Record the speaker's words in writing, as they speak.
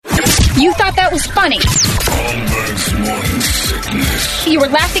You thought that was funny. Holmbergs Morning Sickness. You were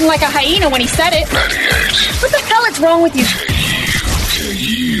laughing like a hyena when he said it. 98. What the hell is wrong with you?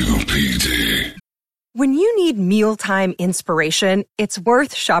 KUPD. When you need mealtime inspiration, it's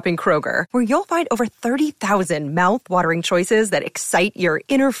worth shopping Kroger, where you'll find over 30,000 mouth-watering choices that excite your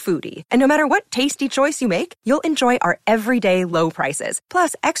inner foodie. And no matter what tasty choice you make, you'll enjoy our everyday low prices,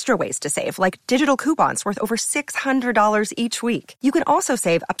 plus extra ways to save, like digital coupons worth over $600 each week. You can also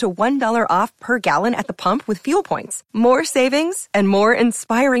save up to $1 off per gallon at the pump with fuel points. More savings and more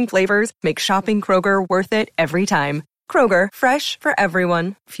inspiring flavors make shopping Kroger worth it every time. Kroger, fresh for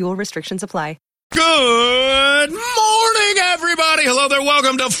everyone. Fuel restrictions apply. Good morning, everybody. Hello there.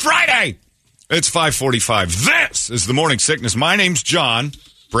 Welcome to Friday. It's 5:45. This is the Morning Sickness. My name's John.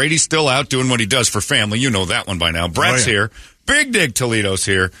 Brady's still out doing what he does for family. You know that one by now. Brett's here. Big Dig Toledo's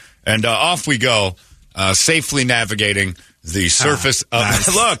here. And off we go, safely navigating the surface of...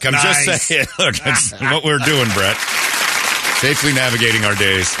 Nice. Look, I'm just saying. Look, that's what we're doing, Brett. Safely navigating our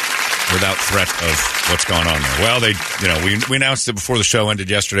days without threat of what's going on there. Well, we announced it before the show ended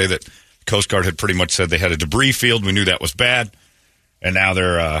yesterday that Coast Guard had pretty much said they had a debris field. We knew that was bad. And now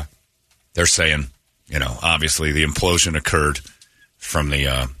they're saying, obviously the implosion occurred from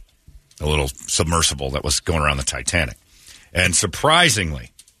the little submersible that was going around the Titanic. And surprisingly,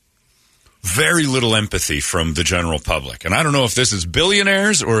 very little empathy from the general public. And I don't know if this is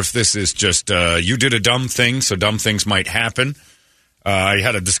billionaires or if this is just you did a dumb thing, so dumb things might happen. I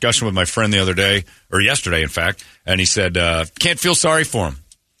had a discussion with my friend the other day, or yesterday, in fact, and he said, can't feel sorry for him.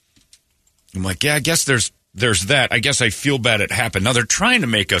 I'm like, yeah, I guess there's that. I guess I feel bad it happened. Now, they're trying to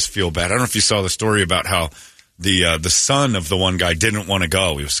make us feel bad. I don't know if you saw the story about how the son of the one guy didn't want to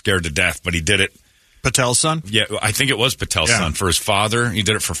go. He was scared to death, but he did it. Patel's son? Yeah, I think it was Patel's son for his father. He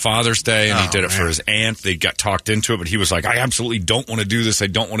did it for Father's Day, and he did it for his aunt. They got talked into it, but he was like, I absolutely don't want to do this. I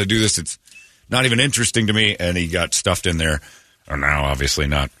don't want to do this. It's not even interesting to me, and he got stuffed in there. Are now obviously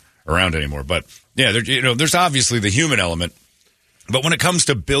not around anymore. But, yeah, there's obviously the human element. But when it comes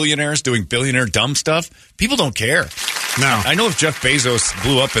to billionaires doing billionaire dumb stuff, people don't care. No. I know if Jeff Bezos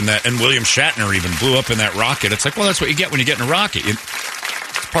blew up in that, and William Shatner even blew up in that rocket, it's like, well, that's what you get when you get in a rocket.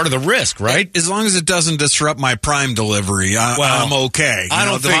 It's part of the risk, right? As long as it doesn't disrupt my Prime delivery, I'm okay.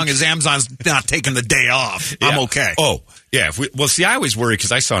 As long as Amazon's not taking the day off, I'm okay. Oh, yeah. I always worry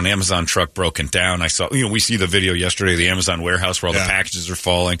because I saw an Amazon truck broken down. I saw, we see the video yesterday of the Amazon warehouse where all the packages are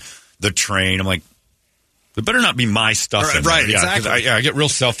falling, the train. I'm like, it better not be my stuff. Right, yeah, exactly. I get real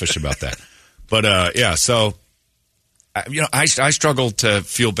selfish about that. But, so, I struggle to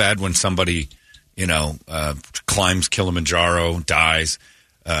feel bad when somebody, climbs Kilimanjaro, dies,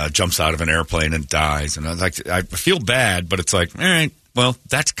 jumps out of an airplane and dies. And I feel bad, but it's like, all right, well,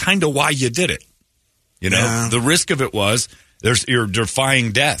 that's kind of why you did it. The risk of it was you're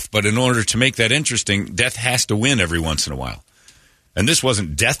defying death. But in order to make that interesting, death has to win every once in a while. And this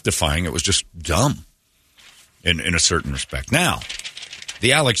wasn't death defying. It was just dumb. In a certain respect. Now,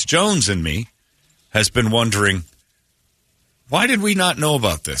 the Alex Jones in me has been wondering, why did we not know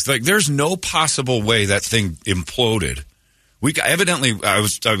about this? Like, there's no possible way that thing imploded. Evidently, I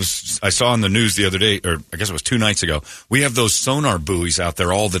saw on the news the other day, or I guess it was 2 nights ago, we have those sonar buoys out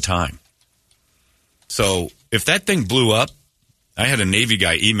there all the time. So, if that thing blew up, I had a Navy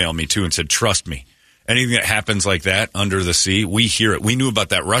guy email me too and said, trust me, anything that happens like that under the sea, we hear it. We knew about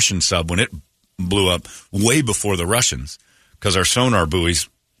that Russian sub when it blew up way before the Russians because our sonar buoys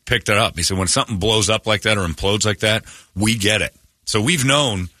picked it up. He said, when something blows up like that or implodes like that, we get it. So we've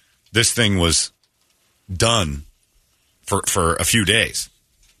known this thing was done for a few days,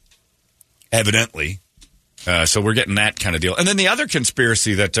 evidently. So we're getting that kind of deal. And then the other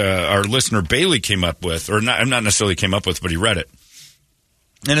conspiracy that our listener Bailey came up with, or not necessarily came up with, but he read it.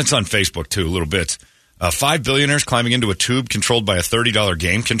 And it's on Facebook too, little bits. 5 billionaires climbing into a tube controlled by a $30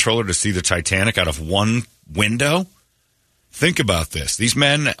 game controller to see the Titanic out of one window. Think about this. These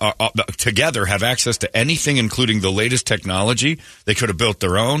men together have access to anything, including the latest technology. They could have built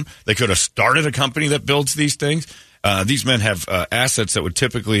their own. They could have started a company that builds these things. These men have assets that would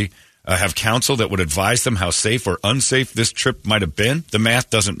typically have counsel that would advise them how safe or unsafe this trip might have been. The math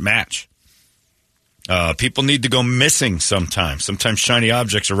doesn't match. People need to go missing sometimes. Sometimes shiny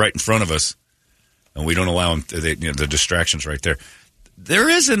objects are right in front of us. And we don't allow them, the distractions right there. There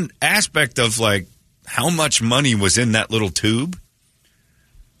is an aspect of, like, how much money was in that little tube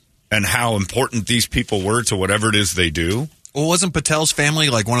and how important these people were to whatever it is they do. Well, wasn't Patel's family,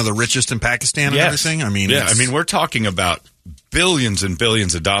 like, one of the richest in Pakistan and everything? I mean, we're talking about billions and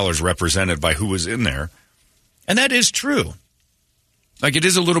billions of dollars represented by who was in there. And that is true. Like, it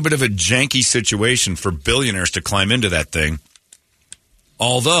is a little bit of a janky situation for billionaires to climb into that thing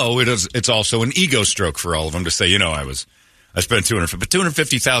Although it's also an ego stroke for all of them to say, I spent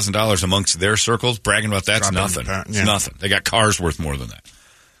 $250,000 amongst their circles. Bragging about that's nothing. It's nothing. They got cars worth more than that.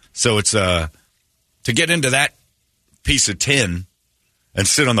 So it's to get into that piece of tin and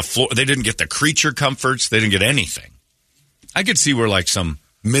sit on the floor. They didn't get the creature comforts. They didn't get anything. I could see where like some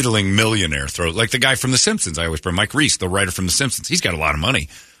middling millionaire like the guy from The Simpsons. I always bring Mike Reese, the writer from The Simpsons. He's got a lot of money,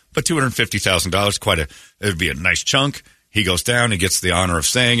 but $250,000 it would be a nice chunk. He goes down, he gets the honor of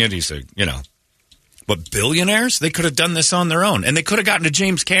saying it. He said, but billionaires, they could have done this on their own, and they could have gotten to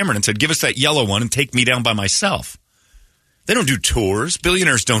James Cameron and said, "Give us that yellow one and take me down by myself." They don't do tours.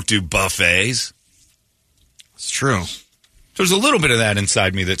 Billionaires don't do buffets. It's true. There's a little bit of that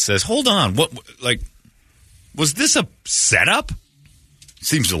inside me that says, "Hold on, was this a setup?"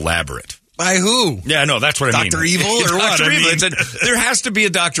 Seems elaborate. By who? Yeah, no, that's what I mean. Dr. Evil or what? Dr. Evil. There has to be a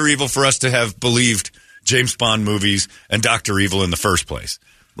Dr. Evil for us to have believed James Bond movies and Dr. Evil in the first place.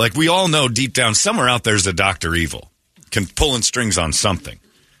 Like, we all know deep down somewhere out there's a Dr. Evil pulling strings on something.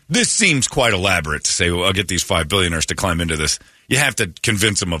 This seems quite elaborate to say, well, I'll get these 5 billionaires to climb into this. You have to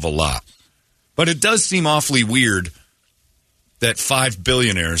convince them of a lot. But it does seem awfully weird that 5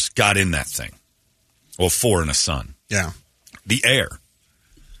 billionaires got in that thing. Well, 4 and a son. Yeah. The heir.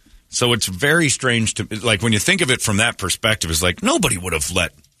 So it's very strange like, when you think of it from that perspective, it's like nobody would have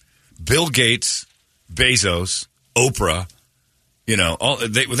let Bill Gates, Bezos, Oprah,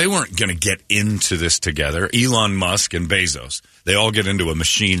 they weren't going to get into this together. Elon Musk and Bezos, they all get into a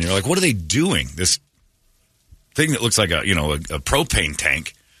machine. And you're like, what are they doing? This thing that looks like a propane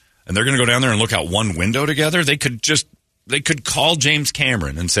tank, and they're going to go down there and look out one window together. They could call James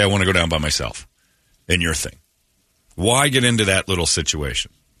Cameron and say, I want to go down by myself in your thing. Why get into that little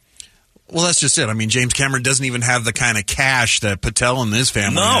situation? Well, that's just it. I mean, James Cameron doesn't even have the kind of cash that Patel and his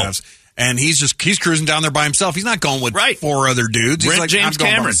family has. And he's cruising down there by himself. He's not going with 4 other dudes. He's like, James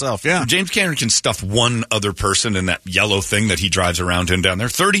Cameron. By myself. Yeah. James Cameron can stuff one other person in that yellow thing that he drives around in down there.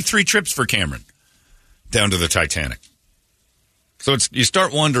 33 trips for Cameron down to the Titanic. So you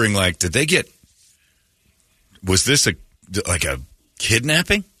start wondering, like, was this a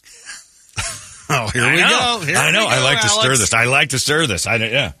kidnapping? Oh, here we go. I know. I like to stir this.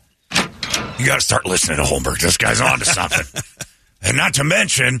 Yeah. You got to start listening to Holmberg. This guy's on to something. And not to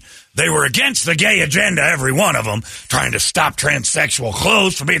mention, they were against the gay agenda, every one of them, trying to stop transsexual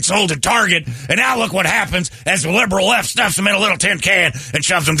clothes from being sold at Target. And now look what happens as the liberal left stuffs them in a little tin can and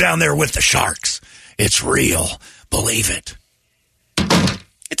shoves them down there with the sharks. It's real. Believe it.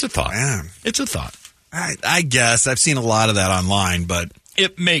 It's a thought. Man. It's a thought. I guess. I've seen a lot of that online, but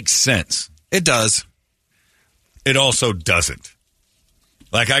it makes sense. It does. It also doesn't.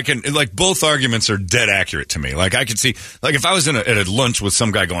 Like, both arguments are dead accurate to me. Like, I could see, like, if I was at a lunch with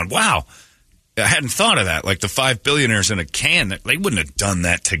some guy going, wow, I hadn't thought of that. Like, the 5 billionaires in a can, they wouldn't have done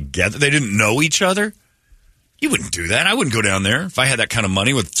that together. They didn't know each other. You wouldn't do that. I wouldn't go down there if I had that kind of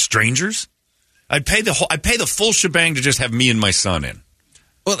money with strangers. I'd pay the full shebang to just have me and my son in.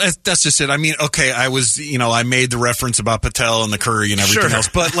 Well, that's just it. I mean, okay, I made the reference about Patel and the curry and everything else.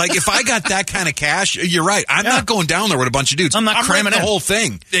 But, like, if I got that kind of cash, you're right. I'm not going down there with a bunch of dudes. I'm cramming the whole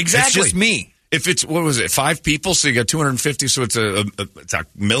thing. Exactly. It's just me. If it's, 5 people, so you got 250, so it's it's $1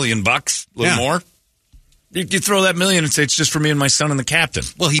 million, a little more. You throw that $1 million and say it's just for me and my son and the captain.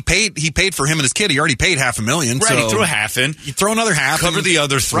 Well, he paid for him and his kid. He already paid $500,000. Right, so he threw a half in. You throw another half. Cover the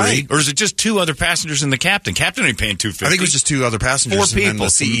other 3. Right. Or is it just 2 other passengers and the captain? Captain ain't paying $250. I think it was just 2 other passengers. 4 people. And the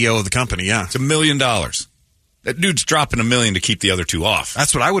CEO of the company, yeah. It's $1 million. That dude's dropping $1 million to keep the other 2 off.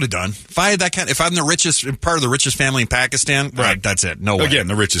 That's what I would have done. If I had that if I'm part of the richest family in Pakistan, right, that's it. No way. Again,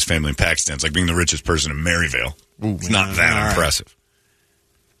 the richest family in Pakistan. It's like being the richest person in Maryville. Ooh, it's not that impressive.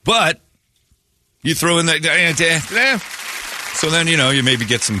 But you throw in that, so then, you maybe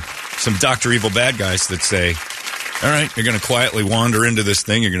get some Dr. Evil bad guys that say, all right, you're going to quietly wander into this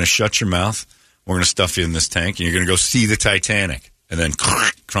thing. You're going to shut your mouth. We're going to stuff you in this tank, and you're going to go see the Titanic. And then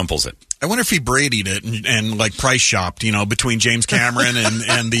crumples it. I wonder if he Brady'd it and like price shopped, between James Cameron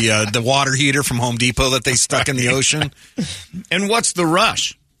and the water heater from Home Depot that they stuck in the ocean. And what's the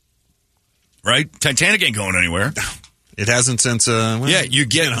rush? Right? Titanic ain't going anywhere. It hasn't since... you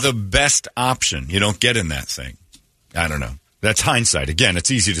get the best option. You don't get in that thing. I don't know. That's hindsight. Again,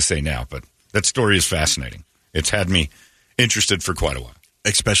 it's easy to say now, but that story is fascinating. It's had me interested for quite a while.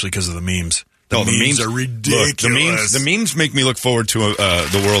 Especially because of the memes. The memes are ridiculous. Look, the memes make me look forward to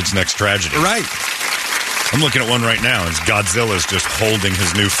the world's next tragedy. Right. I'm looking at one right now, and Godzilla's just holding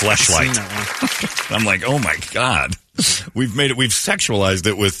his new fleshlight. I'm like, oh my God. We've sexualized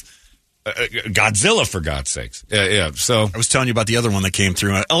it with Godzilla, for God's sakes. Yeah. So I was telling you about the other one that came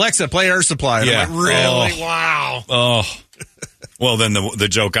through. Alexa, play Air Supply. And yeah. I'm like, really? Wow. Oh. Well, then the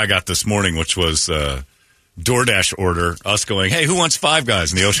joke I got this morning, which was DoorDash order, us going, hey, who wants Five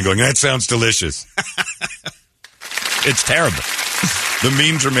Guys? And the ocean going, that sounds delicious. It's terrible. The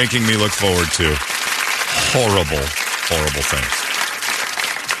memes are making me look forward to horrible, horrible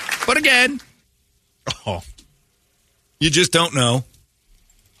things. But again, you just don't know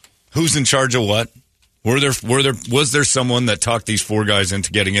who's in charge of what. Was there someone that talked these four guys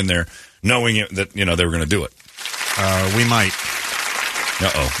into getting in there, knowing that they were going to do it? We might.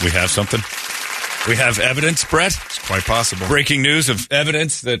 We have something. We have evidence, Brett. It's quite possible. Breaking news of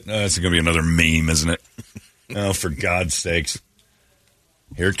evidence that it's going to be another meme, isn't it? Oh, for God's sakes!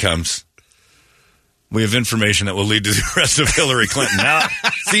 Here it comes. We have information that will lead to the arrest of Hillary Clinton. Now,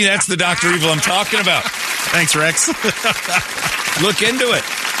 see, that's the Dr. Evil I'm talking about. Thanks, Rex. Look into it.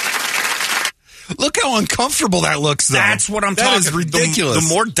 Look how uncomfortable that looks, though. That's what I'm talking about. That is ridiculous.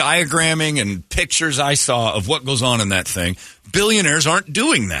 The more diagramming and pictures I saw of what goes on in that thing, billionaires aren't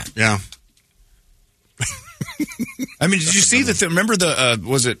doing that. Yeah. I mean, did you see that? Remember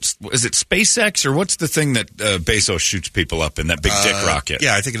is it SpaceX or what's the thing that Bezos shoots people up in, that big dick rocket?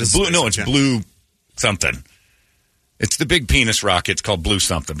 Yeah, I think it is. It's Blue something. It's the big penis rocket. It's called Blue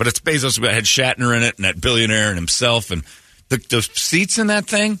something. But it's Bezos. It had Shatner in it and that billionaire and himself. And the seats in that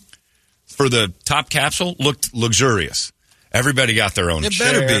thing for the top capsule looked luxurious. Everybody got their own chair.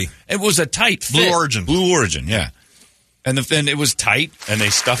 It better be. It was a tight fit. Blue Origin, yeah. And then it was tight, and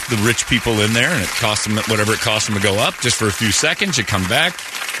they stuffed the rich people in there, and it cost them whatever it cost them to go up. Just for a few seconds, you come back,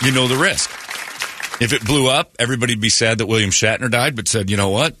 you know the risk. If it blew up, everybody'd be sad that William Shatner died, but said, you know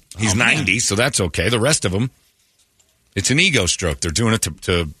what? He's 90, so that's okay. The rest of them, it's an ego stroke. They're doing it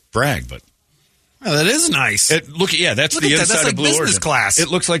to brag, but... Oh, that is nice. That's the inside that's like of Blue business Origin. Class. It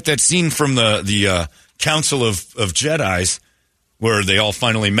looks like that scene from the Council of Jedis, where they all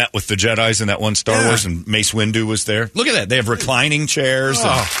finally met with the Jedis in that one Star Wars, and Mace Windu was there. Look at that. They have reclining chairs.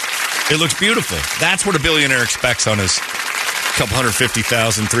 It looks beautiful. That's what a billionaire expects on his couple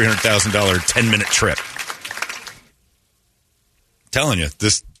 $150,000, $300,000 10-minute trip. I'm telling you,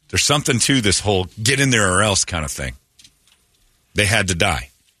 there's something to this whole get in there or else kind of thing. They had to die.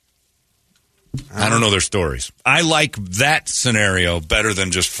 I don't know their stories. I like that scenario better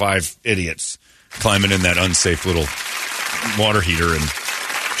than just five idiots climbing in that unsafe little water heater and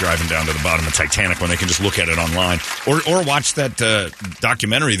driving down to the bottom of Titanic when they can just look at it online. Or watch that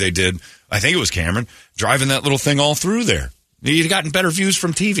documentary they did, I think it was Cameron, driving that little thing all through there. You'd gotten better views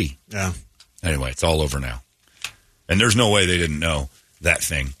from TV. Yeah. Anyway, it's all over now. And there's no way they didn't know that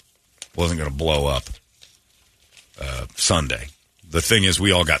thing wasn't going to blow up Sunday. The thing is,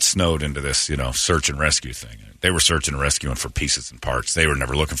 we all got snowed into this, search and rescue thing. They were searching and rescuing for pieces and parts. They were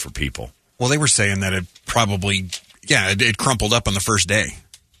never looking for people. Well, they were saying that it probably, it crumpled up on the first day.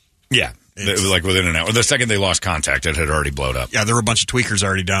 Yeah. It was like within an hour. The second they lost contact, it had already blown up. Yeah, there were a bunch of tweakers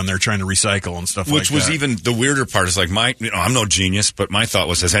already down there trying to recycle and stuff like that. Which was even the weirder part is like I'm no genius, but my thought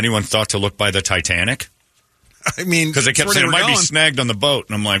was, has anyone thought to look by the Titanic? I mean, because they kept saying it might be snagged on the boat.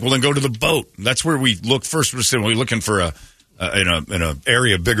 And I'm like, well, then go to the boat. That's where we look first. We're looking for in an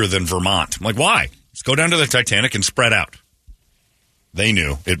area bigger than Vermont. I'm like, why? Let's go down to the Titanic and spread out. They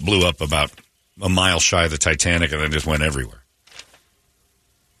knew it blew up about a mile shy of the Titanic and then just went everywhere.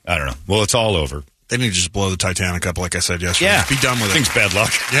 I don't know. Well, it's all over. They need to just blow the Titanic up, like I said yesterday. Yeah. Be done with it. Thing's bad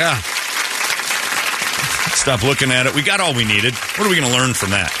luck. Yeah. Stop looking at it. We got all we needed. What are we going to learn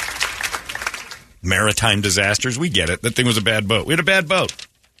from that? Maritime disasters. We get it. That thing was a bad boat. We had a bad boat.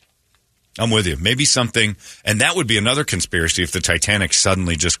 I'm with you. Maybe something, and that would be another conspiracy if the Titanic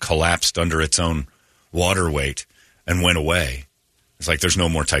suddenly just collapsed under its own water weight and went away. It's like there's no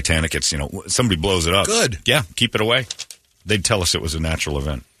more Titanic. It's, somebody blows it up. Good. Yeah, keep it away. They'd tell us it was a natural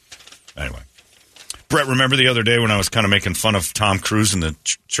event. Anyway. Brett, remember the other day when I was kind of making fun of Tom Cruise in the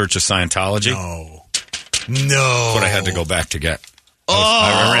Church of Scientology? No. That's what I had to go back to get.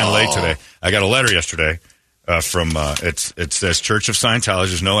 I ran late today. I got a letter yesterday from, it says Church of Scientology.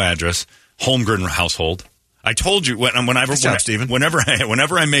 There's no address. Holmgren household. I told you, whenever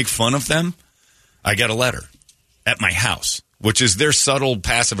I make fun of them, I get a letter at my house, which is their subtle,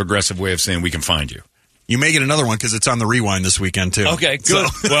 passive-aggressive way of saying we can find you. You may get another one because it's on the Rewind this weekend, too. Okay, good.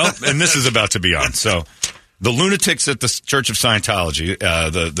 Well, and this is about to be on. So the lunatics at the Church of Scientology,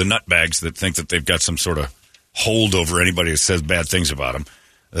 the nutbags that think that they've got some sort of hold over anybody that says bad things about them,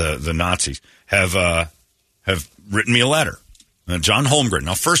 the Nazis, have written me a letter. John Holmgren.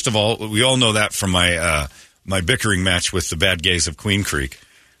 Now, first of all, we all know that from my bickering match with the bad gays of Queen Creek,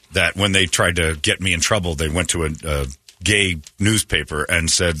 that when they tried to get me in trouble, they went to gay newspaper and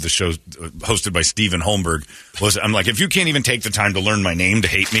said the show hosted by Stephen Holmberg was, I'm like, if you can't even take the time to learn my name to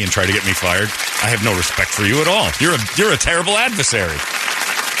hate me and try to get me fired, I have no respect for you at all. You're a terrible adversary.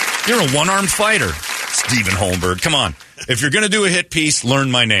 You're a one-armed fighter, Stephen Holmberg. Come on. If you're going to do a hit piece,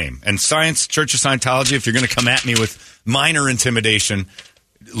 learn my name. And Science, Church of Scientology, if you're going to come at me with minor intimidation,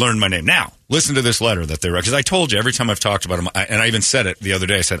 learn my name. Now, listen to this letter that they wrote. Because I told you every time I've talked about them, and I even said it the other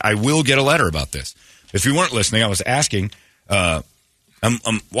day, I said, I will get a letter about this. If you weren't listening, I was asking, I'm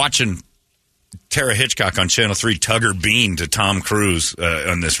watching Tara Hitchcock on Channel 3 Tugger Bean to Tom Cruise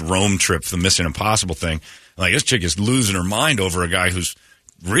on this Rome trip, the Mission Impossible thing. Like, this chick is losing her mind over a guy who's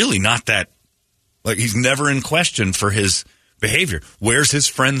really not that, like, he's never in question for his behavior. Where's his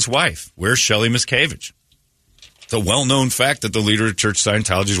friend's wife? Where's Shelley Miscavige? It's a well-known fact that the leader of Church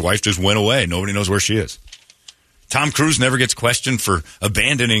Scientology's wife just went away. Nobody knows where she is. Tom Cruise never gets questioned for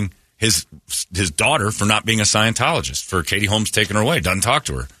abandoning his daughter for not being a Scientologist, for Katie Holmes taking her away, doesn't talk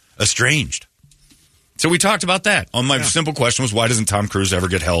to her, estranged. So we talked about that. My simple question was, why doesn't Tom Cruise ever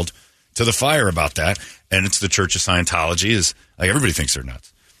get held to the fire about that? And it's the Church of Scientology. Is like, everybody thinks they're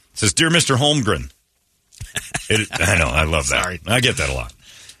nuts. It says, Dear Mr. Holmgren. I know, I love that. Sorry. I get that a lot.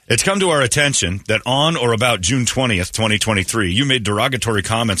 It's come to our attention that on or about June 20th, 2023, you made derogatory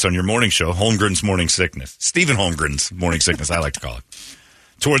comments on your morning show, Holmgren's Morning Sickness. Stephen Holmgren's Morning Sickness, I like to call it.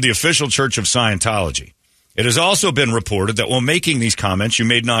 Toward the official Church of Scientology. It has also been reported that while making these comments, you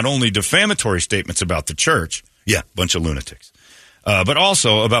made not only defamatory statements about the church, bunch of lunatics, but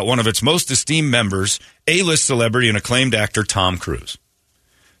also about one of its most esteemed members, A-list celebrity and acclaimed actor Tom Cruise.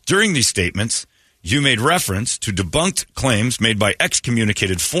 During these statements, you made reference to debunked claims made by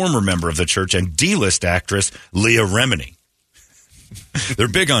excommunicated former member of the church and D-list actress Leah Remini. They're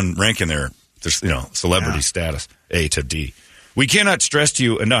big on ranking their celebrity status, A to D. We cannot stress to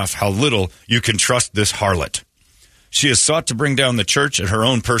you enough how little you can trust this harlot. She has sought to bring down the church at her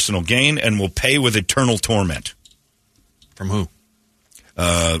own personal gain and will pay with eternal torment. From who?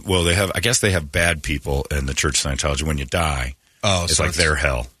 Well, I guess they have bad people in the Church of Scientology. When you die, it's like their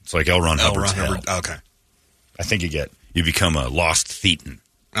hell. It's like L. Ron Hubbard's hell. Okay. I think you become a lost thetan.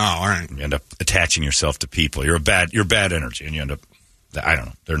 Oh, all right. You end up attaching yourself to people. You're bad energy, and you end up, I don't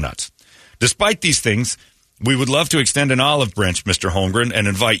know, they're nuts. Despite these things, we would love to extend an olive branch, Mr. Holmgren, and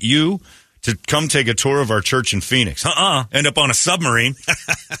invite you to come take a tour of our church in Phoenix. End up on a submarine.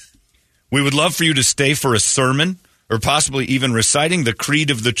 We would love for you to stay for a sermon or possibly even reciting the creed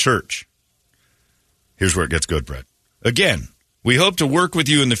of the church. Here's where it gets good, Brett. Again, we hope to work with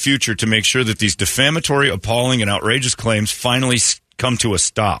you in the future to make sure that these defamatory, appalling, and outrageous claims finally come to a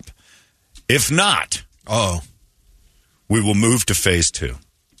stop. If not, we will move to phase 2.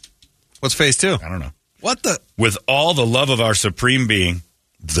 What's phase 2? I don't know. What the? With all the love of our supreme being,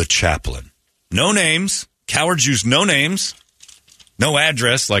 the chaplain. No names. Cowards use no names. No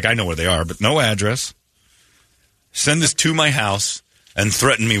address. Like, I know where they are, but no address. Send this to my house and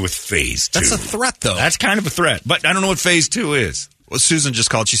threaten me with phase 2. That's a threat, though. That's kind of a threat, but I don't know what phase 2 is. Well, Susan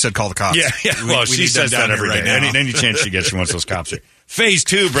just called. She said call the cops. Yeah. Well, she says that every day. Any chance she gets, she wants those cops here. Phase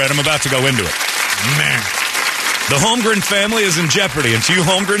 2, Brett, I'm about to go into it. Man. The Holmgren family is in jeopardy, and to you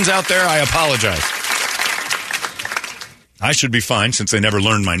Holmgrens out there, I apologize. I should be fine since they never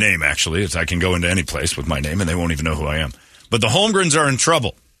learned my name, actually. I can go into any place with my name, and they won't even know who I am. But the Holmgrens are in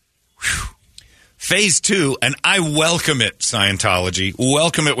trouble. Whew. Phase 2, and I welcome it, Scientology.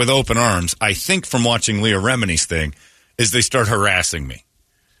 Welcome it with open arms. I think from watching Leah Remini's thing is they start harassing me.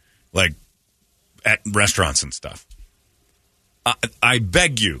 Like at restaurants and stuff. I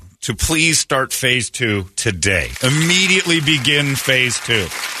beg you to please start phase 2 today. Immediately begin phase 2.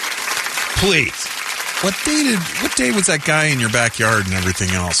 Please. What day was that guy in your backyard and everything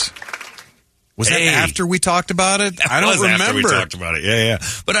else? Was that after we talked about it? I don't remember. After we talked about it. Yeah.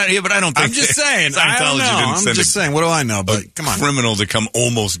 But I don't think. I'm just saying. I don't know. I'm just saying. What do I know? But come on, criminal to come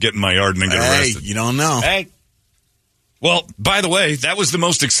almost get in my yard and then get arrested. You don't know. Hey. Well, by the way, that was the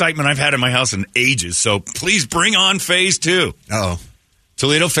most excitement I've had in my house in ages. So please bring on phase 2. Uh-oh.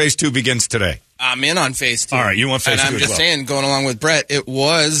 Toledo, phase 2 begins today. I'm in on phase 2. All right, you want phase 2 And I'm just saying, going along with Brett, it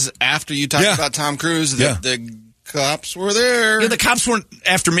was after you talked about Tom Cruise that the cops were there. Yeah, the cops weren't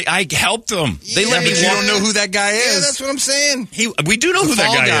after me. I helped them. They let me. You don't know who that guy is. Yeah, that's what I'm saying. We do know who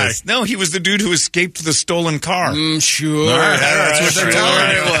that guy is. No, he was the dude who escaped the stolen car. Sure. That's what they're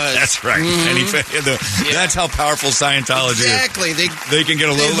telling it was. That's right. Mm-hmm. That's how powerful Scientology is. Exactly. They can get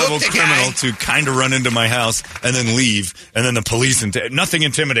a low-level criminal to kind of run into my house and then leave, and then the police nothing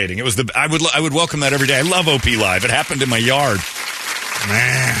intimidating. It was I would welcome that every day. I love OP Live. It happened in my yard.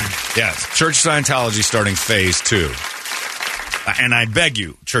 Man. Yeah, Church of Scientology starting phase 2. And I beg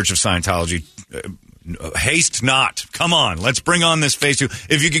you, Church of Scientology, Haste not. Come on, let's bring on this phase 2.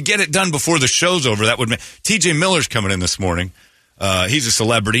 If you could get it done before the show's over, that would make... TJ Miller's coming in this morning. He's a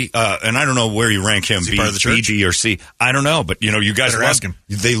celebrity, and I don't know where you rank him. Is he part of the church? B, G, or C. I don't know, but you guys ask him.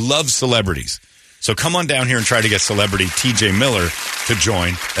 They love celebrities. So come on down here and try to get celebrity TJ Miller to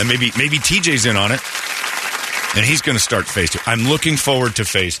join, and maybe TJ's in on it, and he's going to start phase 2. I'm looking forward to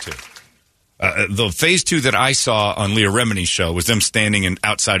phase 2. The phase 2 that I saw on Leah Remini's show was them standing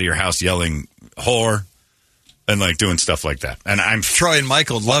outside of your house yelling "whore" and doing stuff like that. And I'm Troy and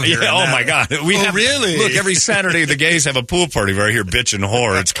Michael love you. Oh my God! Really? Look, every Saturday the gays have a pool party where I hear "bitch" and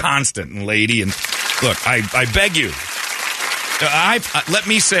 "whore." It's constant and "lady." And look, I beg you, let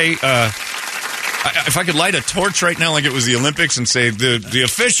me say, if I could light a torch right now like it was the Olympics and say the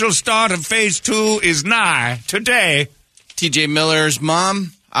official start of phase 2 is nigh today. TJ Miller's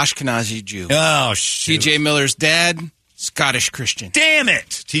mom, Ashkenazi Jew. Oh, shoot. TJ Miller's dad, Scottish Christian. Damn it!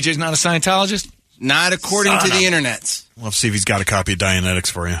 TJ's not a Scientologist? Not according to the internets. We'll see if he's got a copy of Dianetics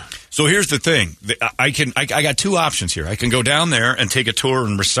for you. So here's the thing. I got 2 options here. I can go down there and take a tour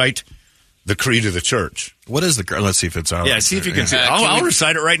and recite the creed of the church. What is the... Let's see if it's out. Yeah, see if you can see it. I'll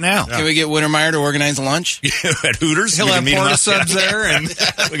recite it right now. Can we get Wintermeyer to organize a lunch? At Hooters? He'll have porta subs there.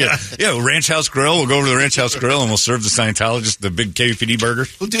 And Ranch House Grill. We'll go over to the Ranch House Grill and we'll serve the Scientologists the big KUPD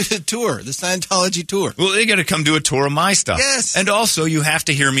burgers. We'll do the tour, the Scientology tour. Well, they got to come do a tour of my stuff. Yes. And also, you have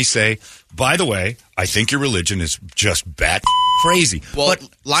to hear me say, by the way, I think your religion is just bat crazy. Well,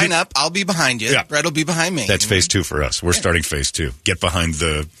 line up. I'll be behind you. Yeah. Brett will be behind me. That's phase 2 for us. We're starting phase 2. Get behind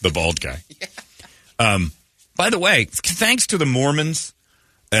the bald guy. By the way, thanks to the Mormons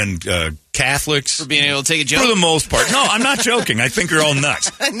and Catholics. For being able to take a joke? For the most part. No, I'm not joking. I think you're all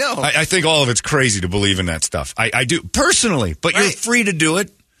nuts. I know. I think all of it's crazy to believe in that stuff. I do, personally. But You're free to do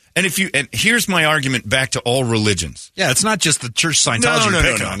it. And here's my argument back to all religions. Yeah, it's not just the church Scientology you're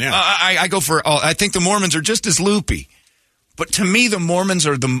picking on. Yeah. I go for all. I think the Mormons are just as loopy. But to me, the Mormons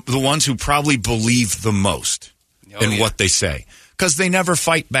are the ones who probably believe the most in what they say. Because they never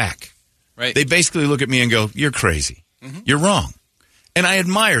fight back. Right. They basically look at me and go, "You're crazy. Mm-hmm. You're wrong." And I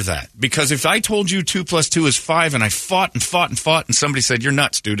admire that. Because if I told you 2 + 2 is 5 and I fought and somebody said, "You're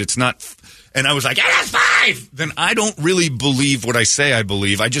nuts, dude. It's not." And I was like, "Yeah, that's 5." Then I don't really believe what I say I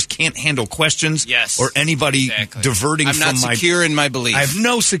believe. I just can't handle questions or anybody diverting from my... I'm not secure in my belief. I have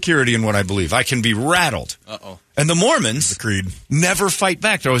no security in what I believe. I can be rattled. Uh-oh. And the Mormons the creed. Never fight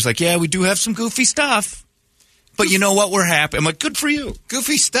back. They're always like, "Yeah, we do have some goofy stuff. But you know what? We're happy." I'm like, "Good for you."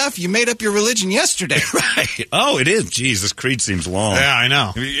 Goofy stuff. You made up your religion yesterday. Right. Oh, it is. Jeez, this creed seems long. Yeah, I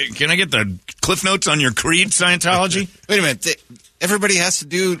know. Can I get the Cliff Notes on your creed, Scientology? Wait a minute. Everybody has to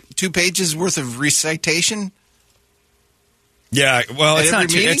do 2 pages worth of recitation? Yeah, well, At it's not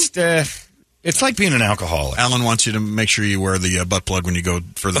every it's like being an alcoholic. Alan wants you to make sure you wear the butt plug when you go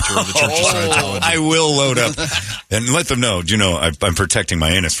for the tour of the Church of Scientology. I will load up and let them know. Do you know, I'm protecting my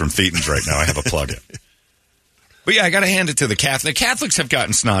anus from thetans right now. I have a plug in. But yeah, I got to hand it to the Catholics. The Catholics have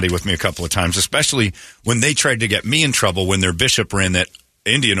gotten snotty with me a couple of times, especially when they tried to get me in trouble when their bishop ran that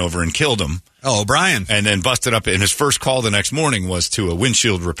Indian over and killed him. Oh, O'Brien. And then busted up. And his first call the next morning was to a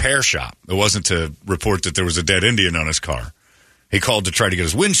windshield repair shop. It wasn't to report that there was a dead Indian on his car. He called to try to get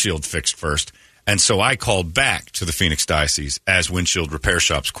his windshield fixed first. And so I called back to the Phoenix Diocese as windshield repair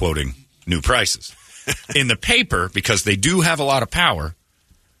shops quoting new prices. In the paper, because they do have a lot of power,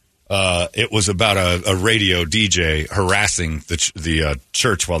 it was about a radio DJ harassing the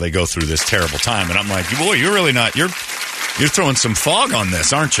church while they go through this terrible time. And I'm like, boy, you're really not... You're throwing some fog on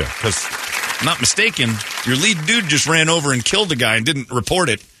this, aren't you? Because, not mistaken, your lead dude just ran over and killed a guy and didn't report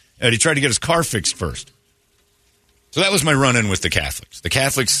it. And he tried to get his car fixed first. So that was my run-in with the Catholics. The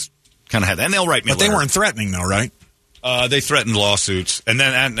Catholics kind of had that. And they'll write me a letter. But they weren't threatening, though, right? They threatened lawsuits. And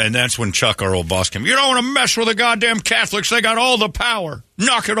that's when Chuck, our old boss, came, "You don't want to mess with the goddamn Catholics. They got all the power.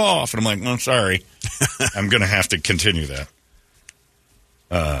 Knock it off." And I'm like, "I'm sorry. I'm going to have to continue that."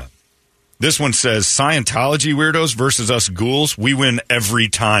 This one says, "Scientology weirdos versus us ghouls. We win every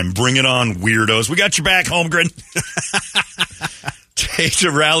time. Bring it on, weirdos. We got your back, Holmgren." Take to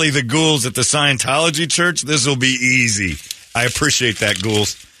rally the ghouls at the Scientology church. This will be easy. I appreciate that,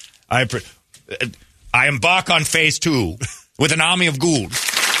 ghouls. I embark on phase 2 with an army of ghouls.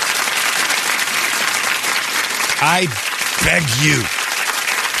 I beg you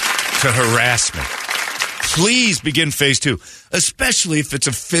to harass me. Please begin phase 2, especially if it's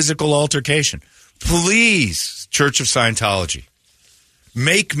a physical altercation. Please, Church of Scientology,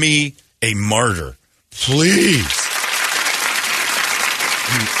 make me a martyr. Please.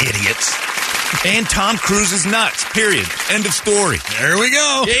 You idiots. And Tom Cruise is nuts, period. End of story. There we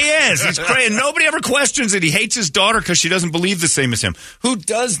go. He is. He's crazy. Nobody ever questions it. He hates his daughter because she doesn't believe the same as him. Who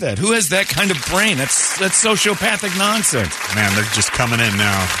does that? Who has that kind of brain? That's sociopathic nonsense. Man, they're just coming in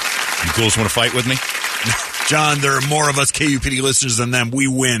now. You ghouls want to fight with me? John, there are more of us KUPD listeners than them. We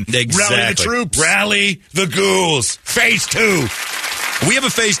win. Exactly. Rally the troops. Rally the ghouls. Phase 2. We have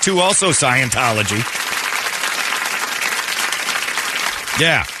a Phase 2 also, Scientology.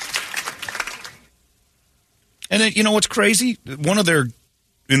 Yeah. And then, you know what's crazy?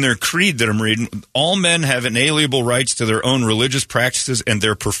 In their creed that I'm reading, all men have inalienable rights to their own religious practices and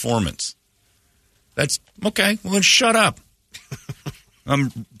their performance. That's okay. Well, then shut up.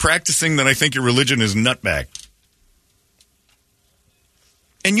 I'm practicing that I think your religion is nutbag.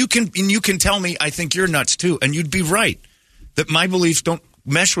 And you can tell me I think you're nuts too, and you'd be right that my beliefs don't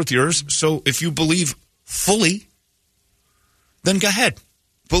mesh with yours. So if you believe fully, then go ahead,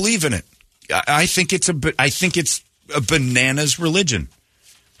 believe in it. I think it's a bananas religion.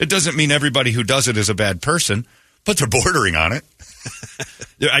 It doesn't mean everybody who does it is a bad person, but they're bordering on it.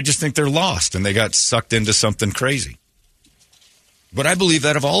 I just think they're lost and they got sucked into something crazy. But I believe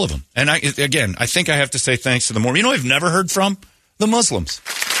that of all of them. And I think I have to say thanks to the Mormons. You know I've never heard from? The Muslims.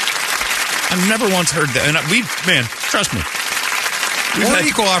 I've never once heard that. And trust me. We've had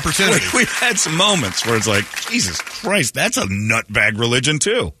equal opportunity. We've had some moments where it's like, Jesus Christ, that's a nutbag religion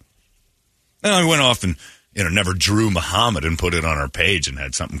too. And I went off and, never drew Muhammad and put it on our page and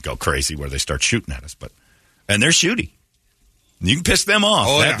had something go crazy where they start shooting at us. And they're shooty. You can piss them off.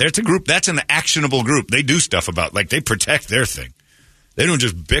 Oh, yeah. That's a group. That's an actionable group. They do stuff they protect their thing. They don't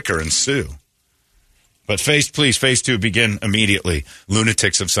just bicker and sue. But Phase 2 begin immediately.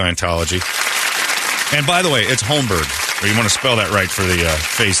 Lunatics of Scientology. And by the way, it's Holmbergs. Or you want to spell that right for the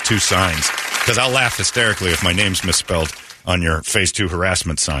Phase 2 signs. Because I'll laugh hysterically if my name's misspelled on your Phase 2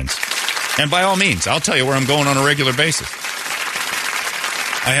 harassment signs. And by all means, I'll tell you where I'm going on a regular basis.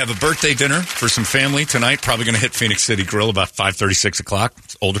 I have a birthday dinner for some family tonight. Probably going to hit Phoenix City Grill about 5:30, 6 o'clock.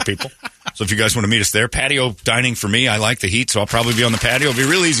 It's older people. So if you guys want to meet us there, patio dining for me. I like the heat, so I'll probably be on the patio. It'll be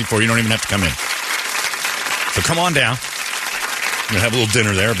real easy for you. You don't even have to come in. So come on down. We're going to have a little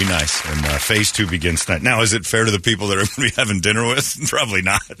dinner there. It'll be nice. And Phase 2 begins tonight. Now, is it fair to the people that are going to be having dinner with? Probably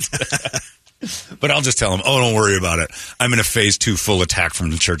not. But I'll just tell them, don't worry about it. I'm in a Phase 2 full attack from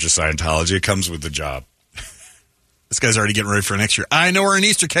the Church of Scientology. It comes with the job. This guy's already getting ready for next year. I know where an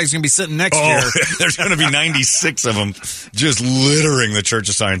Easter keg's going to be sitting next year. There's going to be 96 of them just littering the Church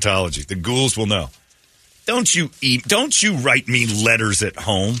of Scientology. The ghouls will know. Don't you write me letters at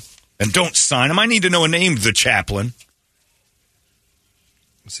home and don't sign them. I need to know a name, the chaplain.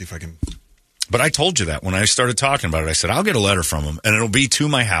 Let's see if I can. But I told you that when I started talking about it. I said, I'll get a letter from them, and it'll be to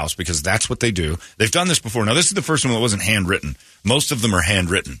my house because that's what they do. They've done this before. Now, this is the first one that wasn't handwritten. Most of them are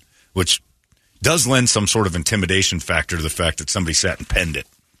handwritten, which does lend some sort of intimidation factor to the fact that somebody sat and penned it,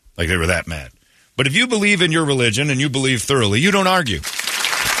 like they were that mad. But if you believe in your religion and you believe thoroughly, you don't argue.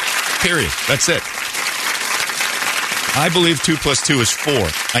 Period. That's it. I believe 2 + 2 is 4.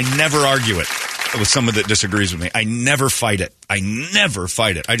 I never argue it with someone that disagrees with me. I never fight it. I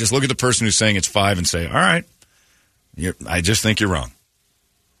just look at the person who's saying it's 5 and say, all right, I just think you're wrong.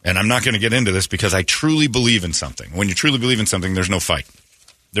 And I'm not going to get into this because I truly believe in something. When you truly believe in something, there's no fight.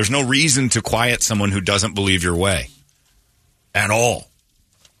 There's no reason to quiet someone who doesn't believe your way at all.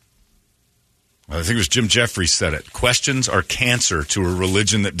 I think it was Jim Jeffries said it. Questions are cancer to a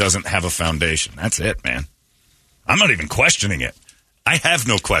religion that doesn't have a foundation. That's it, man. I'm not even questioning it. I have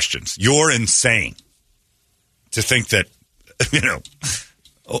no questions. You're insane to think that,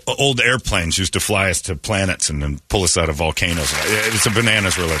 old airplanes used to fly us to planets and then pull us out of volcanoes. It's a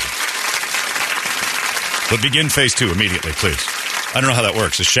bananas religion. But begin Phase 2 immediately, please. I don't know how that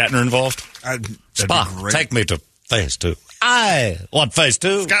works. Is Shatner involved? Spock, take me to Phase 2. I want Phase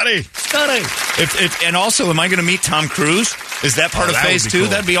 2. Scotty. And also, am I going to meet Tom Cruise? Is that part of Phase 2? Cool.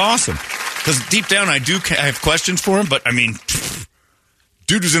 That'd be awesome. Because deep down, I have questions for him, but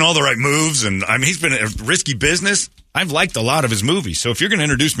dude was in all the right moves, and he's been a risky business. I've liked a lot of his movies. So if you're going to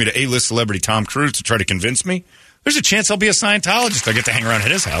introduce me to A-list celebrity Tom Cruise to try to convince me, there's a chance I'll be a Scientologist. I get to hang around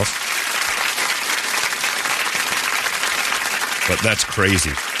at his house. But that's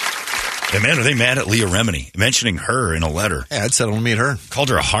crazy. And man, are they mad at Leah Remini mentioning her in a letter? Yeah, I'd settle to meet her. Called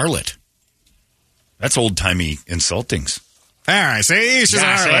her a harlot. That's old-timey insultings. There, I see. She's a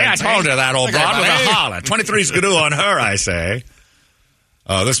harlot. I told you that, old broad, with a harlot. 23's good on her, I say.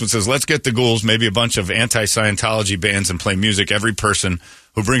 This one says, let's get the ghouls, maybe a bunch of anti-Scientology bands and play music. Every person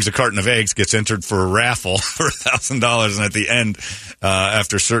who brings a carton of eggs gets entered for a raffle for $1,000. And at the end,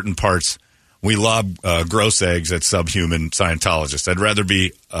 after certain parts, we lob gross eggs at subhuman Scientologists. I'd rather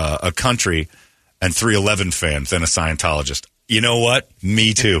be a country and 311 fan than a Scientologist. You know what?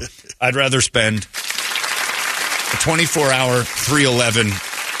 Me too. I'd rather spend a 24-hour 311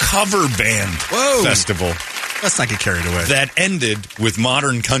 cover band festival. Let's not get carried away. That ended with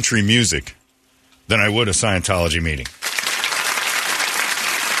modern country music than I would a Scientology meeting.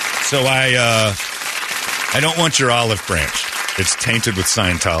 So I don't want your olive branch. It's tainted with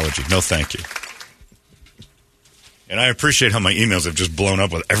Scientology. No, thank you. And I appreciate how my emails have just blown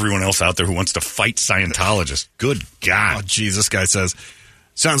up with everyone else out there who wants to fight Scientologists. Good God. Oh, geez, this guy says,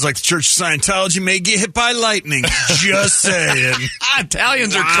 sounds like the Church of Scientology may get hit by lightning. Just saying.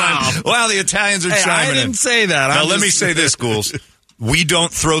 Italians are chiming. Wow, the Italians are chiming in. I didn't say that. Now, let me say this, Ghouls. We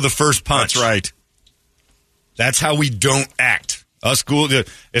don't throw the first punch. That's right. That's how we don't act. Us Ghouls,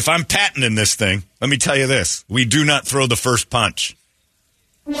 if I'm patenting this thing, let me tell you this. We do not throw the first punch.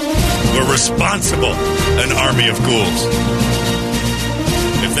 We're responsible, an army of ghouls.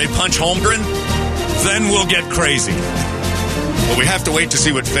 If they punch Holmgren, then we'll get crazy. But we have to wait to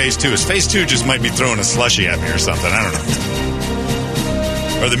see what Phase 2 is. Phase 2 just might be throwing a slushie at me or something. I don't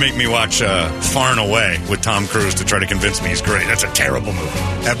know. Or they make me watch Far and Away with Tom Cruise to try to convince me he's great. That's a terrible movie.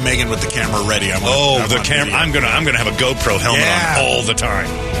 Have Megan with the camera ready. The camera. I'm gonna have a GoPro helmet on all the time.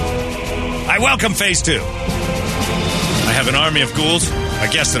 I welcome Phase 2. I have an army of ghouls. I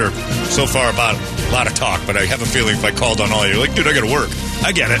guess that are so far about a lot of talk, but I have a feeling if I called on all you, like, dude, I got to work.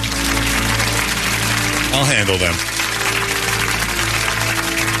 I get it. I'll handle them.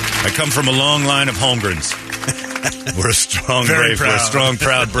 I come from a long line of Holmgrens. We're a strong,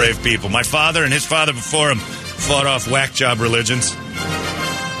 proud, brave people. My father and his father before him fought off whack job religions.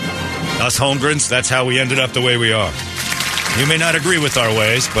 Us Holmgrens, that's how we ended up the way we are. You may not agree with our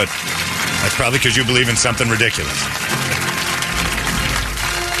ways, but that's probably because you believe in something ridiculous.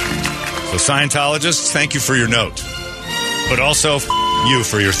 So Scientologists, thank you for your note. But also, you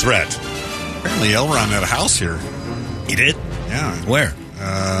for your threat. Apparently Elron had a house here. He did? Yeah. Where?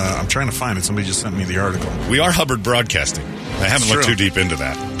 I'm trying to find it. Somebody just sent me the article. We are Hubbard Broadcasting. I haven't looked too deep into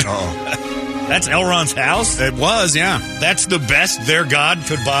that. Uh-oh. That's Elron's house? It was, yeah. That's the best their God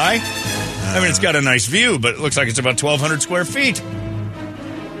could buy? I mean, it's got a nice view, but it looks like it's about 1,200 square feet.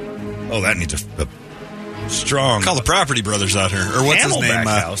 Oh, that needs a strong... Call the Property Brothers out here. Or what's his name?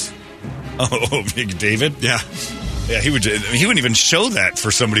 House. Oh, Big David? Yeah. Yeah, he wouldn't even show that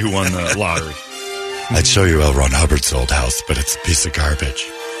for somebody who won the lottery. I'd show you L. Ron Hubbard's old house, but it's a piece of garbage.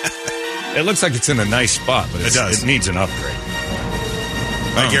 It looks like it's in a nice spot, but it does. It needs an upgrade.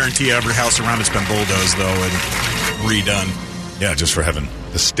 I guarantee every house around it's been bulldozed, though, and redone. Yeah, just for having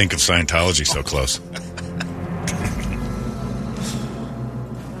the stink of Scientology so close.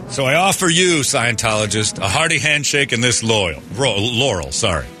 So I offer you, Scientologist, a hearty handshake and this laurel,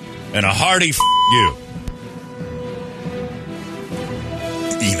 and a hearty you.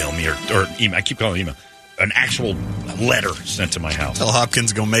 Email me or email. I keep calling it email. An actual letter sent to my house. Tell Hopkins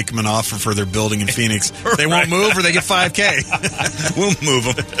to go make them an offer for their building in Phoenix. They won't move or they get $5,000. We'll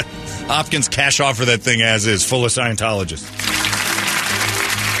move them. Hopkins cash offer that thing as is, full of Scientologists.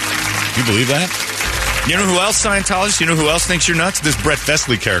 You believe that? You know who else Scientologists? You know who else thinks you're nuts? This Brett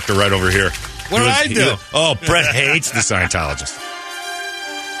Festley character right over here. What did I do? Oh, Brett hates the Scientologists.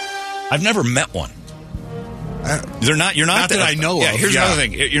 I've never met one. You're not that I know of. Here's another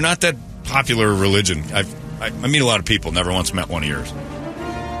thing. You're not that popular religion. I meet a lot of people. Never once met one of yours.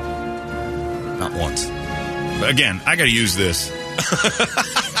 Not once. But again, I got to use this.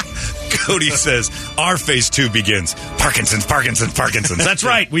 Cody says, our phase 2 begins. Parkinson's. That's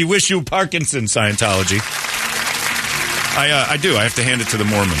right. We wish you Parkinson's, Scientology. I do. I have to hand it to the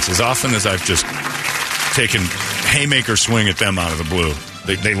Mormons. As often as I've just taken haymaker swing at them out of the blue.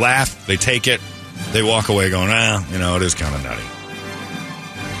 They laugh. They take it. They walk away going, it is kind of nutty.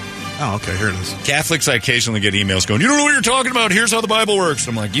 Oh, okay, here it is. Catholics, I occasionally get emails going, you don't know what you're talking about. Here's how the Bible works.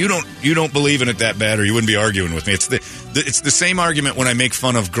 I'm like, you don't believe in it that bad, or you wouldn't be arguing with me. It's the same argument when I make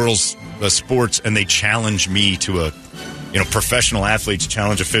fun of girls' sports and they challenge me to professional athletes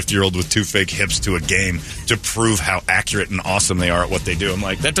challenge a 50-year-old with 2 fake hips to a game to prove how accurate and awesome they are at what they do. I'm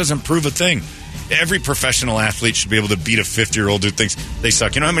like, that doesn't prove a thing. Every professional athlete should be able to beat a 50-year-old who thinks they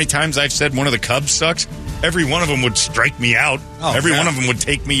suck. You know how many times I've said one of the Cubs sucks? Every one of them would strike me out. Every one of them would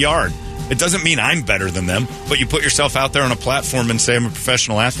take me yard. It doesn't mean I'm better than them, but you put yourself out there on a platform and say I'm a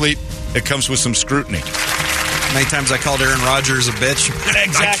professional athlete, it comes with some scrutiny. Many times I called Aaron Rodgers a bitch.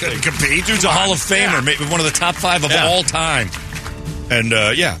 Exactly. I couldn't compete. Dude's a Hall of Famer, maybe one of the top 5 of all time. And,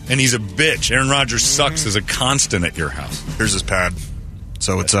 and he's a bitch. Aaron Rodgers sucks as a constant at your house. Here's his pad.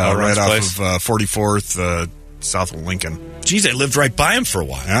 So it's right off of 44th, south of Lincoln. Geez, I lived right by him for a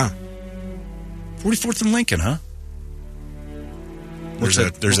while. Yeah. 44th and Lincoln, huh?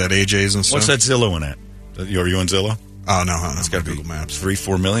 There's that AJ's and stuff. What's that Zillow in at? Are you on Zillow? Oh, no. It's got to be Google Maps.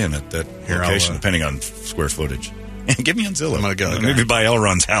 3-4 million at that location, depending on square footage. Get me on Zillow. I'm gonna go. Maybe buy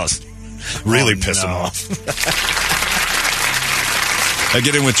Elron's house. Really piss him off. I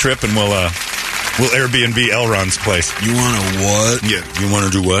get in with Tripp and we'll Airbnb Elron's place. You want to what? Yeah, you want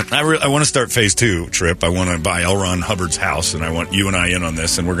to do what? I want to start phase 2, Tripp. I want to buy L. Ron Hubbard's house, and I want you and I in on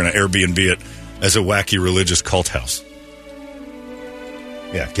this, and we're going to Airbnb it as a wacky religious cult house.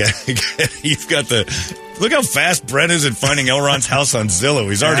 Yeah, you've got the... Look how fast Brent is at finding Elron's house on Zillow.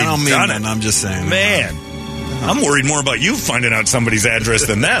 He's already done it. I'm just saying. Man, I'm worried more about you finding out somebody's address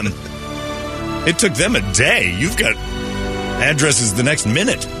than them. It took them a day. You've got addresses the next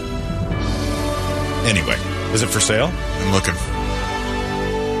minute. Anyway, is it for sale? I'm looking.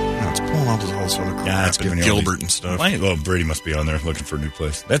 No, it's pulling all sort of crap. It's giving Gilbert and stuff. Well, Brady must be on there looking for a new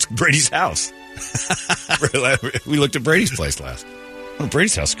place. That's Brady's house. We looked at Brady's place last. What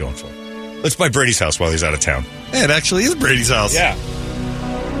Brady's house is going for? Let's buy Brady's house while he's out of town. Yeah, it actually is Brady's house. Yeah.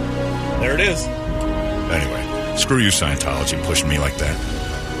 There it is. Anyway, screw you, Scientology, pushing me like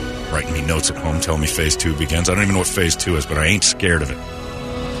that. Writing me notes at home telling me phase 2 begins. I don't even know what phase 2 is, but I ain't scared of it.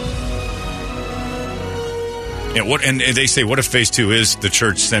 Yeah, and they say, what if phase 2 is the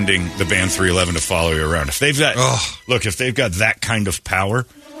church sending the band 311 to follow you around? If they've got, look, if they've got that kind of power,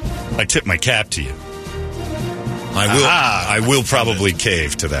 I tip my cap to you. I will probably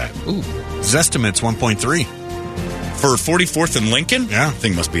cave to that. Ooh. Zestimate's 1.3. For 44th and Lincoln? Yeah.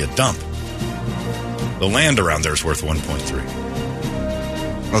 Thing must be a dump. The land around there is worth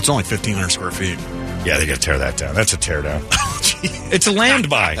 1.3. Well, it's only 1,500 square feet. Yeah, they got to tear that down. That's a tear down. It's a land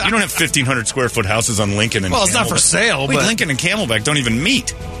buy. You don't have 1,500 square foot houses on Lincoln and Well, it's not for sale, but... Lincoln and Camelback don't even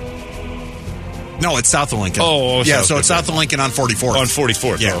meet. No, it's south of Lincoln. Oh, yeah, so it's south of Lincoln on 44th. On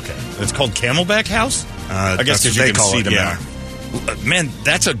 44th, yeah. Oh, okay. It's called Camelback House? I guess because you can see them out. Man,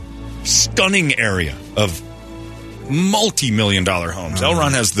 that's a stunning area of multi-million-dollar homes. L.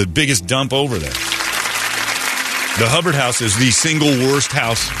 Ron has the biggest dump over there. The Hubbard house is the single worst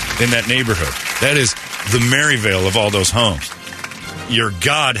house in that neighborhood. That is the Maryvale of all those homes. Your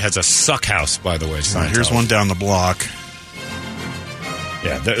God has a suck house, by the way. Here's one down the block.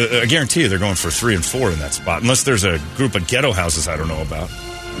 Yeah, I guarantee you they're going for 3 and 4 in that spot, unless there's a group of ghetto houses I don't know about.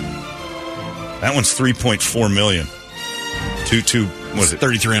 That one's $3.4 million. Was it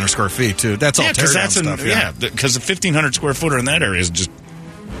 3,300 square feet too? That's all tear down stuff. Yeah, because the 1,500 square footer in that area is just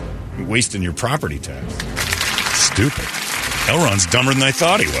wasting your property tax. Stupid. Elron's dumber than I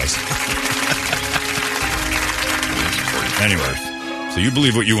thought he was. Anyway, so you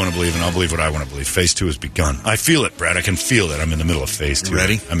believe what you want to believe, and I'll believe what I want to believe. Phase 2 has begun. I feel it, Brad. I can feel it. I'm in the middle of phase 2.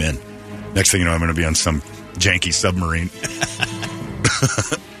 Ready? I'm in. Next thing you know, I'm going to be on some janky submarine.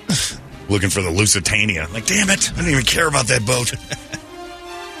 Looking for the Lusitania. Like, damn it. I don't even care about that boat.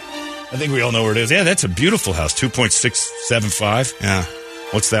 I think we all know where it is. Yeah, that's a beautiful house. 2.675. Yeah.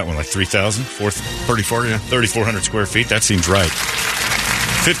 What's that one? Like 3,000? 34, yeah. 3,400 square feet. That seems right.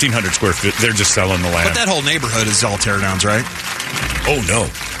 1,500 square feet. They're just selling the land. But that whole neighborhood is all tear downs, right? Oh, no.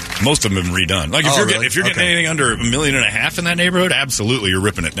 Most of them have been redone. Like, if you're getting anything under $1.5 million in that neighborhood, absolutely, you're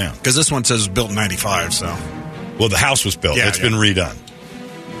ripping it down. Because this one says it was built in 95, so. Well, the house was built. It's been redone.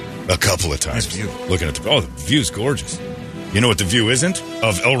 A couple of times. Nice view. Looking at the view's gorgeous. You know what the view isn't?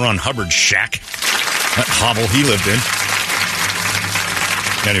 Of L. Ron Hubbard's shack. That hovel he lived in.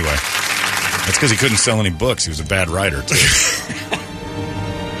 Anyway, that's because he couldn't sell any books. He was a bad writer, too.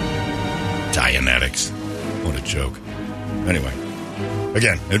 Dianetics. What a joke. Anyway,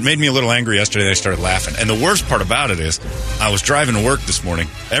 again, it made me a little angry yesterday. I started laughing. And the worst part about it is, I was driving to work this morning,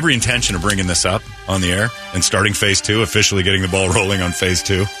 every intention of bringing this up on the air and starting phase 2, officially getting the ball rolling on phase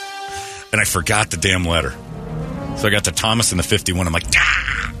 2. And I forgot the damn letter. So I got to Thomas in the 51. I'm like,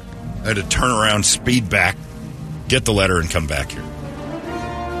 ah! I had to turn around, speed back, get the letter, and come back here.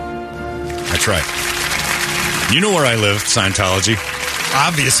 That's right. You know where I live, Scientology.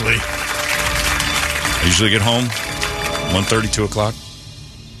 Obviously. I usually get home 1:30, 2 o'clock.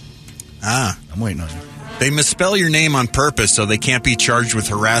 I'm waiting on you. They misspell your name on purpose so they can't be charged with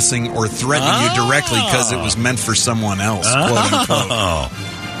harassing or threatening you directly because it was meant for someone else, quote unquote.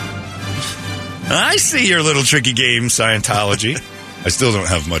 I see your little tricky game, Scientology. I still don't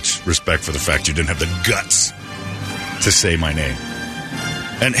have much respect for the fact you didn't have the guts to say my name.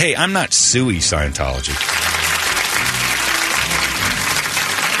 And hey, I'm not suey, Scientology.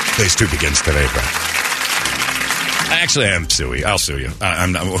 Phase 2 begins today, Brad. Actually, I am suey. I'll sue you.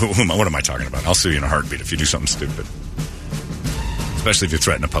 I'm not, what am I talking about? I'll sue you in a heartbeat if you do something stupid. Especially if you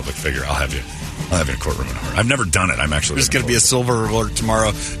threaten a public figure. I'll have you I'll have it in a courtroom in a heart. I've never done it. I'm actually. There's going to be a silver alert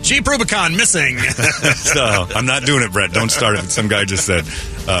tomorrow. Jeep Rubicon missing. So I'm not doing it, Brett. Don't start it. Some guy just said,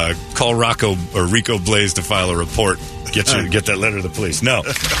 call Rocco or Rico Blaze to file a report. Get that letter to the police. No.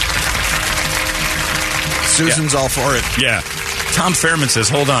 Susan's all for it. Yeah. Tom Fairman says,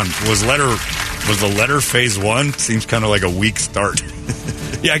 hold on. Was the letter phase 1? Seems kind of like a weak start.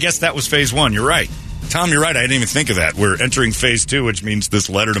 Yeah, I guess that was phase 1. You're right. Tom, you're right. I didn't even think of that. We're entering phase 2, which means this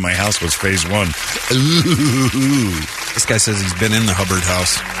letter to my house was phase 1. Ooh. This guy says he's been in the Hubbard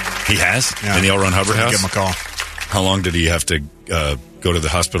house. He has? Yeah. In the L. Ron Hubbard house? Give him a call. How long did he have to go to the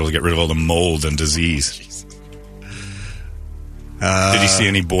hospital to get rid of all the mold and disease? Did he see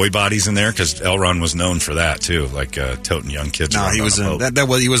any boy bodies in there? Because L. Ron was known for that, too, like toting young kids. No, he was in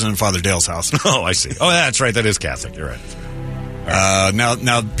he wasn't in Father Dale's house. Oh, I see. Oh, that's right. That is Catholic. You're right. Right.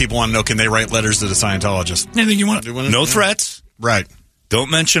 Now people want to know, can they write letters to the Scientologists? Anything you want. No threats. Right. Don't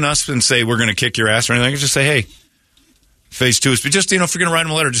mention us and say we're going to kick your ass or anything. Just say, hey, phase 2 is... Just, if you're going to write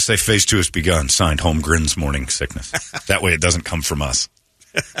them a letter, just say phase 2 has begun. Signed, Holmgren's morning sickness. That way it doesn't come from us.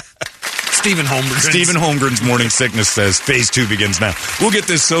 Stephen Holmgren's morning sickness says phase 2 begins now. We'll get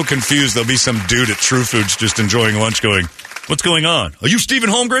this so confused. There'll be some dude at True Foods just enjoying lunch going, what's going on? Are you Stephen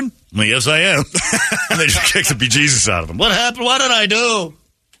Holmgren? Well, yes, I am. And they just kick the bejesus out of him. What happened? What did I do?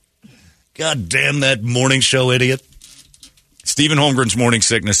 God damn that morning show idiot. Stephen Holmgren's morning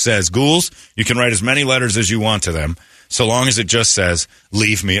sickness says, ghouls, you can write as many letters as you want to them, so long as it just says,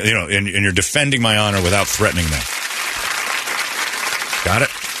 leave me, and you're defending my honor without threatening them. Got it?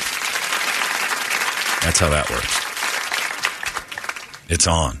 That's how that works. It's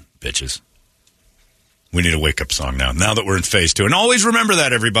on, bitches. We need a wake-up song now that we're in phase 2. And always remember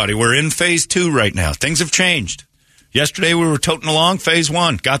that, everybody. We're in phase 2 right now. Things have changed. Yesterday, we were toting along phase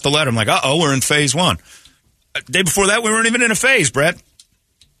 1. Got the letter. I'm like, we're in phase 1. Day before that, we weren't even in a phase, Brett.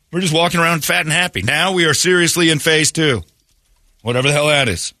 We're just walking around fat and happy. Now we are seriously in phase 2. Whatever the hell that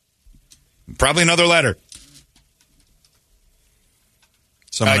is. Probably another letter.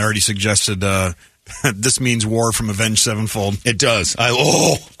 Someone already suggested this means war from Avenged Sevenfold. It does. I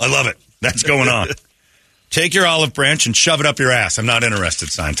love it. That's going on. Take your olive branch and shove it up your ass. I'm not interested,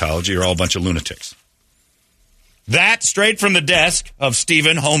 Scientology. You're all a bunch of lunatics. That straight from the desk of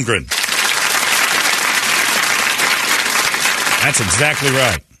Stephen Holmgren. That's exactly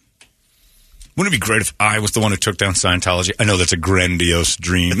right. Wouldn't it be great if I was the one who took down Scientology? I know that's a grandiose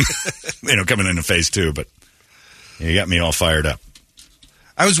dream, coming into phase 2, but you got me all fired up.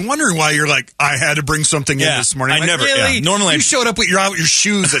 I was wondering why you're like, I had to bring something in this morning. Really? Normally, you showed up with your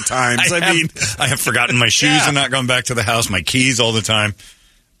shoes at times. I have forgotten my shoes and not gone back to the house, my keys all the time.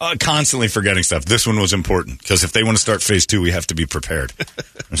 Constantly forgetting stuff. This one was important because if they want to start phase 2, we have to be prepared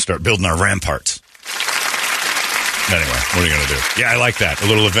and start building our ramparts. Anyway, what are you going to do? Yeah, I like that. A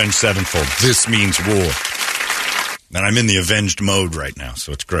little Avenged Sevenfold. This means war. And I'm in the avenged mode right now,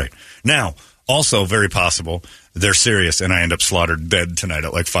 so it's great. Now, also very possible, they're serious, and I end up slaughtered dead tonight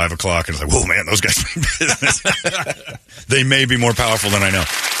at like 5 o'clock. And it's like, whoa, man, those guys mean business. They may be more powerful than I know.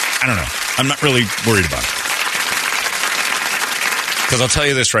 I don't know. I'm not really worried about it. Because I'll tell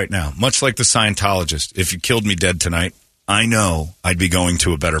you this right now. Much like the Scientologist, if you killed me dead tonight, I know I'd be going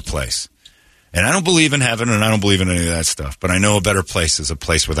to a better place. And I don't believe in heaven, and I don't believe in any of that stuff. But I know a better place is a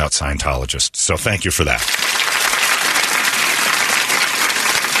place without Scientologists. So thank you for that.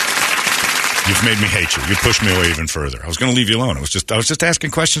 You've made me hate you. You pushed me away even further. I was going to leave you alone. I was just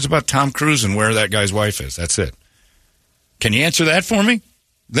asking questions about Tom Cruise and where that guy's wife is. That's it. Can you answer that for me?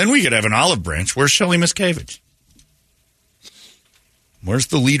 Then we could have an olive branch. Where's Shelley Miscavige? Where's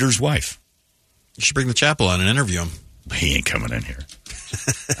the leader's wife? You should bring the chapel on and interview him. He ain't coming in here.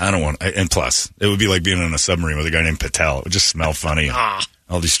 I don't want... And plus, it would be like being on a submarine with a guy named Patel. It would just smell funny.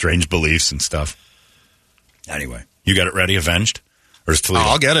 All these strange beliefs and stuff. Anyway, you got it ready? Avenged? Or is Toledo?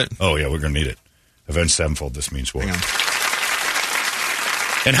 I'll get it. Oh, yeah, we're going to need it. Avenged Sevenfold, this means war. And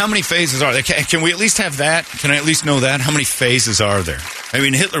how many phases are there? Can we at least have that? Can I at least know that? How many phases are there? I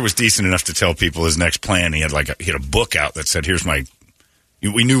mean, Hitler was decent enough to tell people his next plan. He had a book out that said, here's my...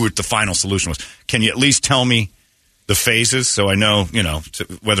 We knew what the final solution was. Can you at least tell me the phases so I know,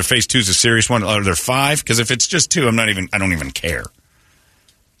 whether phase 2 is a serious one? Are there 5? Because if it's just 2, I don't even care.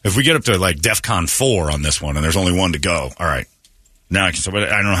 If we get up to like DEFCON 4 on this one and there's only 1 to go, all right. Now I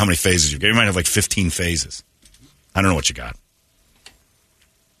don't know how many phases you get. You might have like 15 phases. I don't know what you got.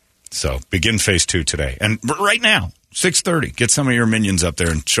 So begin phase 2 today. And right now, 6:30, get some of your minions up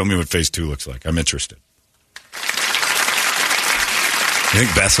there and show me what phase 2 looks like. I'm interested. You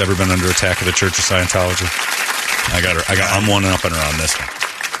think Beth's ever been under attack of the Church of Scientology? I'm one-upping her on this one.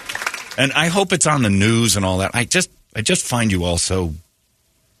 And I hope it's on the news and all that. I just find you all so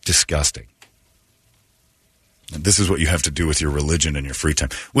disgusting. This is what you have to do with your religion in your free time.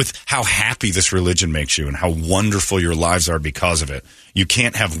 With how happy this religion makes you and how wonderful your lives are because of it. You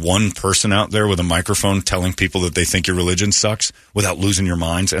can't have one person out there with a microphone telling people that they think your religion sucks without losing your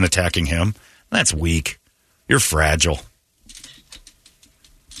minds and attacking him. That's weak. You're fragile.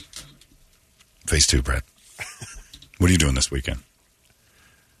 Phase 2, Brett. What are you doing this weekend?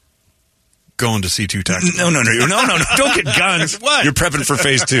 Going to C2 Tactical. No. Don't get guns. What? You're prepping for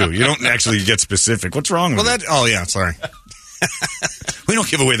phase 2. You don't actually get specific. What's wrong with you? Oh, yeah, sorry. We don't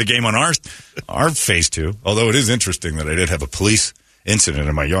give away the game on our phase 2, although it is interesting that I did have a police incident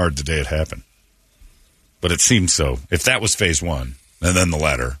in my yard the day it happened. But it seemed so. If that was phase 1, and then the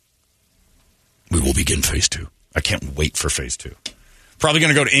latter, we will begin phase 2. I can't wait for phase 2. Probably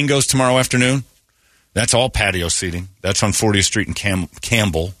going to go to Ingo's tomorrow afternoon. That's all patio seating. That's on 40th Street in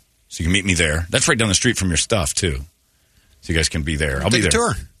Campbell. So you can meet me there. That's right down the street from your stuff, too. So you guys can be there. I'll be there.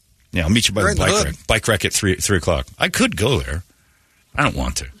 Tour. Yeah, I'll meet you by the bike rack. Bike rack at 3 o'clock. I could go there. I don't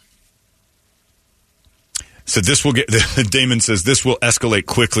want to. So this will get, Damon says, this will escalate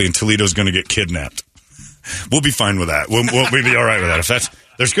quickly and Toledo's going to get kidnapped. We'll be fine with that. We'll be all right with that.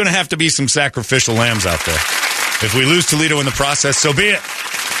 There's going to have to be some sacrificial lambs out there. If we lose Toledo in the process, so be it.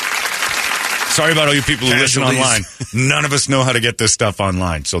 Sorry about all you people who listen online. None of us know how to get this stuff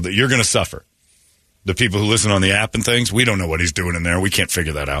online, so that you're going to suffer. The people who listen on the app and things, we don't know what he's doing in there. We can't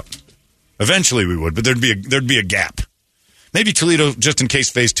figure that out. Eventually we would, but there'd be a gap. Maybe Toledo, just in case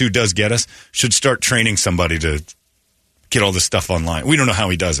phase 2 does get us, should start training somebody to get all this stuff online. We don't know how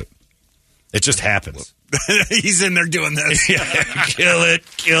he does it. It just happens. He's in there doing this. Yeah,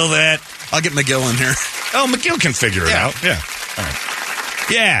 kill that. I'll get McGill in here. Oh, McGill can figure it out. Yeah. All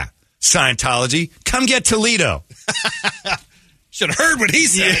right. Scientology, come get Toledo. Should have heard what he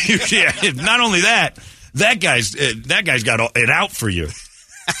said. Yeah. Not only that guy's got it out for you.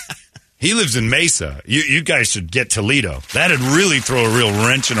 He lives in Mesa. You guys should get Toledo. That'd really throw a real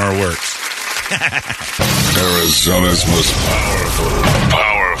wrench in our works. Arizona's most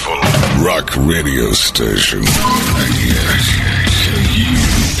powerful rock radio station.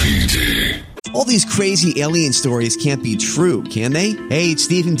 KUPD. All these crazy alien stories can't be true, can they? Hey, it's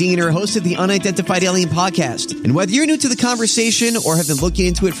Stephen Diener, host of the Unidentified Alien Podcast. And whether you're new to the conversation or have been looking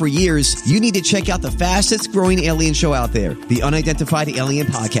into it for years, you need to check out the fastest growing alien show out there, the Unidentified Alien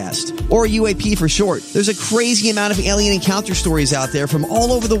Podcast, or UAP for short. There's a crazy amount of alien encounter stories out there from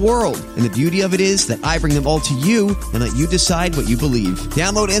all over the world. And the beauty of it is that I bring them all to you and let you decide what you believe.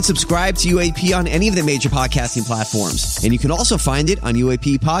 Download and subscribe to UAP on any of the major podcasting platforms. And you can also find it on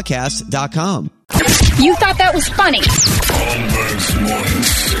UAPpodcast.com. You thought that was funny. Holmbergs morning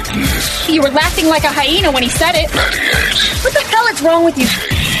sickness. You were laughing like a hyena when he said it. 98. What the hell is wrong with you?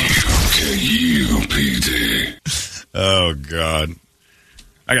 KUPD. Oh, God.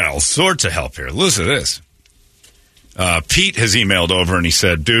 I got all sorts of help here. Listen to this. Pete has emailed over and he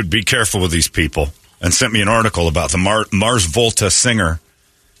said, dude, be careful with these people. And sent me an article about the Mars Volta singer.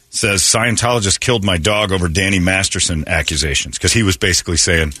 Says, Scientologist killed my dog over Danny Masterson accusations. Because he was basically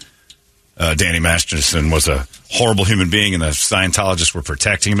saying Danny Masterson was a horrible human being and the Scientologists were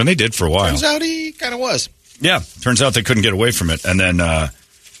protecting him. And they did for a while. Turns out he kind of was. Yeah. Turns out they couldn't get away from it. And then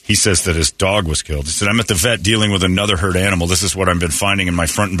he says that his dog was killed. He said, I'm at the vet dealing with another hurt animal. This is what I've been finding in my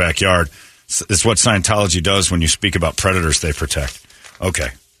front and backyard. It's what Scientology does when you speak about predators they protect. Okay.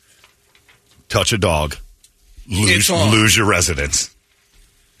 Touch a dog. Lose your residence.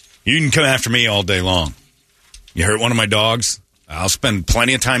 You can come after me all day long. You hurt one of my dogs, I'll spend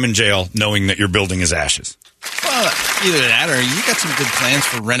plenty of time in jail knowing that your building is ashes. Well, either that or you got some good plans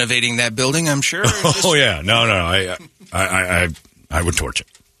for renovating that building, I'm sure. Oh, yeah. No. I would torch it.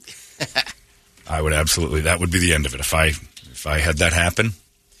 I would absolutely. That would be the end of it. If I had that happen.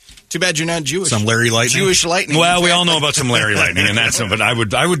 Too bad you're not Jewish. Some Larry Lightning. Jewish lightning. Well, we all know about some Larry Lightning, and that's but I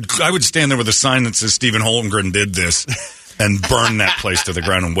would stand there with a sign that says Stephen Holmgren did this, and burn that place to the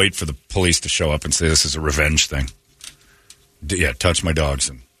ground, and wait for the police to show up and say this is a revenge thing. Yeah, touch my dogs,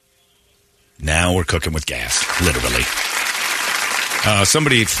 and now we're cooking with gas, literally.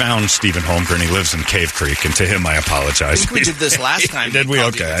 Somebody found Stephen Holmgren. He lives in Cave Creek, and to him, I apologize. I think we did this last time. Did we?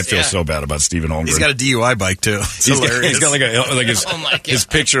 Okay, I feel so bad about Stephen Holmgren. He's got a DUI bike too. He's got his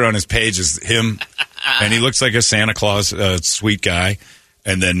picture on his page is him, and he looks like a Santa Claus, sweet guy.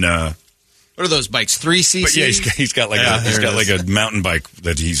 And then what are those bikes? 3cc. But yeah, he's got like a mountain bike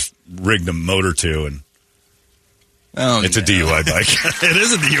that he's rigged a motor to, and Oh, it's a DUI bike. It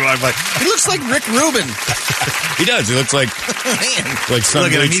is a DUI bike. He looks like Rick Rubin. He does. He looks like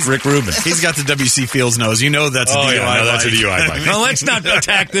sun-bleached Rick Rubin. He's got the W.C. Fields nose. You know that's a DUI bike. That's a DUI bike. No, let's not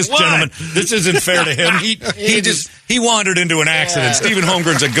attack this gentleman. This isn't fair to him. He wandered into an accident. Stephen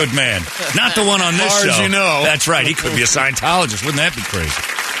Holmgren's a good man. Not the one on this show. As you know. That's right. He could be a Scientologist. Wouldn't that be crazy?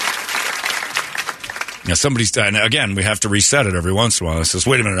 Now, again, we have to reset it every once in a while. It says,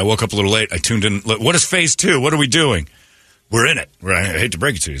 wait a minute, I woke up a little late. I tuned in. What is phase 2? What are we doing? We're in it. I hate to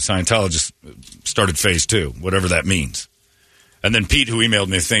break it to you. Scientologists started phase 2, whatever that means. And then Pete, who emailed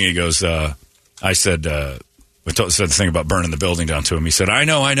me a thing, he goes, I said the thing about burning the building down to him. He said, I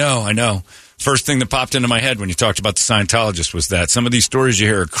know. First thing that popped into my head when you talked about the Scientologist was that some of these stories you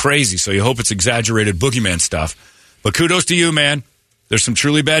hear are crazy, so you hope it's exaggerated boogeyman stuff. But kudos to you, man. There's some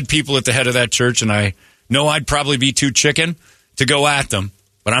truly bad people at the head of that church, and I know I'd probably be too chicken to go at them,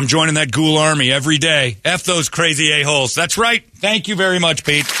 but I'm joining that ghoul army every day. F those crazy a-holes. That's right. Thank you very much,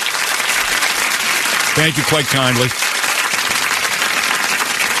 Pete. Thank you quite kindly.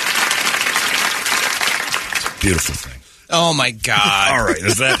 Beautiful thing. Oh, my God. All right.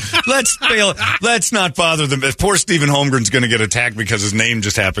 Is that? Let's not bother them. Poor Stephen Holmgren's going to get attacked because his name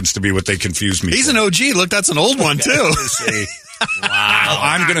just happens to be what they confuse me He's for. an OG. Look, that's an old one, too. Wow.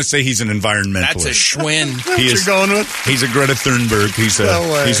 I'm going to say he's an environmentalist. That's a schwinn. You're going with? He's a Greta Thunberg. He's an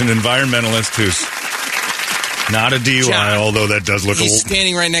environmentalist who's not a DUI, John, although that does look he's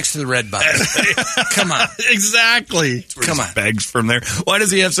standing right next to the red bus. Come on. Exactly. Come on. Begs from there. Why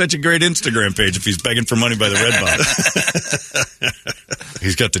does he have such a great Instagram page if he's begging for money by the red bus?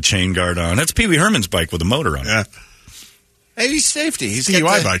 He's got the chain guard on. That's Pee Wee Herman's bike with a motor on it. Yeah. Hey, he's safety. He's a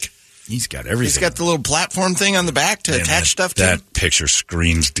DUI bike. He's got everything. He's got the little platform thing on the back to attach stuff to. That picture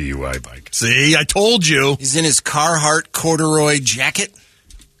screams DUI bike. See, I told you. He's in his Carhartt corduroy jacket.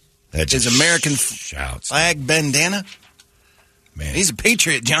 That just his American shouts. flag bandana. Man, he's a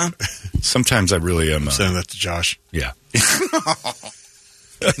patriot, John. Sometimes I really am. I'm saying that to Josh. Yeah.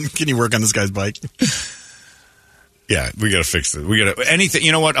 Can you work on this guy's bike? Yeah, we got to fix it. We got to anything.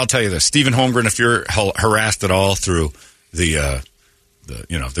 You know what? I'll tell you this, Stephen Holmgren. If you're harassed at all through the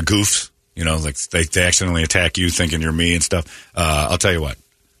goofs, like they accidentally attack you thinking you're me and stuff. I'll tell you what.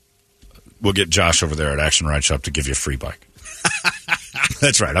 We'll get Josh over there at Action Ride Shop to give you a free bike.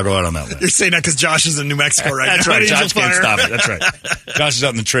 That's right. I'll go out on that list. You're saying that because Josh is in New Mexico right That's now. That's right. Josh can't stop it. That's right. Josh is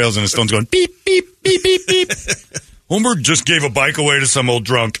out in the trails and his phone's going beep, beep, beep, beep, beep. Holmberg just gave a bike away to some old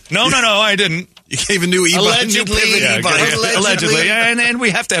drunk. No, I didn't. You gave a new e-bike. Allegedly. And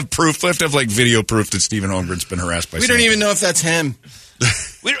we have to have proof. We have to have video proof that Stephen Holmgren's been harassed by We don't even know if that's him.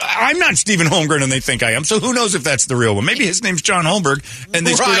 I'm not Stephen Holmgren and they think I am, so who knows if that's the real one. Maybe his name's John Holmberg and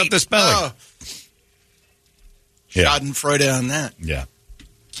they screwed up the spelling. Oh. Schadenfreude on that. Yeah.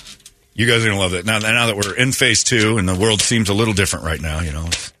 You guys are going to love it. Now that we're in phase 2 and the world seems a little different right now,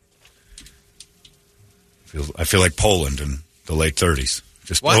 I feel like Poland in the late 30s.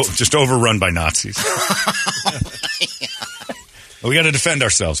 Just overrun by Nazis. We got to defend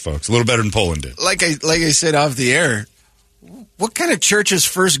ourselves, folks. A little better than Poland did. Like I said off the air, what kind of church's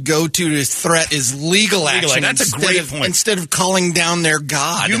first go-to threat is legal action? That's a great point. Instead of calling down their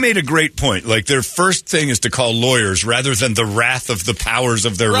God. You made a great point. Like, their first thing is to call lawyers rather than the wrath of the powers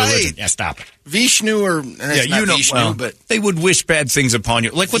of their religion. Yeah, stop it. Vishnu but they would wish bad things upon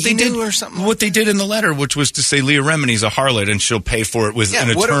you. Like what they did or something. What they did in the letter, which was to say Leah Remini's a harlot and she'll pay for it with an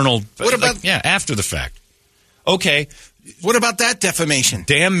eternal... after the fact. Okay. What about that defamation?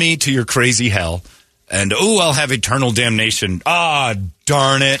 Damn me to your crazy hell. And, I'll have eternal damnation. Ah,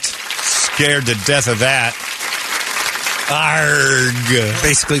 darn it. Scared to death of that. Arg.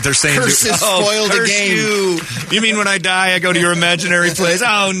 Basically, they're saying... Curses spoil the game. You mean when I die, I go to your imaginary place?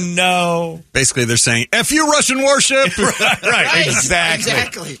 Oh, no. Basically, they're saying, F you, Russian worship. right,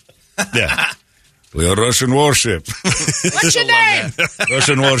 exactly. Yeah. We are Russian worship. What's your name?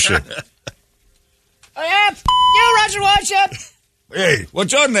 Russian worship. Oh, yeah, you, Russian worship. Hey,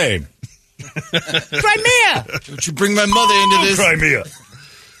 what's your name? Crimea. Don't you bring my mother into this? Crimea.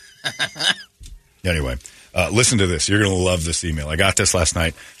 Anyway, listen to this. You're going to love this email. I got this last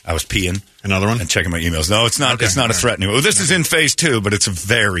night. I was peeing. Another one? And checking my emails. No, it's not. Okay. It's not a threat anymore. This is in phase 2, but it's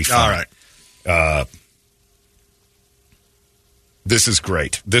very fun. All right. This is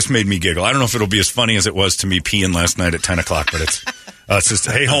great. This made me giggle. I don't know if it'll be as funny as it was to me peeing last night at 10 o'clock, but it's just,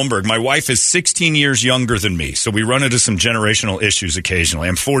 hey, Holmberg, my wife is 16 years younger than me, so we run into some generational issues occasionally.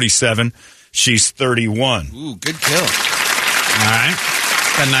 I'm 47. She's 31. Ooh, good kill. All right.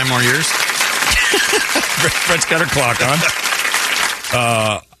 Got 9 more years. Brett's got her clock on.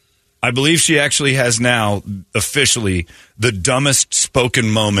 I believe she actually has now officially the dumbest spoken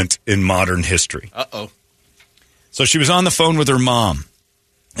moment in modern history. Uh-oh. So she was on the phone with her mom,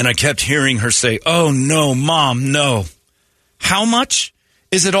 and I kept hearing her say, "Oh, no, Mom, no. How much?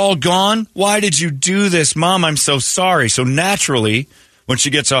 Is it all gone? Why did you do this? Mom, I'm so sorry." So naturally, when she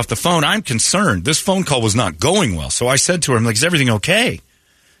gets off the phone, I'm concerned. This phone call was not going well. So I said to her, I'm like, "Is everything okay?"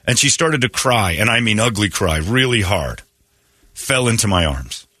 And she started to cry, and I mean ugly cry, really hard. Fell into my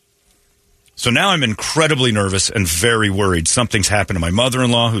arms. So now I'm incredibly nervous and very worried. Something's happened to my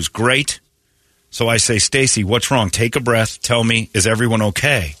mother-in-law, who's great. So I say, "Stacy, what's wrong? Take a breath. Tell me, is everyone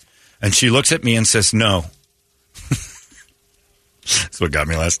okay?" And she looks at me and says, "No." That's what got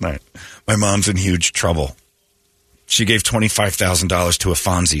me last night. My mom's in huge trouble. She gave $25,000 to a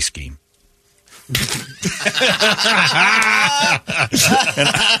Fonzie scheme. and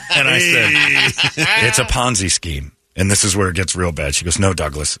I said, "It's a Ponzi scheme." And this is where it gets real bad. She goes, "No,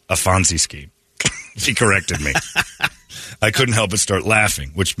 Douglas, a Fonzie scheme." She corrected me. I couldn't help but start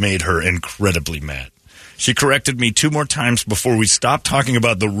laughing, which made her incredibly mad. She corrected me 2 more times before we stopped talking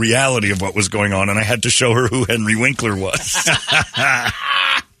about the reality of what was going on, and I had to show her who Henry Winkler was.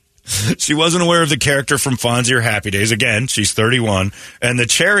 She wasn't aware of the character from Fonzie or Happy Days. Again, she's 31. And the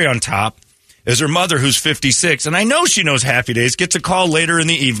cherry on top is her mother, who's 56. And I know she knows Happy Days. Gets a call later in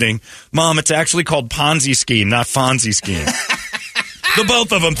the evening. "Mom, it's actually called Ponzi scheme, not Fonzie scheme." The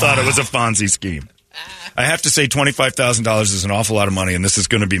both of them thought it was a Fonzie scheme. I have to say $25,000 is an awful lot of money, and this is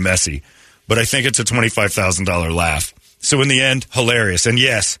going to be messy. But I think it's a $25,000 laugh. So in the end, hilarious. And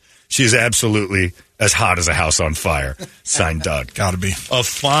yes, she's absolutely as hot as a house on fire. Signed, Doug. Gotta be. A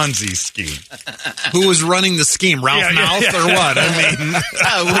Fonzie scheme. Who was running the scheme? Ralph Mouth or what? I mean,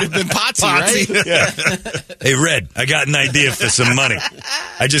 it would have been Potsy, right? Yeah. "Hey, Red, I got an idea for some money.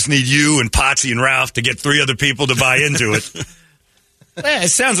 I just need you and Potsy and Ralph to get 3 other people to buy into it."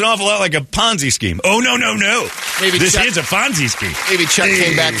 It sounds an awful lot like a Ponzi scheme. "Oh, no. Maybe this Chuck, is a Fonzie scheme." Maybe Chuck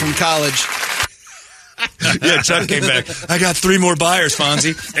came back from college. Yeah, Chuck came back. "I got 3 more buyers,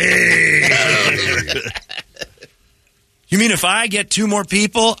 Fonzie." Hey. "You mean if I get 2 more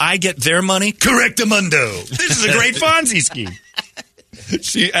people, I get their money?" "Correctamundo. This is a great Fonzie scheme."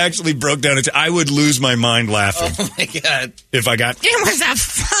 She actually broke down. I would lose my mind laughing. Oh, my God. If I got... It was a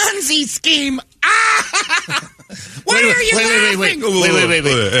Fonzie scheme. Why are you laughing? Wait.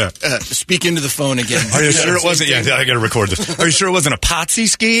 Yeah. Speak into the phone again. Are you sure it wasn't? Yeah, I got to record this. Are you sure it wasn't a Potsy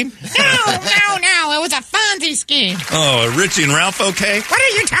scheme? No. It was a Fonzie scheme. Oh, are Richie and Ralph okay? What are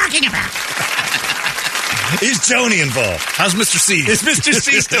you talking about? Is Joni involved? how's Mr. C? Is Mr.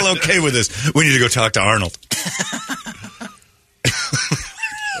 C still okay with this? We need to go talk to Arnold.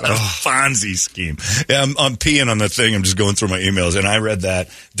 Fonzie scheme. Yeah, I'm peeing on the thing. I'm just going through my emails, and I read that.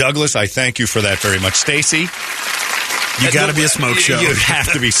 Douglas, I thank you for that very much. Stacy, You got to be a smoke show. You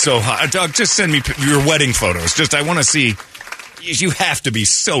have to be so hot. Doug, just send me your wedding photos. I want to see. You have to be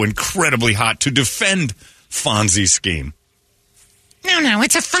so incredibly hot to defend Fonzie's scheme. No,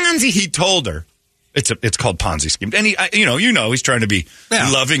 it's a Fonzie. He told her. It's called Ponzi scheme. And he's trying to be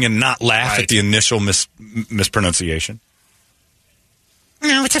loving and not laugh at the initial mispronunciation.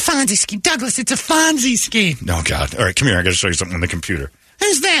 No, it's a Fonzie scheme. Douglas, it's a Fonzie scheme. Oh, God. All right, come here. I got to show you something on the computer.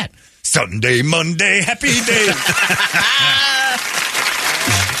 Who's that? Sunday, Monday, happy day.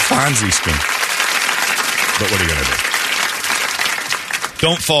 Fonzie scheme. But what are you going to do?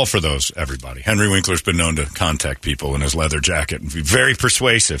 Don't fall for those, everybody. Henry Winkler's been known to contact people in his leather jacket and be very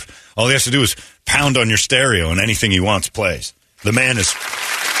persuasive. All he has to do is pound on your stereo and anything he wants plays. The man is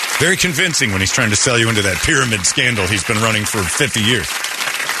very convincing when he's trying to sell you into that pyramid scandal he's been running for 50 years.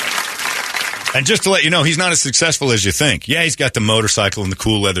 And just to let you know, he's not as successful as you think. Yeah, he's got the motorcycle and the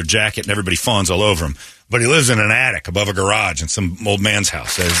cool leather jacket and everybody fawns all over him. But he lives in an attic above a garage in some old man's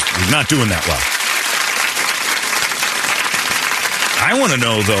house. He's not doing that well. I want to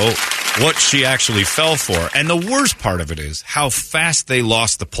know, though, what she actually fell for. And the worst part of it is how fast they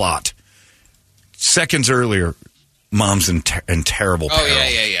lost the plot. Seconds earlier, Mom's in terrible peril. Oh,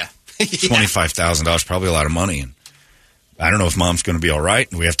 yeah. $25,000, probably a lot of money. And I don't know if Mom's going to be all right.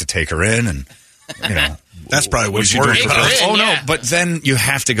 And we have to take her in. And, that's probably what you're doing. Oh, no. But then you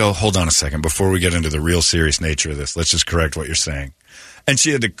have to go, hold on a second, before we get into the real serious nature of this. Let's just correct what you're saying. And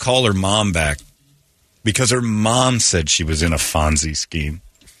she had to call her mom back because her mom said she was in a Fonzie scheme.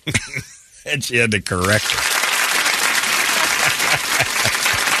 And she had to correct her.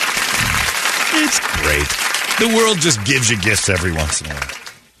 It's great. The world just gives you gifts every once in a while.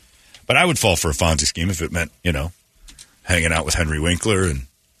 But I would fall for a Fonzie scheme if it meant, hanging out with Henry Winkler and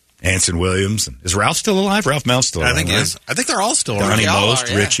Anson Williams. And is Ralph still alive? Ralph Mouth's still alive. I think he is. I think they're all still around. Donnie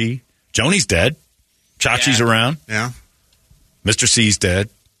Most, Richie. Joni's dead. Chachi's around. Yeah. Mr. C's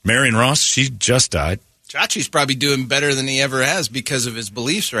dead. Marion Ross, she just died. Chachi's probably doing better than he ever has because of his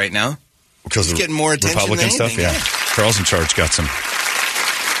beliefs right now. Because He's of getting more attention Republican than stuff? anything, Yeah. Charles in Charge got some.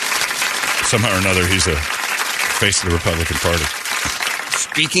 Somehow or another, he's a face of the Republican Party.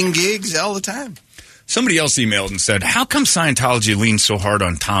 Speaking gigs all the time. Somebody else emailed and said, how come Scientology leans so hard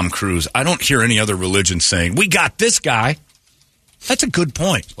on Tom Cruise? I don't hear any other religion saying, we got this guy. That's a good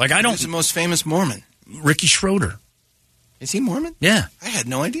point. Like, I don't. Who's the most famous Mormon? Ricky Schroeder. Is he Mormon? Yeah. I had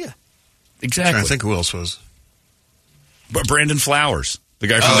no idea. Exactly. I think who else was. But Brandon Flowers, the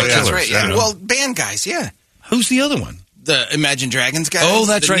guy from the Killers. That's right. Yeah. You know? Well, band guys, yeah. Who's the other one? The Imagine Dragons guys. Oh,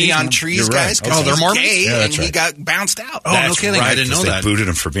 that's the right. Neon Trees You're right. guys. 'Cause Oh, they're he's Mormons? gay, Yeah, and that's he right. got bounced out. Oh, no kidding. I didn't know 'cause that. They booted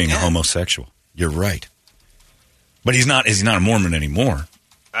him for being a homosexual. You're right. But he's not a Mormon anymore.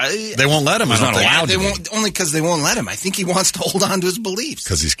 They won't let him. He's not allowed They to be. won't, only because they won't let him. I think he wants to hold on to his beliefs.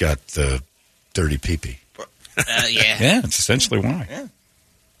 Because he's got the dirty pee-pee. Yeah. Yeah, that's essentially why.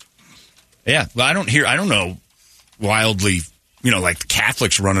 Yeah, well, I don't know wildly, like the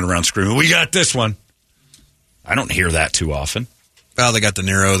Catholics running around screaming, we got this one. I don't hear that too often. Well, they got De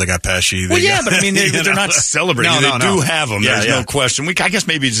Niro, they got Pesci. But I mean, they're not celebrating. No, they do have them. Yeah, There's no question. I guess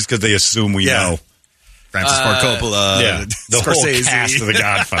maybe it's just because they assume we know. Francis Ford Coppola. Yeah, the Scorsese. whole cast of The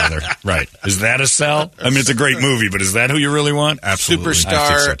Godfather. Right. Is that a sell? I mean, it's a great movie, but is that who you really want? Absolutely. I think so,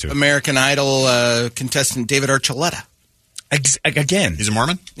 Superstar too. American Idol contestant David Archuleta. Again. He's a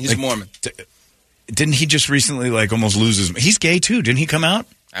Mormon? He's a Mormon. Didn't he just recently, almost lose his... He's gay, too. Didn't he come out?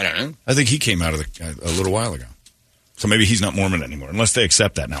 I don't know. I think he came out of a little while ago. So maybe he's not Mormon anymore, unless they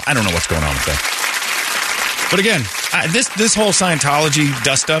accept that now. I don't know what's going on with that. But again, this whole Scientology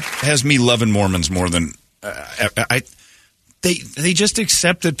dust-up has me loving Mormons more than... They just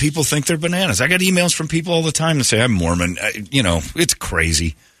accept that people think they're bananas. I got emails from people all the time that say, I'm Mormon. It's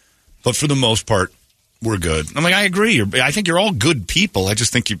crazy. But for the most part, we're good. I'm like, I agree. I think you're all good people. I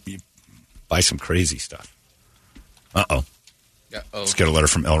just think you buy some crazy stuff. Uh-oh. Let's get a letter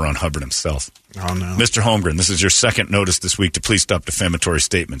from L. Ron Hubbard himself. Oh, no. Mr. Holmgren, this is your second notice this week to please stop defamatory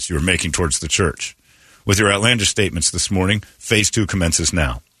statements you are making towards the church. With your outlandish statements this morning, phase 2 commences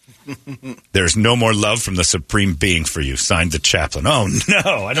now. There's no more love from the Supreme Being for you. Signed, the chaplain. Oh,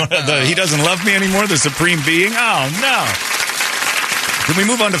 no. I don't have he doesn't love me anymore, the Supreme Being? Oh, no. Can we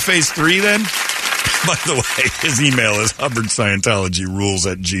move on to phase 3 then? By the way, his email is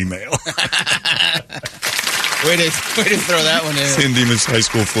HubbardScientologyRules@gmail. Way to throw that one in. San Dimas High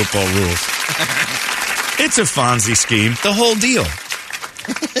School football rules. It's a Fonzie scheme. The whole deal.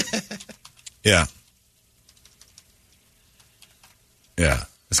 Yeah. Yeah.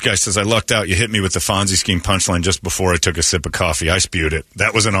 This guy says, I lucked out. You hit me with the Fonzie scheme punchline just before I took a sip of coffee. I spewed it.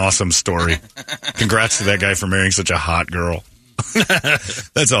 That was an awesome story. Congrats to that guy for marrying such a hot girl.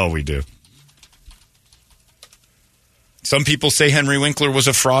 That's all we do. Some people say Henry Winkler was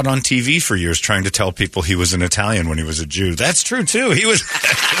a fraud on TV for years, trying to tell people he was an Italian when he was a Jew. That's true, too. He was...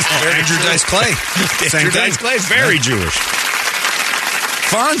 Andrew Dice Clay. Andrew Dice Clay is very Jewish.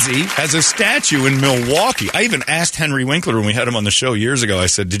 Fonzie has a statue in Milwaukee. I even asked Henry Winkler when we had him on the show years ago, I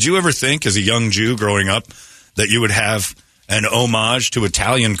said, did you ever think as a young Jew growing up that you would have an homage to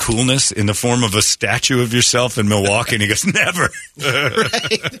Italian coolness in the form of a statue of yourself in Milwaukee? And he goes, never.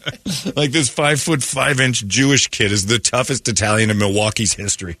 Like this 5'5" Jewish kid is the toughest Italian in Milwaukee's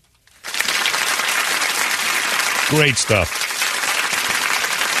history. Great stuff.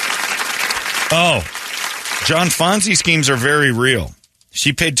 Oh, John Fonzie schemes are very real.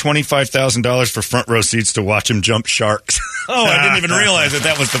 She paid $25,000 for front row seats to watch him jump sharks. Oh, I didn't even realize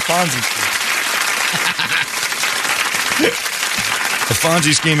that was the Fonzie scheme. The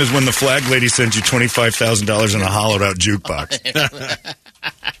Fonzie scheme is when the flag lady sends you $25,000 in a hollowed-out jukebox.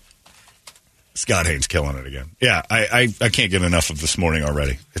 Scott Haynes killing it again. Yeah, I can't get enough of this morning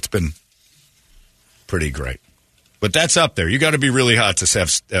already. It's been pretty great. But that's up there. You got to be really hot to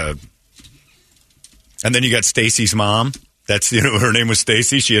have... and then you got Stacy's mom. That's, her name was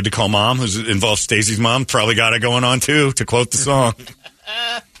Stacy. She had to call mom, who's involved Stacy's mom. Probably got it going on, too, to quote the song.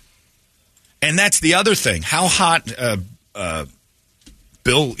 And that's the other thing. How hot,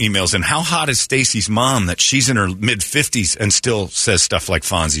 Bill emails in, how hot is Stacy's mom that she's in her mid-50s and still says stuff like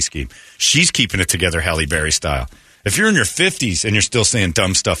Fonzie scheme? She's keeping it together Halle Berry style. If you're in your 50s and you're still saying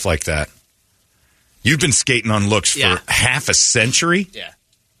dumb stuff like that, you've been skating on looks for half a century? Yeah.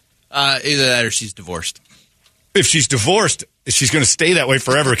 Either that or she's divorced. If she's divorced, she's going to stay that way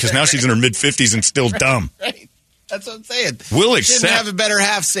forever because now she's in her mid-50s and still dumb. Right. That's what I'm saying. We'll She didn't accept. have a better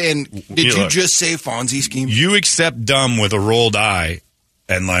half saying, did you just say Fonzie scheme? You accept dumb with a rolled eye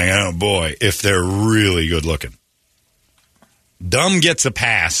and like, oh boy, if they're really good looking. Dumb gets a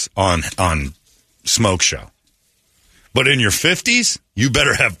pass on Smoke Show. But in your 50s, you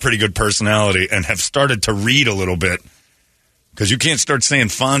better have pretty good personality and have started to read a little bit Because you can't start saying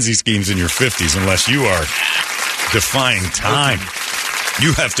Fonzie schemes in your 50s unless you are defying time.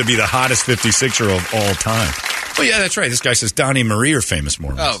 You have to be the hottest 56-year-old of all time. Well, yeah, that's right. This guy says Donnie and Marie are famous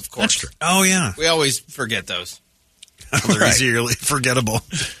Mormons. Oh, of course. That's true. Oh, yeah. We always forget those. They're easily forgettable.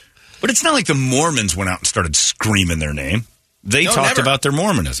 But it's not like the Mormons went out and started screaming their name. They talked about their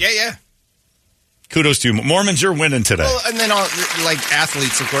Mormonism. Yeah. Kudos to you. Mormons, you're winning today. Well, and then all, like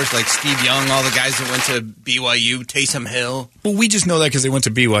athletes, of course, like Steve Young, all the guys that went to BYU, Taysom Hill. Well, we just know that because they went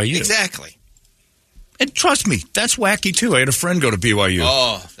to BYU. Exactly. And trust me, that's wacky, too. I had a friend go to BYU.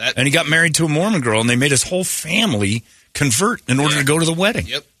 Oh, and he got married to a Mormon girl, and they made his whole family convert in order to go to the wedding.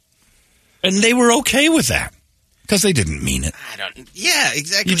 Yep. And they were okay with that because they didn't mean it. Yeah,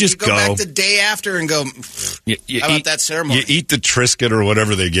 exactly. You just go back the day after and go, how about that ceremony? You eat the Triscuit or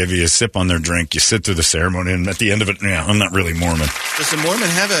whatever they give you. You sip on their drink. You sit through the ceremony, and at the end of it, I'm not really Mormon. Does a Mormon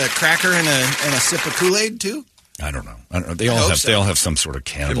have a cracker and a sip of Kool-Aid, too? I don't know. They all have some sort of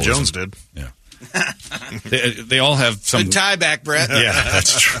cannibalism. Jim Jones did. Yeah. they all have some... Good tie back, Brett. Yeah,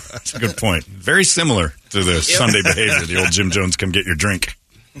 that's true. That's a good point. Very similar to the Sunday behavior, the old Jim Jones come get your drink.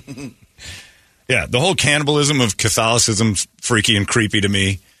 Yeah, the whole cannibalism of Catholicism's freaky and creepy to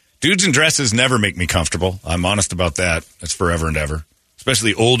me. Dudes in dresses never make me comfortable. I'm honest about that. That's forever and ever.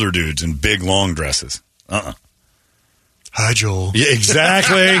 Especially older dudes in big, long dresses. Hi, Joel. Yeah,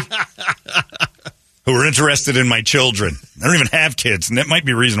 exactly. Who are interested in my children. I don't even have kids, and that might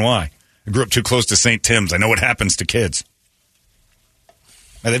be a reason why. I grew up too close to St. Tim's. I know what happens to kids.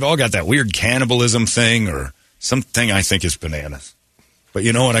 Now, they've all got that weird cannibalism thing or something I think is bananas. But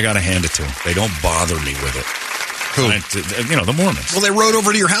you know what? I got to hand it to them. They don't bother me with it. Who? The Mormons. Well, they rode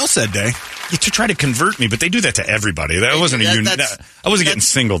over to your house that day. Yeah, to try to convert me, but they do that to everybody. That wasn't I wasn't getting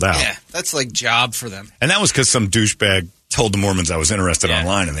singled out. Yeah, that's like job for them. And that was because some douchebag told the Mormons I was interested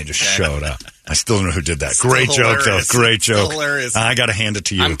online, and they just showed up. I still don't know who did that. Great joke, though. Great joke. Hilarious. I got to hand it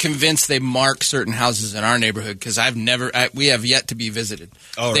to you. I'm convinced they mark certain houses in our neighborhood because we have yet to be visited.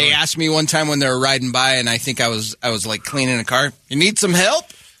 Oh, they really? asked me one time when they were riding by, and I think I was like cleaning a car. You need some help?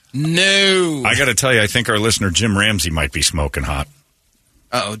 No. I got to tell you, I think our listener Jim Ramsey might be smoking hot.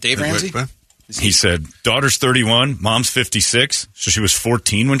 Uh-oh, Dave Ramsey? He said, daughter's 31, mom's 56, so she was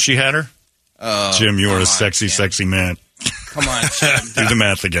 14 when she had her. Jim, you are a sexy, sexy man. Come on, Jim. Do the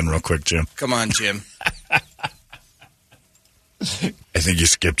math again real quick, Jim. Come on, Jim. I think you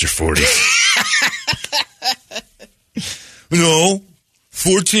skipped your 40s. No.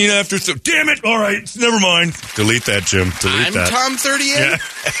 14 after... Damn it. All right. Never mind. Delete that, Jim. Delete that. I'm Tom 38. Yeah.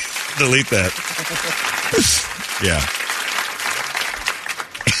 Delete that. Yeah.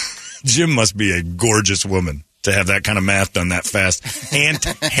 Jim must be a gorgeous woman to have that kind of math done that fast and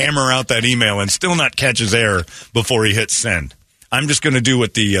hammer out that email and still not catch his error before he hits send. I'm just going to do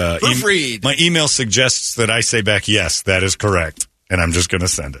what the proofread. My email suggests that I say back, yes, that is correct. And I'm just going to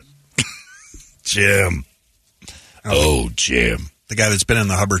send it. Jim. Oh, Jim. The guy that's been in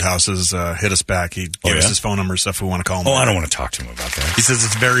the Hubbard houses hit us back. He gave us his phone number and stuff. We want to call him. Oh, I don't want to talk to him about that. He says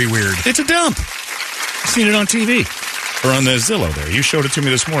it's very weird. It's a dump. I've seen it on TV. Or on the Zillow there. You showed it to me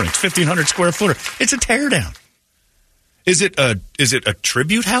this morning. It's 1,500 square footer. It's a teardown. Is it a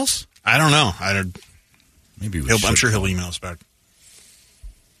tribute house? I don't know. Maybe I'm sure he'll email us back.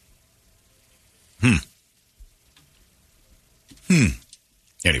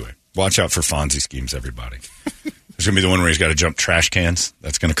 Anyway, watch out for Fonzie schemes, everybody. There's going to be the one where he's got to jump trash cans.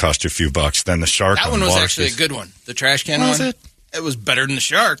 That's going to cost you a few bucks. Then the shark. That one was actually a good one. The trash can one. It was better than the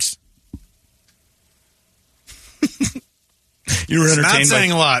sharks. You were entertained not saying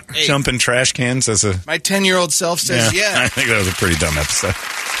by a lot. Jumping trash cans as a... My 10-year-old self says, yeah. I think that was a pretty dumb episode.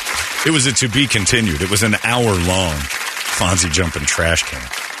 It was a to be continued. It was an hour-long Fonzie jumping trash can.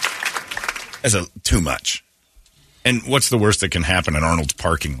 That's too much. And what's the worst that can happen in Arnold's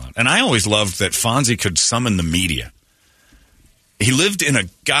parking lot? And I always loved that Fonzie could summon the media. He lived in a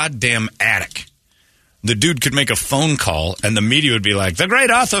goddamn attic. The dude could make a phone call, and the media would be like, the great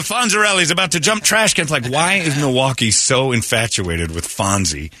Arthur Fonzarelli's about to jump trash cans. Like, why is Milwaukee so infatuated with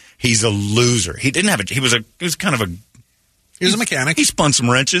Fonzie? He's a loser. He didn't have it. He was kind of a... He was a mechanic. He spun some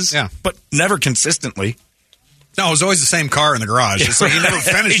wrenches, but never consistently. No, it was always the same car in the garage. So he never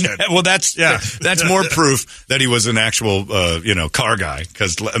finished it. Well, that's more proof that he was an actual, car guy.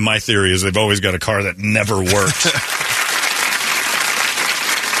 Because my theory is they've always got a car that never works.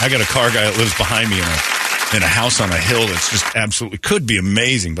 I got a car guy that lives behind me in a house on a hill that's just absolutely could be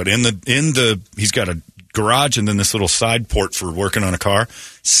amazing. But he's got a garage and then this little side port for working on a car.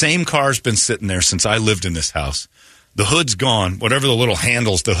 Same car's been sitting there since I lived in this house. The hood's gone. Whatever the little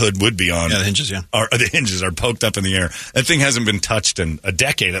handles the hood would be on. Yeah, the hinges, the hinges are poked up in the air. That thing hasn't been touched in a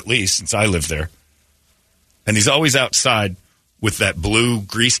decade at least since I lived there. And he's always outside with that blue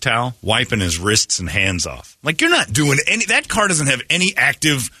grease towel, wiping his wrists and hands off. Like, you're not doing any... That car doesn't have any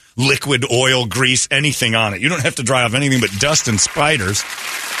active liquid, oil, grease, anything on it. You don't have to dry off anything but dust and spiders.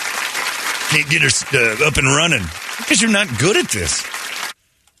 Can't get her up and running because you're not good at this.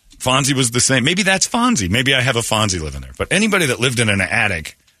 Fonzie was the same. Maybe that's Fonzie. Maybe I have a Fonzie living there. But anybody that lived in an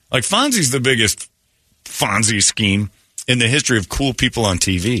attic... Like, Fonzie's the biggest Fonzie scheme in the history of cool people on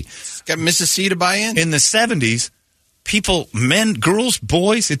TV. Got Mrs. C to buy in? In the 70s... People, men, girls,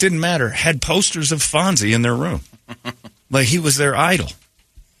 boys, it didn't matter, had posters of Fonzie in their room. Like he was their idol.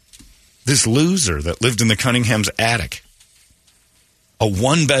 This loser that lived in the Cunningham's attic. A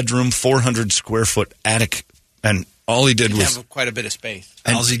 1-bedroom, 400-square-foot attic. And all he did was... have quite a bit of space.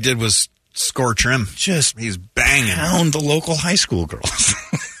 And all he did was score trim. He's banging. Pound the local high school girls.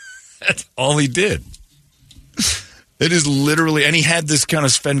 That's all he did. It is literally, and he had this kind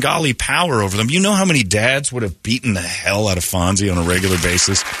of Svengali power over them. You know how many dads would have beaten the hell out of Fonzie on a regular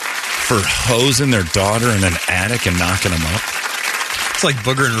basis for hosing their daughter in an attic and knocking them up? It's like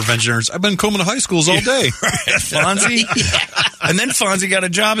Booger and Revenge Nerds. I've been combing to high schools all day. Right. Fonzie? Yeah. And then Fonzie got a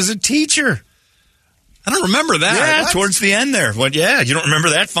job as a teacher. I don't remember that. Yeah, what? Towards the end there. Well, yeah, you don't remember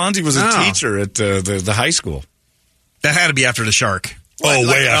that? Fonzie was a teacher at the high school. That had to be after the Shark.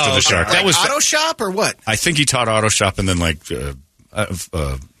 Way after the Shark. Like That was auto shop or what? I think he taught auto shop and then I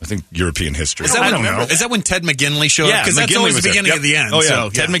think European history. I don't know. Is that when Ted McGinley showed up? Because that's always the beginning of the end. Oh yeah, so,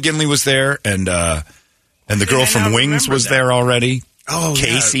 Ted McGinley was there, and the girl from Wings was there already. Oh,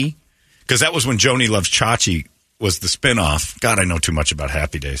 Casey, because that was when Joni Loves Chachi was the spinoff. God, I know too much about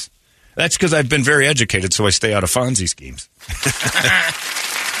Happy Days. That's because I've been very educated, so I stay out of Fonzie schemes.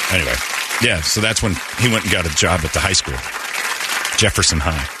 Anyway, yeah, so that's when he went and got a job at the high school. Jefferson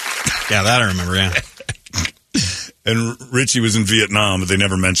High. Yeah, that I remember, yeah. And Richie was in Vietnam, but they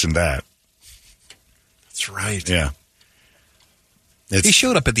never mentioned that. That's right. Yeah. He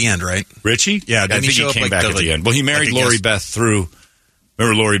showed up at the end, right? Richie? Yeah, I think he came back at the end. Well, he married Lori Beth through...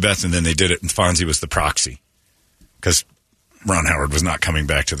 Remember Lori Beth, and then they did it, and Fonzie was the proxy. Because Ron Howard was not coming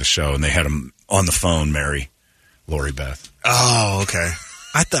back to the show, and they had him on the phone marry Lori Beth. Oh, okay.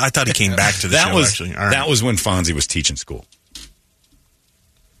 I thought he came back to the show, actually. All right. That was when Fonzie was teaching school.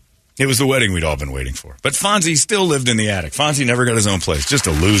 It was the wedding we'd all been waiting for. But Fonzie still lived in the attic. Fonzie never got his own place. Just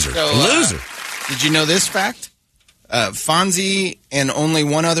a loser. So, a loser. Did you know this fact? Fonzie and only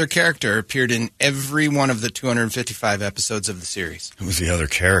one other character appeared in every one of the 255 episodes of the series. Who was the other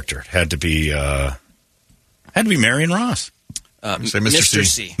character? It had to be Marion Ross. Say Mr.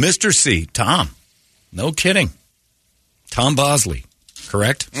 C. Mr. C. Tom. No kidding. Tom Bosley.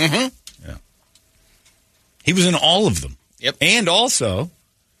 Correct? Mm-hmm. Yeah. He was in all of them. Yep. And also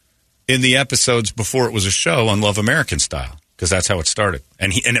in the episodes before it was a show on Love American Style, because that's how it started.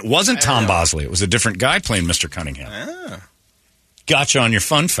 And it wasn't Tom Bosley. It was a different guy playing Mr. Cunningham. Ah. Gotcha on your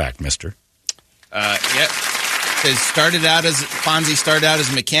fun fact, mister. Yep. Fonzie started out as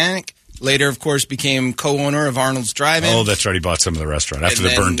a mechanic. Later, of course, became co-owner of Arnold's Drive-In. Oh, that's right. He bought some of the restaurant after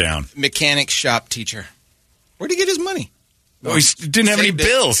they burned down. Mechanic shop teacher. Where'd he get his money? Oh, he didn't have any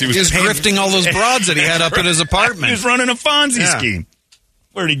bills. He was grifting all those broads that he had up at his apartment. He was running a Fonzie scheme.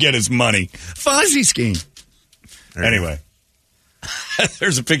 Where'd he get his money? Fonzie scheme. Anyway.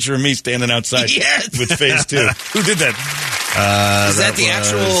 There's a picture of me standing outside with Phase 2. Who did that? Is that the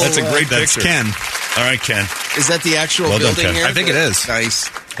actual... That's a great that's picture. Ken. All right, Ken. Is that the actual Well done, building Ken. here? I think it is. Nice.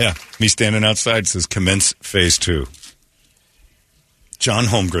 Yeah, me standing outside says commence Phase 2. John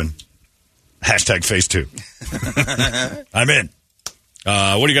Holmgren. Hashtag Phase 2. I'm in.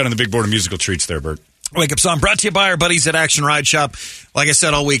 What do you got on the big board of musical treats there, Bert? Wake Up Song brought to you by our buddies at Action Ride Shop. Like I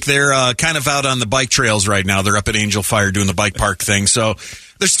said all week, they're kind of out on the bike trails right now. They're up at Angel Fire doing the bike park thing. So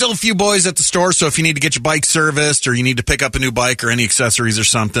there's still a few boys at the store. So if you need to get your bike serviced or you need to pick up a new bike or any accessories or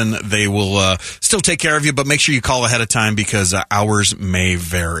something, they will still take care of you. But make sure you call ahead of time because hours may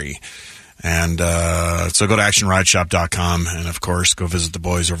vary. And so go to actionrideshop.com and, of course, go visit the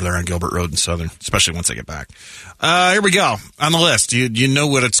boys over there on Gilbert Road in Southern, especially once they get back. Here we go. On the list, you know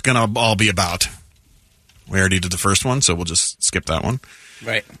what it's going to all be about. We already did the first one, so we'll just skip that one.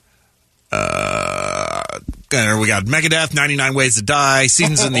 Right. We got Megadeth, 99 Ways to Die,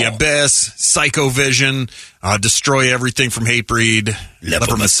 Seasons in the Abyss, Psycho Vision, Destroy Everything from Hatebreed,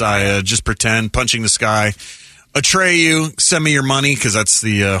 Leper Messiah, Just Pretend, Punching the Sky, Atreyu, Send Me Your Money, because that's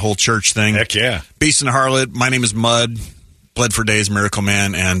the whole church thing. Heck yeah. Beast and Harlot, My Name is Mud, Bled for Days, Miracle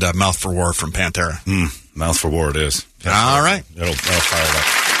Man, and Mouth for War from Pantera. Mouth for War it is. All right. That'll fire it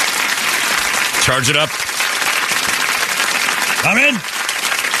up. Charge it up. I'm in.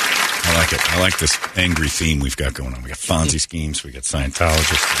 I like it. I like this angry theme we've got going on. We got Fonzie schemes. We got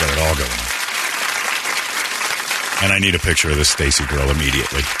Scientologists. We got it all going And I need a picture of this Stacy girl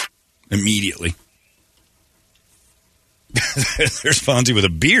immediately. Immediately. There's Fonzie with a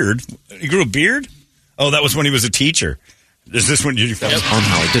beard. He grew a beard? Oh, that was when he was a teacher. Is this when you found on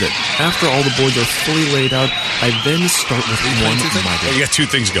how I did it. After all the boards are fully laid out, I then start with one miter. Oh, you got two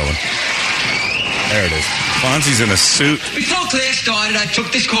things going. There it is. Fonzie's in a suit. Before class started, I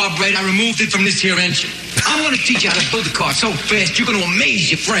took this carburetor, I removed it from this here engine. I'm going to teach you how to build a car so fast you're going to amaze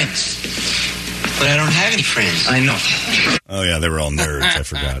your friends. But I don't have any friends. I know. Oh, yeah, they were all nerds. I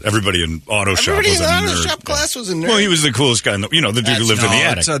forgot. Everybody in auto shop Everybody was in a the nerd. auto shop class was a nerd. Well, he was the coolest guy. The dude who lived in the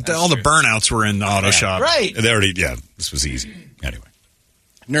attic. All the burnouts were in the auto shop. Right. They already, this was easy. Anyway.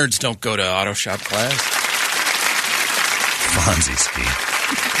 Nerds don't go to auto shop class. Fonzie Ski.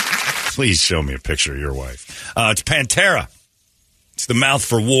 Please show me a picture of your wife. It's Pantera. It's the mouth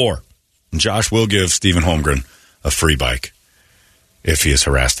for war. And Josh will give Stephen Holmgren a free bike if he is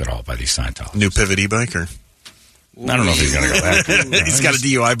harassed at all by these Scientologists. New Pivot e-bike, or? I don't know if he's going to go back. He's got a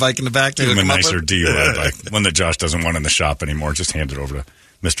DUI bike in the back. Give him a nicer DUI bike. One that Josh doesn't want in the shop anymore. Just hand it over to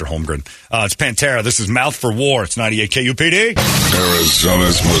Mr. Holmgren. It's Pantera. This is Mouth for War. It's 98 KUPD.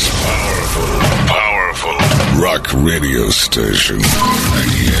 Arizona's most powerful rock radio station. 98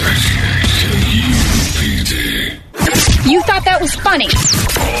 KUPD. You thought that was funny.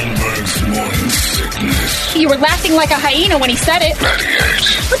 Holmbergs morning sickness. You were laughing like a hyena when he said it.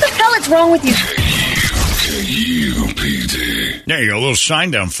 98 What the hell is wrong with you? KUPD. There you go. A little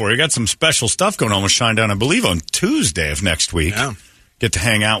Shinedown for you. Got some special stuff going on with Shinedown, I believe, on Tuesday of next week. Yeah. Get to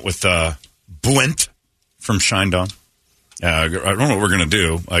hang out with Blint from Shinedown. I don't know what we're going to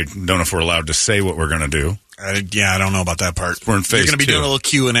do. I don't know if we're allowed to say what we're going to do. I don't know about that part. We're in phase We're going to be two. doing a little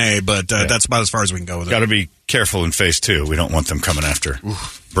Q&A, but that's about as far as we can go with it. Got to be careful in phase 2. We don't want them coming after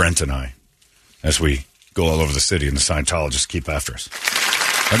Brent and I as we go all over the city and the Scientologists keep after us.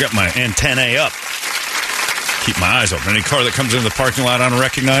 I got my antennae up. Keep my eyes open. Any car that comes into the parking lot I don't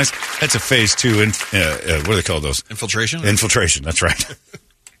recognize, that's a phase 2. What do they call those? Infiltration? Infiltration, that's right.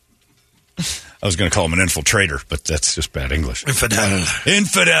 I was going to call them an infiltrator, but that's just bad English.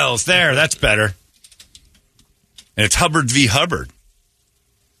 Infidels. There, that's better. And it's Hubbard v. Hubbard.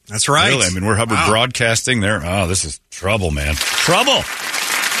 That's right. Really? I mean, we're Hubbard Broadcasting there. Oh, this is trouble, man. Trouble.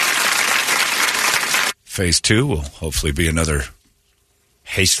 Phase 2 will hopefully be another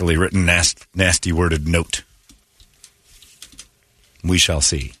hastily written, nasty worded note. We shall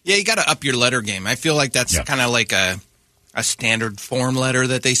see. Yeah, you got to up your letter game. I feel like that's kind of like a standard form letter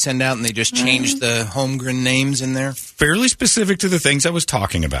that they send out, and they just change the Holmgren names in there. Fairly specific to the things I was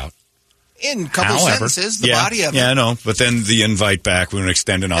talking about. In a couple sentences, the body of it. Yeah, I know. But then the invite back, we're going to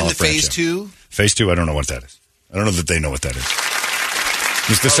extend an olive And the phase 2? Phase 2, I don't know what that is. I don't know that they know what that is.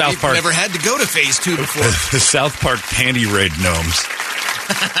 It's the South Park. Never had to go to phase 2 before. The South Park Panty Raid Gnomes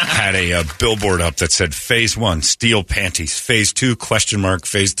had a billboard up that said Phase 1, steal panties. Phase 2, ?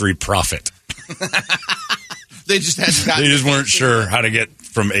 Phase 3, profit. They just hadn't They just weren't sure how to get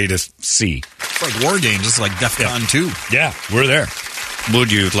from A to C. It's like War Games. It's like DEF CON 2. Yeah, we're there.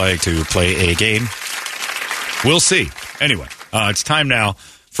 Would you like to play a game? We'll see. Anyway, it's time now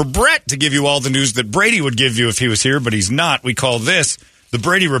for Brett to give you all the news that Brady would give you if he was here, but he's not. We call this the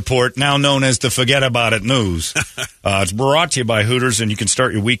Brady Report, now known as the Forget About It News. It's brought to you by Hooters, and you can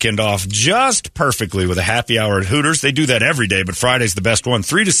start your weekend off just perfectly with a happy hour at Hooters. They do that every day, but Friday's the best one.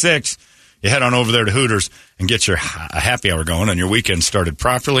 3 to 6, you head on over there to Hooters and get your a happy hour going, and your weekend started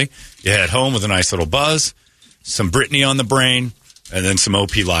properly. You head home with a nice little buzz, some Britney on the brain, and then some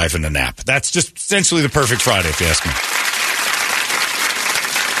OP Live and a nap. That's just essentially the perfect Friday, if you ask me.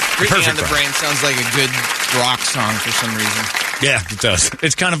 Britney on the Brain sounds like a good rock song for some reason. Yeah, it does.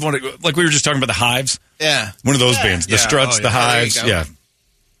 It's kind of like we were just talking about the Hives. Yeah. One of those bands. The Struts, the Hives. There you go. Yeah.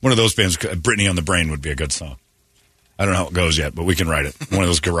 One of those bands, Britney on the Brain would be a good song. I don't know how it goes yet, but we can write it. One of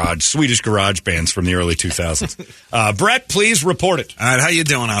those Swedish garage bands from the early 2000s. Brett, please report it. All right, how you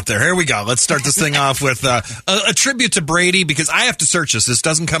doing out there? Here we go. Let's start this thing off with a tribute to Brady, because I have to search this. This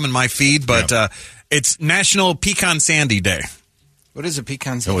doesn't come in my feed, but it's National Pecan Sandy Day. What is a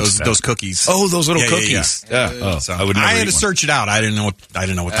pecan sandy? Those cookies. Oh, those little cookies. Yeah. So I would never I had eat to one. search it out. I didn't know what I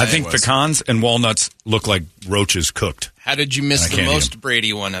think that was. pecans and walnuts look like roaches cooked. How did you miss I the can't eat most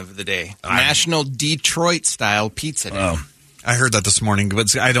Brady one of the day? National Detroit-style Pizza Day. Oh. I heard that this morning,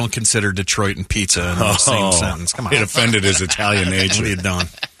 but I don't consider Detroit and pizza in the same sentence. Come on. It offended his Italian nature. What are you doing?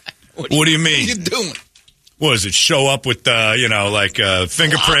 What do you mean? What are you doing? What does it show up with,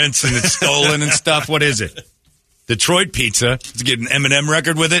 fingerprints and it's stolen and stuff? What is it? Detroit pizza. Does it get an M&M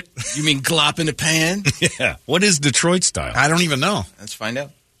record with it? You mean glop in a pan? Yeah. What is Detroit style? I don't even know. Let's find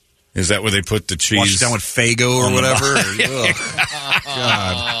out. Is that where they put the cheese? Wash it down with Faygo or whatever.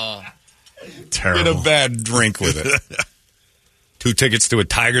 God. Get a bad drink with it. 2 tickets to a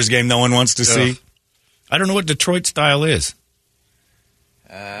Tigers game no one wants to see. I don't know what Detroit style is.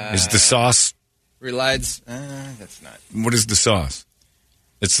 Is the sauce... Relies... that's not... What is the sauce?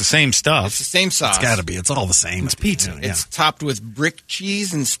 It's the same stuff. It's the same sauce. It's got to be. It's all the same. It's pizza. It's topped with brick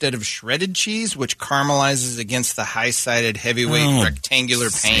cheese instead of shredded cheese, which caramelizes against the high-sided, heavyweight,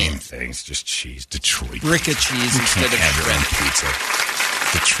 rectangular Same pan. thing. It's just cheese. Detroit. Brick of cheese instead of shredded pizza.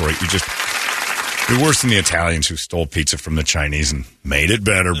 Detroit. You're worse than the Italians who stole pizza from the Chinese and made it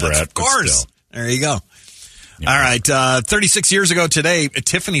better, Brett. Of course. There you go. Yeah. All right. 36 years ago today,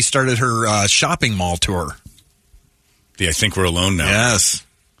 Tiffany started her shopping mall tour. I think we're alone now. Yes.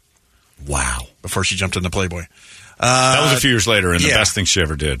 Wow. Before she jumped into Playboy. That was a few years later, and the yeah. best thing she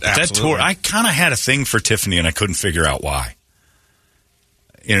ever did. That tour, I kind of had a thing for Tiffany, and I couldn't figure out why.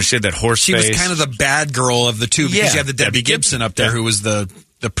 You know, she had that horse face. She was kind of the bad girl of the two, because you had the Debbie Gibson up there who was the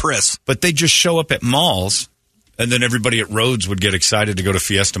priss. But they just show up at malls, and then everybody at Rhodes would get excited to go to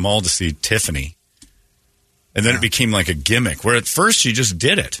Fiesta Mall to see Tiffany. And then it became like a gimmick, where at first she just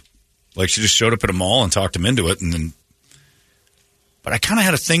did it. Like, she just showed up at a mall and talked them into it, and then... But I kind of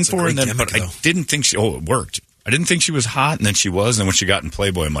had a thing for her, and then, but I didn't think she... Oh, it worked. I didn't think she was hot, and then she was, and when she got in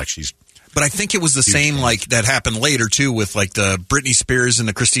Playboy, I'm like, she's... But I think it was the same, like, that happened later, too, with, like, the Britney Spears and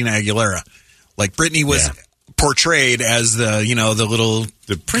the Christina Aguilera. Like, Britney was portrayed as the, you know, the little...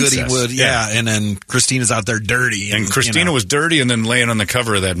 The princess. Goodywood, and then Christina's out there dirty. And Christina was dirty and then laying on the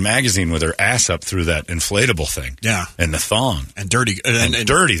cover of that magazine with her ass up through that inflatable thing. Yeah. And the thong. And dirty. And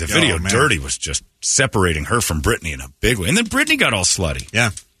dirty. The video, Dirty, was just separating her from Britney in a big way. And then Britney got all slutty.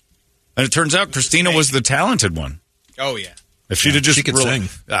 Yeah. And it turns out Christina was the talented one. Oh, yeah. If she'd have just... She could sing.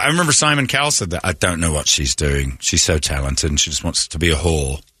 I remember Simon Cowell said that. I don't know what she's doing. She's so talented and she just wants to be a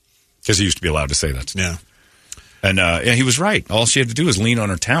whore. Because he used to be allowed to say that. Yeah. And he was right. All she had to do was lean on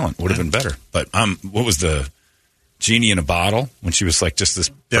her talent. Would have been better. But what was the genie in a bottle when she was like just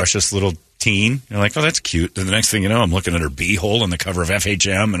this precious little teen? You're like, oh, that's cute. And the next thing you know, I'm looking at her beehole on the cover of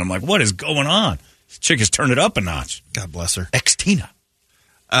FHM, and I'm like, what is going on? This chick has turned it up a notch. God bless her. Ex-Tina.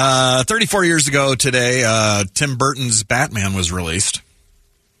 34 years ago today, Tim Burton's Batman was released.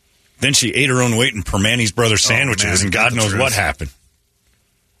 Then she ate her own weight in Permani's Brothers sandwiches, and God knows what happened.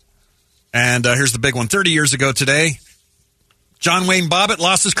 And here's the big one. 30 years ago today, John Wayne Bobbitt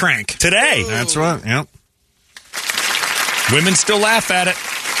lost his crank. Today. That's right. Yep. Women still laugh at it.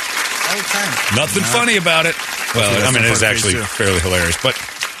 All the time. Nothing funny about it. Well, I mean, it is actually fairly hilarious, but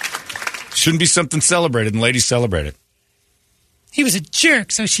shouldn't be something celebrated, and ladies celebrate it. He was a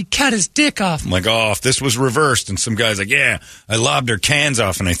jerk, so she cut his dick off. I'm like, oh, if this was reversed, and some guy's like, yeah, I lobbed her cans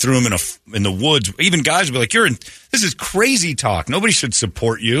off and I threw them in the woods. Even guys would be like, this is crazy talk. Nobody should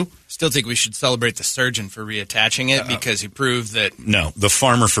support you. Still think we should celebrate the surgeon for reattaching it because he proved that... No, the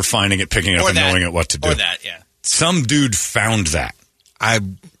farmer for finding it, picking it up, and knowing it what to do. Or that, yeah. Some dude found that.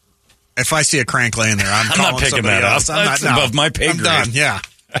 If I see a crank laying there, I'm not picking that up. That's above my pay grade. I'm done, yeah.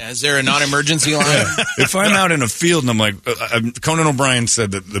 Is there a non-emergency line? If I'm out in a field and I'm like, Conan O'Brien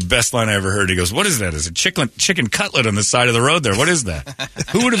said that the best line I ever heard, he goes, what is that? Is a chicken cutlet on the side of the road there? What is that?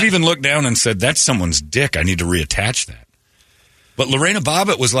 Who would have even looked down and said, that's someone's dick. I need to reattach that. But Lorena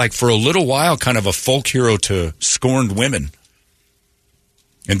Bobbitt was like, for a little while, kind of a folk hero to scorned women.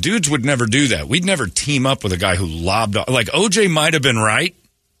 And dudes would never do that. We'd never team up with a guy who lobbed off. Like, OJ might have been right.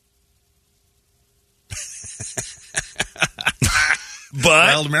 But,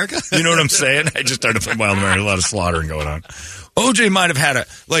 Wild America? You know what I'm saying? I just started playing Wild America. A lot of slaughtering going on. OJ might have had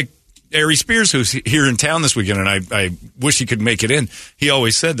Ari Spears, who's here in town this weekend, and I wish he could make it in. He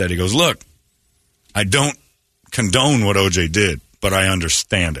always said that. He goes, look, I don't condone what OJ did, but I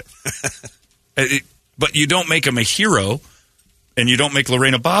understand it. But you don't make him a hero, and you don't make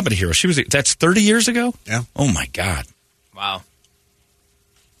Lorena Bobbitt a hero. That's 30 years ago? Yeah. Oh, my God. Wow.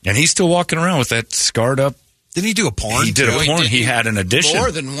 And he's still walking around with that scarred up. Didn't he do a porn? He did a porn. He had an addition.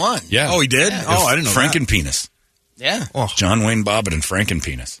 More than one. Yeah. Oh, he did? Yeah. Oh, I didn't know Frankenpenis. Yeah. Oh. John Wayne Bobbitt and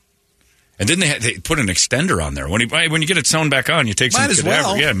Frankenpenis. And then they put an extender on there. When you get it sewn back on, you take some cadaver.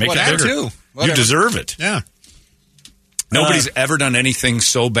 Well. Yeah, make it bigger. Too. You deserve it. Yeah. Nobody's ever done anything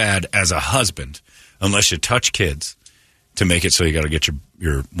so bad as a husband, unless you touch kids, to make it so you got to get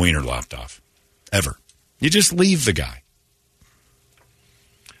your wiener lopped off. Ever. You just leave the guy.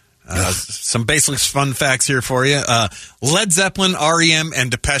 Some basic fun facts here for you. Led Zeppelin, REM,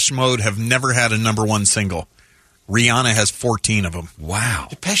 and Depeche Mode have never had a number one single. Rihanna has 14 of them. Wow.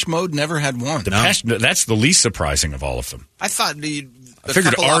 Depeche Mode never had one. That's the least surprising of all of them. I thought I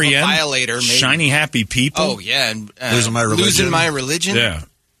figured REM, Violator, maybe. Shiny Happy People. Oh, yeah. And, Losing My Religion. Yeah.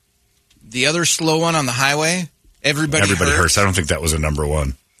 The other slow one on the highway, Everybody Hurts. I don't think that was a number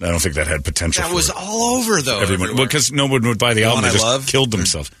one. I don't think that had potential. That was all over, though. Everyone, because no one would buy the album. They just killed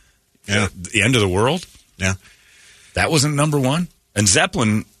themselves. Yeah. The End of the World? Yeah. That wasn't number one. And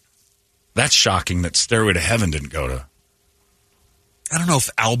Zeppelin, that's shocking that Stairway to Heaven didn't go to. I don't know if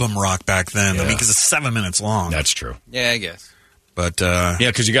album rock back then. Yeah. I mean, because it's 7 minutes long. That's true. Yeah, I guess. But, yeah,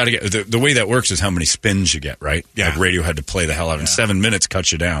 because you got to get, the way that works is how many spins you get, right? Yeah. Like radio had to play the hell out of it. And 7 minutes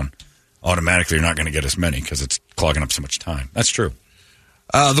cuts you down. Automatically, you're not going to get as many because it's clogging up so much time. That's true.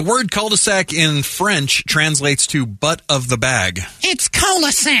 The word cul-de-sac in French translates to butt of the bag. It's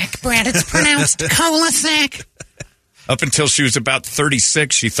cul-de-sac, Brad. It's pronounced cul-de-sac. Up until she was about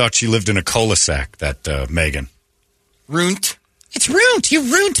 36, she thought she lived in a cul-de-sac, that Megan. Runt. It's ruined. You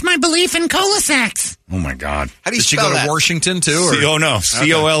ruined my belief in cul-de-sacs. Oh, my God. How do you Did she spell go that? to Washington, too? Or?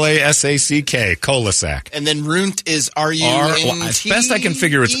 C-O-L-A-S-A-C-K, cul-de-sac. And then runt is R-U-N-T? As best I can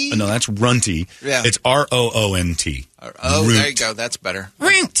figure, no, that's runty. Yeah. It's R-O-O-N-T. Oh, Runt. there you go. That's better.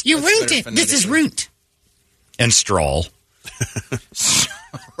 Ruined. You That's ruined better it. This is phonetically. ruined. And strawl.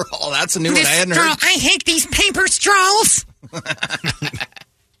 Oh, that's a new one. This I hadn't straw. heard. I hate these paper straws.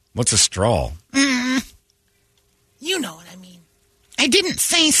 What's a straw? You know what I mean. I didn't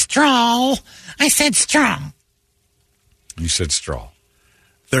say straw. I said straw. You said straw.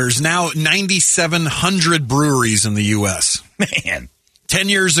 There's now 9,700 breweries in the U.S. Man. 10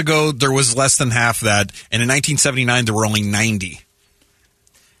 years ago, there was less than half that. And in 1979, there were only 90.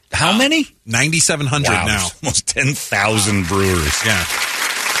 How many? 9,700 Wow, now. there's almost 10,000 breweries. Yeah.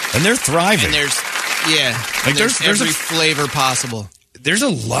 And they're thriving. And there's Like, there's there's every a- flavor possible. There's a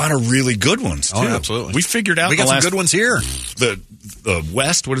lot of really good ones, too. Oh, absolutely. We figured out We got the some last, good ones here. The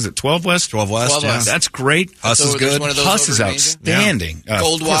West, what is it, 12 West? 12 West, 12 yeah. West. That's great. Huss So is there's good. one of those Huss is over amazing? outstanding.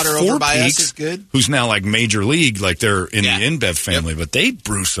 Goldwater Four over by us Peaks, is good. Who's now like Major League, like they're in Yeah. the InBev family, but they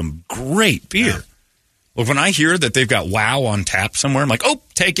brew some great beer. Well, when I hear that they've got WOW on tap somewhere, I'm like, oh,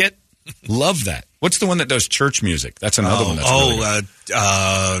 take it. Love that. What's the one that does church music? That's another one that's really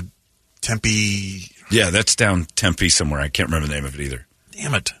good. Tempe. Yeah, that's down Tempe somewhere. I can't remember the name of it either.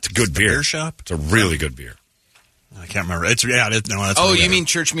 Damn it. It's a good The beer. beer shop? It's a really good beer. I can't remember. That's Oh, really you good. mean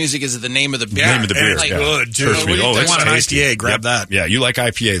church music is the name of the beer? Name of the beer. It's yeah. good, too. Church music. Oh, They it's want an tasty. IPA, grab Yep. that. Yeah, you like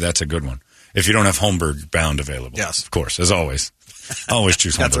IPA, that's a good one. If you don't have Holmberg Bound available. Yes. Of course, as always. Always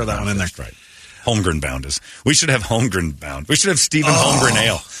choose Holmberg Gotta throw that Bound. one in there. That's right. Holmgren Bound is. We should have Holmgren Bound. We should have Stephen Holmgren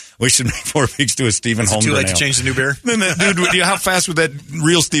Ale. We should make 4 weeks to a Stephen Holmgren Too late Ale. to change the new beer? Dude, how fast would that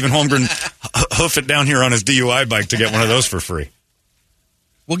real Stephen Holmgren hoof it down here on his DUI bike to get one of those for free?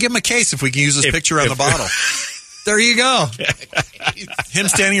 We'll give him a case if we can use his picture on the bottle. There you go. Him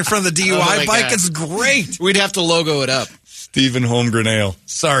standing in front of the DUI my bike God. is great. We'd have to logo it up. Stephen Holmgren Ale.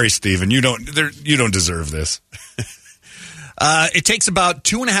 Sorry, Stephen. You don't deserve this. It takes about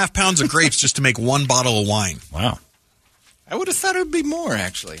 2.5 pounds of grapes just to make one bottle of wine. Wow. I would have thought it would be more,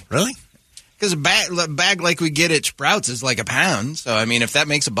 actually. Really? Because a bag like we get at Sprouts is like a pound. So, I mean, if that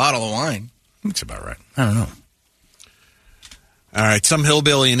makes a bottle of wine. That's about right. I don't know. All right, some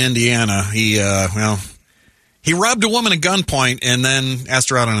hillbilly in Indiana. He robbed a woman at gunpoint and then asked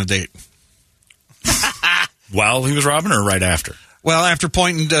her out on a date. While he was robbing or right after? Well, after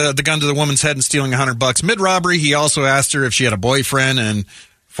pointing the gun to the woman's head and stealing $100 mid-robbery, he also asked her if she had a boyfriend and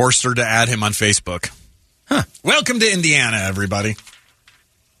forced her to add him on Facebook. Huh. Welcome to Indiana, everybody.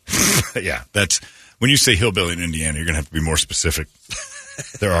 Yeah, that's when you say hillbilly in Indiana, you're going to have to be more specific.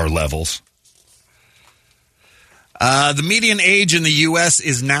 There are levels. The median age in the U.S.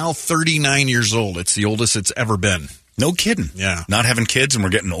 is now 39 years old. It's the oldest it's ever been. No kidding. Yeah. Not having kids and we're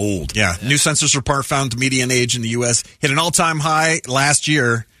getting old. Yeah. New census report found the median age in the U.S. hit an all-time high last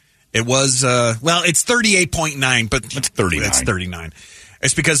year. It was, it's 38.9, but That's 39. It's 39.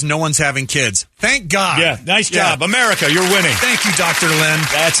 It's because no one's having kids. Thank God. Yeah, nice job. America, you're winning. Thank you, Dr. Lynn.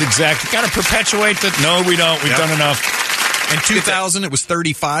 That's exactly. Got to perpetuate that. No, we don't. We've done enough. In 2000, it was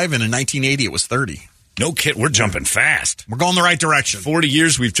 35, and in 1980, it was 30. No kid. We're jumping fast. We're going the right direction. 40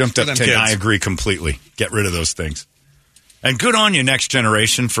 years, we've jumped up them 10. kids. I agree completely. Get rid of those things. And good on you, next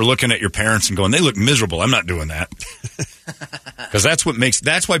generation, for looking at your parents and going, they look miserable. I'm not doing that. Because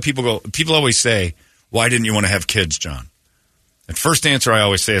that's why people always say, why didn't you want to have kids, John? And first answer I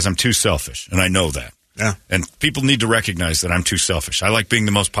always say is, I'm too selfish. And I know that. Yeah. And people need to recognize that I'm too selfish. I like being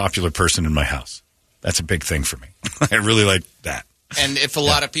the most popular person in my house. That's a big thing for me. I really like that. And if a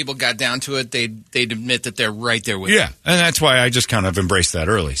lot of people got down to it, they'd admit that they're right there with Yeah, and that's why I just kind of embraced that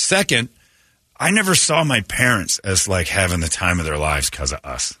early. Second, I never saw my parents as like having the time of their lives because of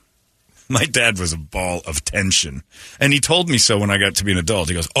us. My dad was a ball of tension. And he told me so when I got to be an adult.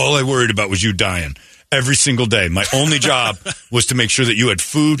 He goes, all I worried about was you dying. every single day. My only job was to make sure that you had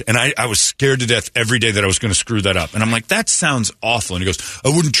food, and I was scared to death every day that I was going to screw that up. And I'm like, that sounds awful. And he goes, I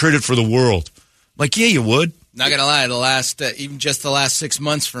wouldn't trade it for the world. I'm like, yeah, you would. Not going to lie, even just the last 6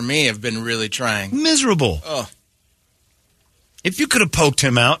 months for me have been really trying. Miserable. Oh. If you could have poked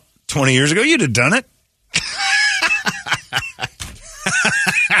him out 20 years ago, you'd have done it.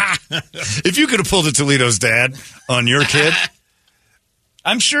 If you could have pulled a Toledo's dad on your kid,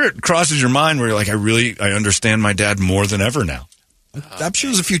 I'm sure it crosses your mind where you're like, I understand my dad more than ever now. I'm sure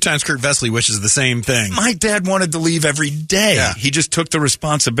there's a few times Kurt Vesely wishes the same thing. My dad wanted to leave every day. Yeah. He just took the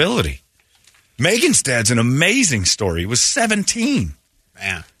responsibility. Megan's dad's an amazing story. He was 17.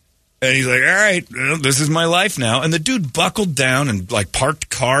 Man. And he's like, all right, well, this is my life now. And the dude buckled down and like parked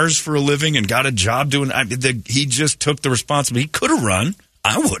cars for a living and got a job doing. He just took the responsibility. He could have run.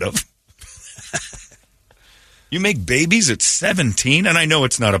 I would have. You make babies at 17, and I know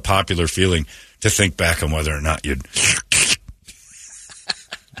it's not a popular feeling to think back on whether or not you'd.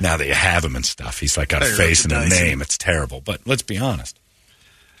 Now that you have him and stuff, he's like got a face and a name. It's terrible, but let's be honest.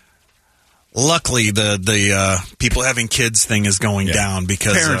 Luckily, the people having kids thing is going down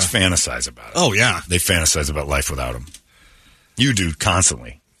because parents fantasize about it. Oh yeah, they fantasize about life without him. You do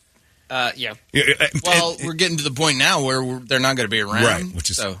constantly. Yeah. Well, we're getting to the point now where they're not going to be around, right? Which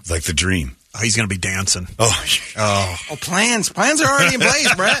is like the dream. Oh, he's going to be dancing. Oh, plans are already in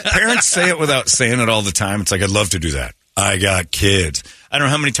place, Brett. Parents say it without saying it all the time. It's like, I'd love to do that. I got kids. I don't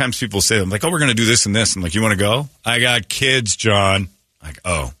know how many times people say them like, oh, we're going to do this and this. I'm like, you want to go? I got kids, John. Like,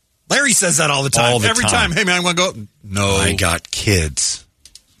 oh. Larry says that all the time. Every time. Hey, man, I want to go. No. I got kids.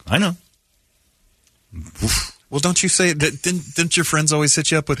 I know. Oof. Well, don't you say, didn't your friends always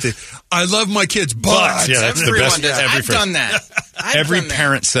hit you up with the, I love my kids, but. Yeah, that's the best. I've done that. Every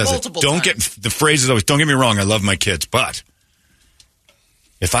parent says it. The phrase is always, don't get me wrong, I love my kids, but.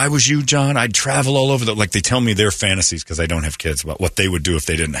 If I was you, John, I'd travel all over like they tell me their fantasies because I don't have kids about what they would do if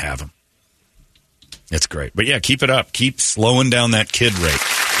they didn't have them. It's great. But yeah, keep it up. Keep slowing down that kid rate.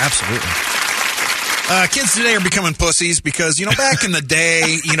 Absolutely. Kids today are becoming pussies because, back in the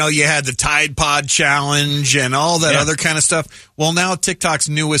day, you had the Tide Pod Challenge and all that other kind of stuff. Well, now TikTok's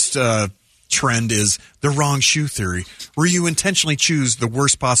newest trend is the wrong shoe theory, where you intentionally choose the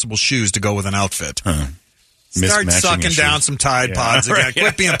worst possible shoes to go with an outfit. Start sucking down some Tide Pods again.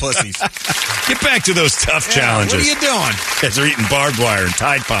 Quit being pussies. Get back to those tough challenges. What are you doing? Kids are eating barbed wire and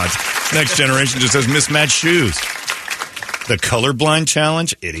Tide Pods. Next generation just has mismatched shoes. The colorblind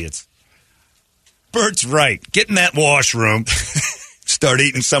challenge? Idiots. Bert's right. Get in that washroom. Start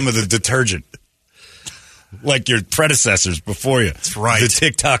eating some of the detergent. Like your predecessors before you. That's right. The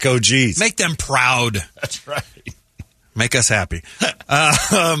TikTok OGs. Make them proud. That's right. Make us happy.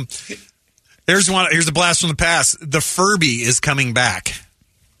 Here's a blast from the past. The Furby is coming back.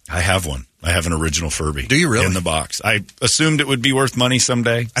 I have one. I have an original Furby. Do you really? In the box. I assumed it would be worth money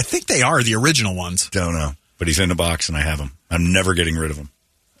someday. I think they are the original ones. Don't know. But he's in the box and I have him. I'm never getting rid of him.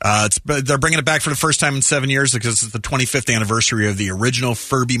 They're bringing it back for the first time in 7 years because it's the 25th anniversary of the original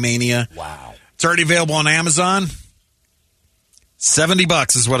Furby Mania. Wow. It's already available on Amazon.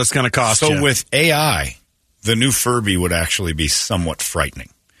 $70 is what it's going to cost. So with AI, the new Furby would actually be somewhat frightening.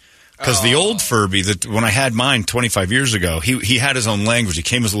 Because the old Furby, when I had mine 25 years ago, he had his own language. He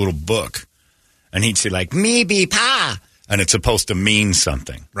came as a little book. And he'd say like, me be pa. And it's supposed to mean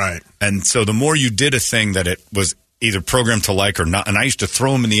something. Right. And so the more you did a thing that it was either programmed to like or not, and I used to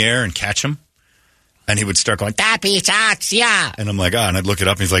throw him in the air and catch him. And he would start going, yeah. And I'm like, and I'd look it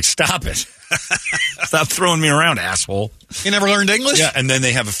up and he's like, stop it. Stop throwing me around, asshole. You never learned English? Yeah, and then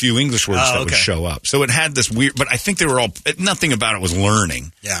they have a few English words that would show up. So it had this weird, but I think they were all, nothing about it was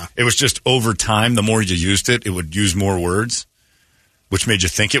learning. Yeah. It was just over time, the more you used it, it would use more words, which made you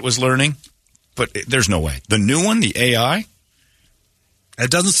think it was learning. But there's no way. The new one, the AI.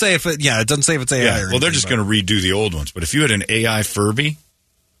 It doesn't say if it's AI. Yeah, well, they're just going to redo the old ones. But if you had an AI Furby,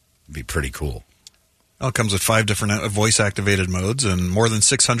 it'd be pretty cool. Oh, it comes with 5 different voice-activated modes and more than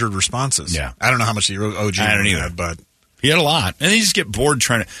 600 responses. Yeah. I don't know how much the OG I don't either. had, but he had a lot. And then you just get bored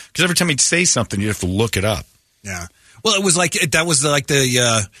trying to, because every time he'd say something, you'd have to look it up. Yeah. Well, it was like, that was like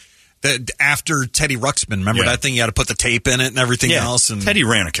the after Teddy Ruxpin. Remember that thing? You had to put the tape in it and everything else. And Teddy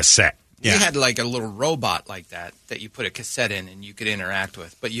ran a cassette. Yeah. You had like a little robot like that you put a cassette in and you could interact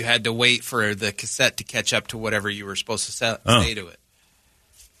with. But you had to wait for the cassette to catch up to whatever you were supposed to say to it.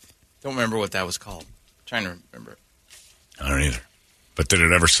 Don't remember what that was called. Trying to remember. I don't either. But did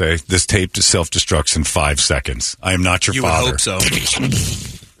it ever say, this tape self-destructs in 5 seconds? I am not your father. You would hope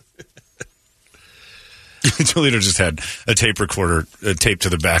so. Toledo just had a tape recorder taped to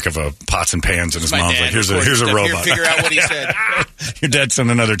the back of a pots and pans, and his My mom's dad like, here's a recorded robot. Here, figure out what he said. Your dad sent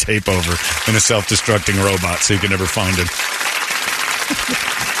another tape over in a self-destructing robot so you can never find it.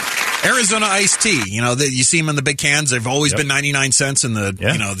 Arizona iced tea. You know, you see them in the big cans. They've always been 99 cents, and the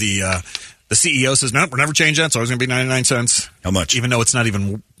CEO says, nope, we're never changing that. It's always going to be 99 cents. How much? Even though it's not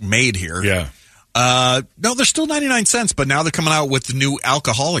even made here. Yeah. No, they're still 99 cents, but now they're coming out with the new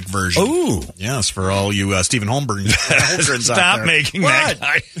alcoholic version. Ooh. Yes, for all you Stephen Holmbergs. Stop making that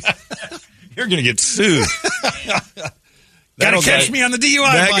guy. You're going to get sued. Gotta catch me on the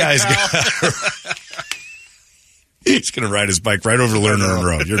DUI that bike, guy's pal. He's going to ride his bike right over Lerner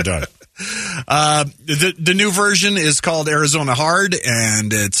Road. You're done. The new version is called Arizona Hard,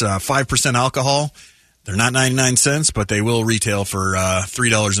 and it's 5% alcohol. They're not 99 cents, but they will retail for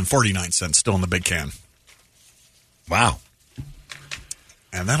 $3.49, still in the big can. Wow.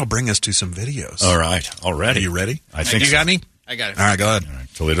 And that'll bring us to some videos. All right. Already. Are you ready? I think you got any? I got it. All right, go ahead. All right.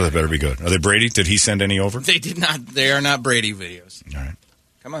 Toledo, they better be good. Are they Brady? Did he send any over? They did not. They are not Brady videos. All right.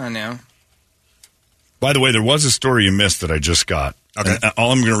 Come on now. By the way, there was a story you missed that I just got. Okay. And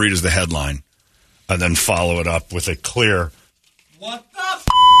all I'm going to read is the headline and then follow it up with a clear, What the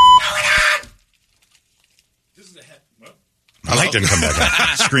going on? This is a head. My light didn't come back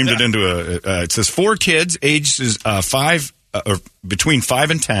on. Screamed it into a. It says 4 kids, ages between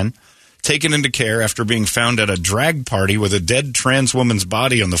 5 and 10, taken into care after being found at a drag party with a dead trans woman's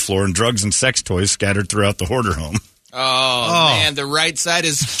body on the floor and drugs and sex toys scattered throughout the hoarder home. Oh, man, the right side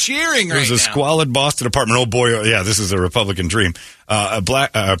is cheering right now. There's a squalid Boston apartment. Oh, boy, yeah, this is a Republican dream. A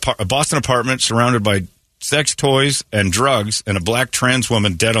Boston apartment surrounded by sex toys and drugs and a black trans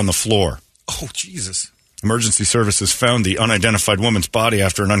woman dead on the floor. Oh, Jesus. Emergency services found the unidentified woman's body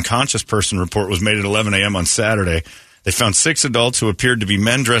after an unconscious person report was made at 11 a.m. on Saturday. They found 6 adults who appeared to be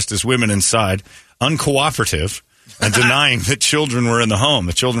men dressed as women inside, uncooperative, and denying that children were in the home.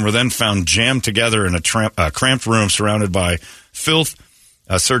 The children were then found jammed together in a cramped room surrounded by filth,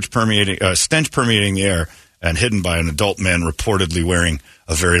 stench permeating the air, and hidden by an adult man reportedly wearing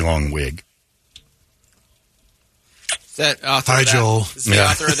a very long wig. Is that author Hi, Joel. Is the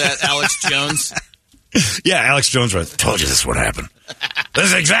author of that Alex Jones? Yeah, Alex Jones wrote, told you this would happen. This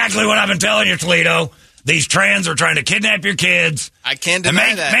is exactly what I've been telling you, Toledo. These trans are trying to kidnap your kids. I can't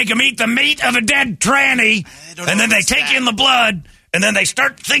deny that. Make them eat the meat of a dead tranny, and then they take in the blood, and then they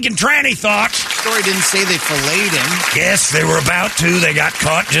start thinking tranny thoughts. The story didn't say they filleted him. Yes, they were about to. They got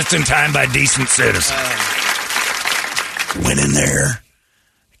caught just in time by decent citizens. Went in there.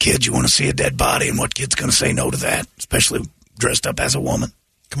 Kids, you want to see a dead body, and what kid's going to say no to that, especially dressed up as a woman?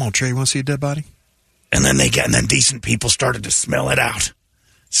 Come on, Trey, you want to see a dead body? And then decent people started to smell it out.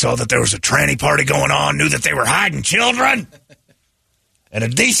 Saw that there was a tranny party going on, knew that they were hiding children. And a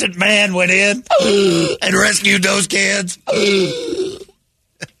decent man went in and rescued those kids.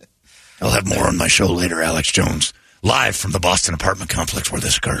 I'll have more on my show later, Alex Jones. Live from the Boston apartment complex where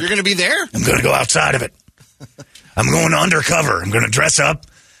this occurred. You're going to be there? I'm going to go outside of it. I'm going undercover. I'm going to dress up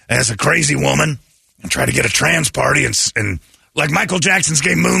as a crazy woman and try to get a trans party and like Michael Jackson's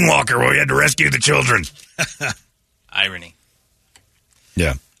game Moonwalker where we had to rescue the children. Irony.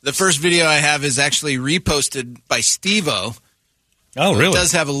 Yeah. The first video I have is actually reposted by Steve-O. Oh, really? It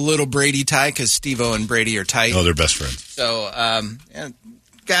does have a little Brady tie because Steve-O and Brady are tight. Oh, they're best friends. So,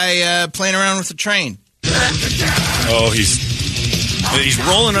 guy playing around with the train. Oh, he's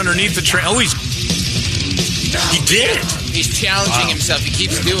rolling underneath the train. Oh, he did it. He's challenging himself. He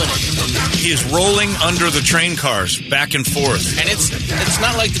keeps doing it. He is rolling under the train cars back and forth. And it's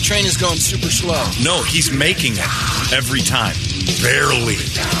not like the train is going super slow. No, he's making it every time. Barely.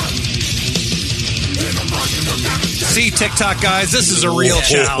 See, TikTok guys, this is a real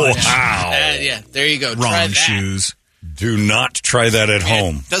challenge. Wow. Yeah, there you go. Wrong Try that. shoes. Do not try that at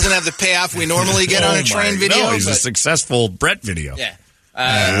home. Doesn't have the payoff we normally get on a train video. No, he's a but, successful Brett video. yeah.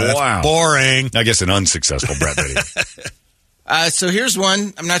 Wow. Boring. I guess an unsuccessful Brett video. So here's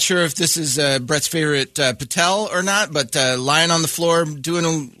one. I'm not sure if this is Brett's favorite Patel or not, but lying on the floor doing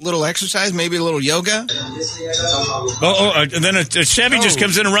a little exercise, maybe a little yoga. And then a Chevy just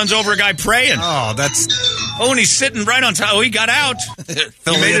comes in and runs over a guy praying. Oh, that's... Oh, and he's sitting right on top. Oh, he got out.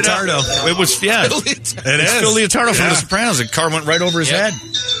 Phil He made it Leotardo. out. It was, yeah. Phil It's is. Phil Leotardo from The Sopranos. The car went right over his head.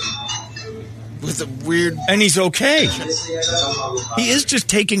 With a weird... And he's okay. He is just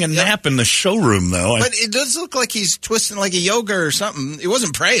taking a nap in the showroom, though. But it does look like he's twisting like a yoga or something. He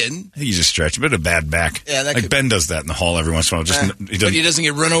wasn't praying. He's just stretching, but a bad back. Yeah, that like could Ben does that in the hall every once in a while. But he doesn't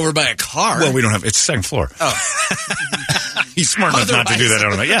get run over by a car. Well, we don't have. It's the second floor. Oh. He's smart enough not to do that. I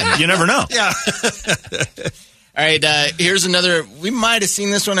don't know. Yeah, you never know. Yeah. All right, here's another. We might have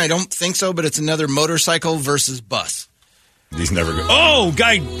seen this one. I don't think so, but it's another motorcycle versus bus. He's never good. Oh,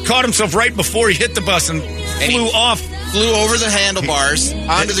 guy caught himself right before he hit the bus and flew off. Flew over the handlebars,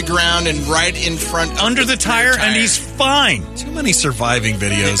 onto the ground, and right in front of under the tire, and he's fine. Too many surviving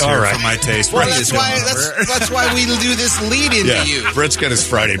videos here for my taste. Well, that's why we do this lead into you. Brett's got his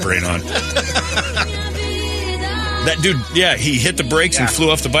Friday brain on. That dude, he hit the brakes and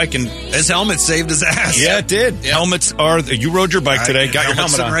flew off the bike, and his helmet saved his ass. Yeah, it did. Yep. Helmets are. You rode your bike today. Got your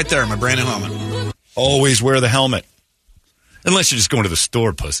helmet on right there. My brand new helmet. Always wear the helmet, unless you're just going to the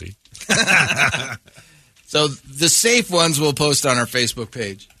store, pussy. So the safe ones we'll post on our Facebook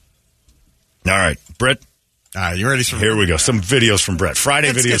page. All right, Brett. You ready? Here we go. Some videos from Brett. Friday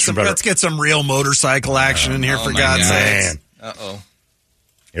videos from Brett. Let's get some real motorcycle action in here, for God's sake. Uh-oh.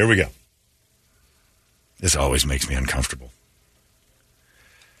 Here we go. This always makes me uncomfortable.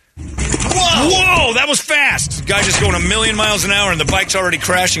 Whoa, that was fast. Guy just going 1,000,000 miles an hour, and the bike's already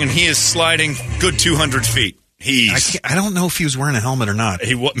crashing, and he is sliding good 200 feet. I don't know if he was wearing a helmet or not.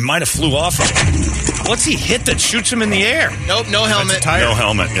 He might have flew off of it. What's he hit that shoots him in the air? Nope, no helmet. No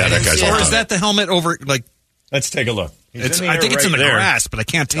helmet. Yeah, that guy's Or is that the helmet over, like... Let's take a look. I think it's in the grass, but I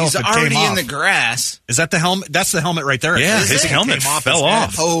can't tell if it came off. He's already in the grass. Is that the helmet? That's the helmet right there. Yeah, his helmet fell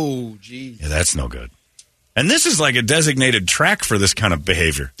off. Oh, geez. Yeah, that's no good. And this is like a designated track for this kind of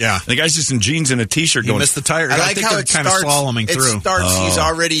behavior. Yeah. And the guy's just in jeans and a T-shirt going... He missed the tire. I like how it kind of slaloming through. It starts, he's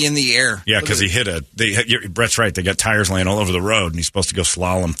already in the air. Yeah, because he hit Brett's right. They got tires laying all over the road, and he's supposed to go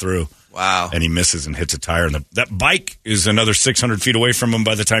slalom through. Wow. And he misses and hits a tire. And that bike is another 600 feet away from him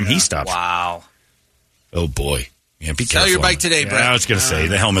by the time he stops. Wow. Oh, boy. Yeah, be careful. Sell your bike today, Brett. I was going to say,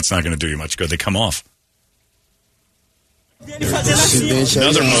 the helmet's not going to do you much good. They come off.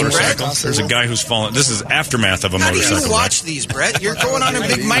 Another motorcycle. There's a guy who's fallen. This is aftermath of a motorcycle. How do you watch these, Brett? You're going on a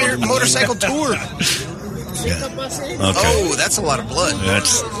big motorcycle tour. Yeah. Okay. Oh, that's a lot of blood.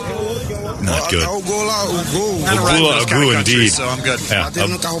 That's not good. Indeed. So I'm good. Yeah,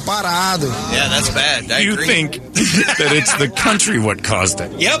 that's bad. You think that it's the country what caused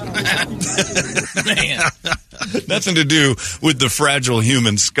it? Yep. Man. Nothing to do with the fragile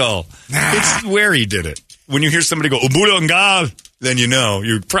human skull. It's where he did it. When you hear somebody go, Ubulongal, then you know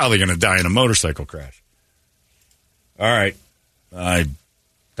you're probably going to die in a motorcycle crash. All right. I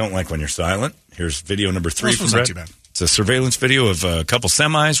don't like when you're silent. Here's video number 3 from Brett. It's a surveillance video of a couple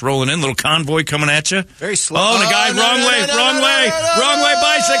semis rolling in, little convoy coming at you. Very slow. Oh, and a guy, wrong way,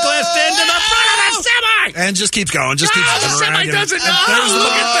 bicyclist into the front of the semi. And just keeps going, just keeps going. The semi doesn't.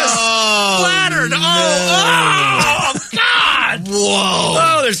 Look at this. Splattered. Oh, God. Whoa.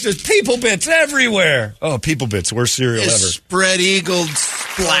 Oh, there's just people bits everywhere. Oh, people bits. Worst cereal ever. Spread-eagled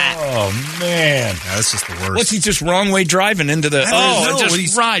splat. Oh, man. Yeah, that's just the worst. What's he just wrong way driving into the... It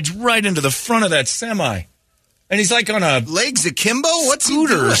just rides right into the front of that semi. And he's like on a... Legs akimbo? What's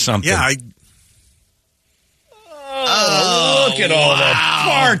scooter he doing? or something. Yeah, look at all the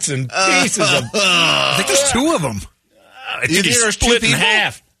parts and pieces of... I think there's 2 of them. I think he's split in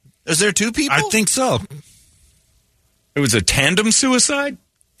half. Is there 2 people? I think so. It was a tandem suicide?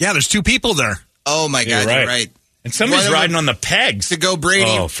 Yeah, there's 2 people there. Oh, my God, you're right. And somebody's riding on the pegs. To go Brady.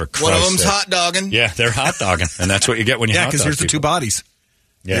 Oh, for Christ's One of them's sake. hot dogging. Yeah, they're hot dogging. And that's what you get when you hot dog because here's the people. 2 bodies.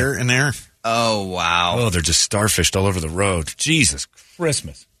 Yeah. There and there. Oh, wow. Oh, they're just starfished all over the road. Jesus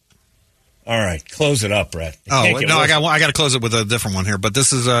Christmas. All right, close it up, Brett. I got to close it with a different one here, but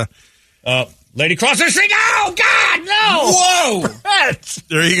this is Lady crossing the street. Oh, God, no! Whoa! Brett!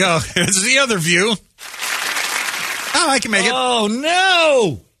 There you go. Here's the other view. Oh, I can make it. Oh,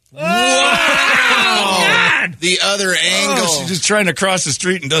 no! Wow! God! The other angle. Oh, she's just trying to cross the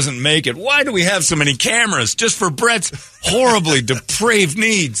street and doesn't make it. Why do we have so many cameras? Just for Brett's horribly depraved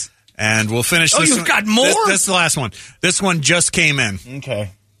needs. And we'll finish this. Oh, you've got more? That's the last one. This one just came in.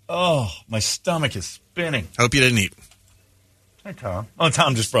 Okay. Oh, my stomach is spinning. Hope you didn't eat. Hi, Tom. Oh,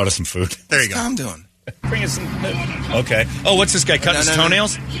 Tom just brought us some food. There you go. What's Tom doing? Bring us some. Okay. Oh, what's this guy cutting his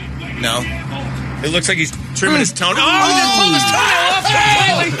toenails? No. It looks like he's trimming his toenails. Oh, he just pulled his toenail off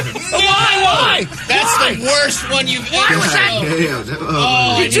completely. Why? That's the worst one you've ever that?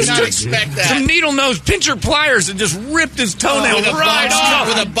 Oh, he just did not took expect that. some needle nose pincher pliers and just ripped his toenail right off.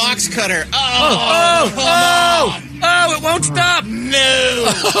 With a box cutter. Oh, it won't stop. No.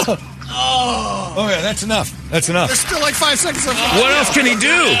 Oh, yeah, that's enough. That's enough. There's still like 5 seconds left. What else can he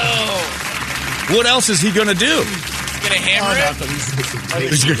do? What else is he going to do? He's going to hammer it?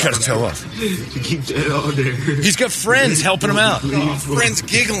 He's going to cut his toe off. Keep that on there. He's got friends helping him out. Friends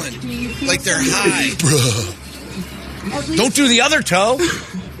giggling like they're high. Bruh. Don't do the other toe.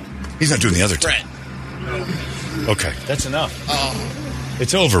 He's not doing the other toe. Brett. Okay, that's enough.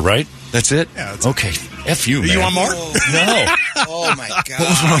 It's over, right? That's it? Yeah, that's okay. F you, man. You want more? No. Oh, my God. What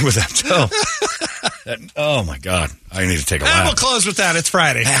was wrong with that toe? Oh, my God. I need to take a And lap. we'll close with that. It's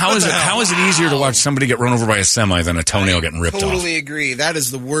Friday. How is it easier to watch somebody get run over by a semi than a toenail getting ripped off? Totally agree. That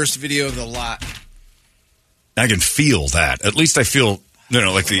is the worst video of the lot. I can feel that. At least I feel,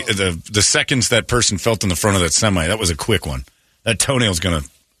 like the seconds that person felt in the front of that semi, that was a quick one. That toenail's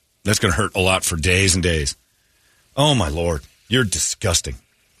that's gonna hurt a lot for days and days. Oh, my Lord. You're disgusting.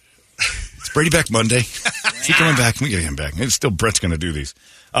 Is Brady back Monday? Is he coming back? We get him back. It's still Brett's going to do these.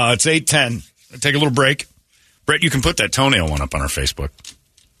 It's 8:10. Take a little break. Brett, you can put that toenail one up on our Facebook.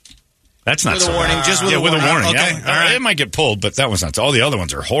 That's not with so a warning. bad. Just with a warning. Okay. Yeah. All right. It might get pulled, but that one's not. All the other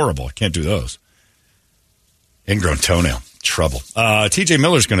ones are horrible. I can't do those. Ingrown toenail. Trouble. TJ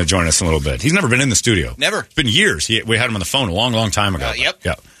Miller's going to join us in a little bit. He's never been in the studio. Never. It's been years. We had him on the phone a long, long time ago. Yep.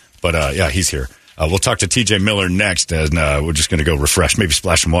 Yeah. But, he's here. We'll talk to TJ Miller next, and we're just going to go refresh, maybe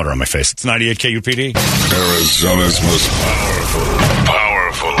splash some water on my face. It's 98 KUPD. Arizona's most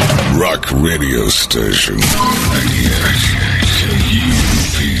powerful rock radio station. 98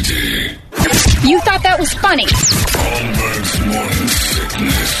 KUPD. You thought that was funny. Holmbergs morning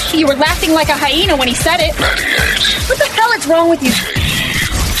sickness. You were laughing like a hyena when he said it. 98 What the hell is wrong with you?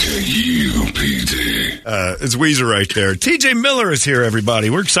 KUPD. It's Weezer right there. TJ Miller is here, everybody.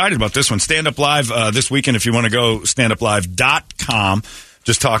 We're excited about this one. Stand Up Live this weekend. If you want to go, standuplive.com.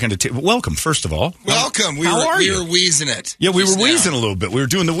 Just talking to welcome, first of all. Welcome. We How were are you? wheezing it. Yeah, we were just now. wheezing a little bit. We were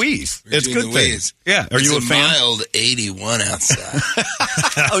doing the wheeze. It's a good thing. Yeah. Are you a fan? Mild 81 outside.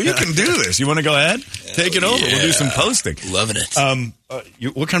 Oh, you can do this. You want to go ahead? Take it over. Yeah. We'll do some posting. Loving it.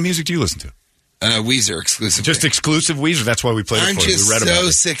 What kind of music do you listen to? Weezer exclusively. Just exclusive Weezer. That's why we played I'm it for you. just We read about so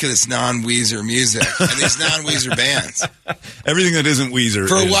it. sick of this non-Weezer music and these non-Weezer bands. Everything that isn't Weezer.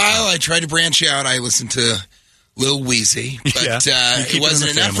 For a while, I tried to branch out. I listened to Lil Weezy, but it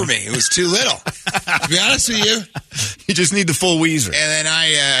wasn't enough for me. It was too little. To be honest with you. You just need the full Weezer. And then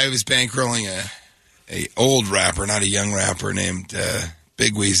I was bankrolling a old rapper, not a young rapper, named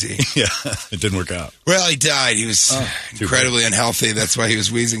Big Wheezy. Yeah, it didn't work out. Well, he died. He was incredibly unhealthy. That's why he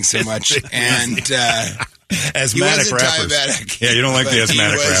was wheezing so much. And asthmatic he wasn't rappers. diabetic. Yeah, you don't like the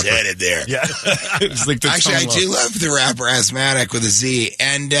asthmatic he was rapper. headed there. Yeah. It's like the Actually, I tongue do lock. love the rapper Asthmatic with a Z.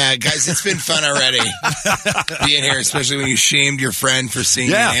 And guys, it's been fun already being here, especially when you shamed your friend for seeing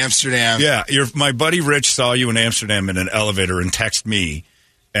you in Amsterdam. Yeah, my buddy Rich saw you in Amsterdam in an elevator and texted me.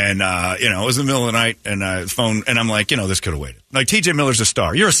 And, it was in the middle of the night, and phone, and I'm like, this could have waited. Like, TJ Miller's a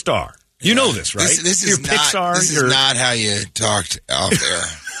star. You're a star. You know this, right? This You're is Pixar. This is not how you talked out there.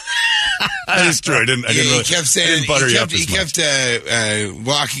 That is true. I didn't He really, kept saying, I didn't butter you up he as much. kept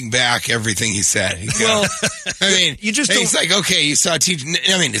walking back everything he said. Well, I mean, you just he's like, okay, you saw TJ.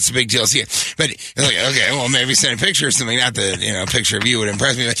 I mean, it's a big deal to see it, but you're like, okay, well, maybe send a picture or something. Not that a picture of you would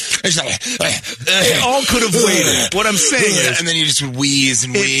impress me. But it's They all could have waited. What I'm saying is, and then you just would wheeze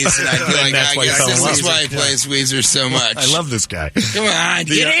and wheeze, and I'd be like, that's I why you guess fell in this love is with why he it. plays Weezer so much. I love this guy. Come on,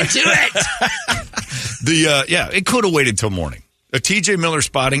 get into it. It could have waited till morning. A TJ Miller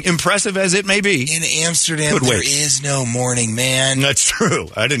spotting, impressive as it may be. In Amsterdam, there is no morning, man. That's true.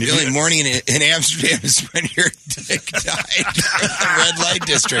 I didn't The even. only morning in Amsterdam is when your dick died from the red light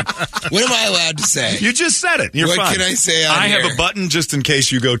district. What am I allowed to say? You just said it. You're what fine. can I say on I here? have a button just in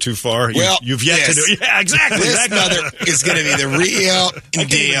case you go too far. Well, you've yet to do it. Yeah, exactly. This mother is going to be the real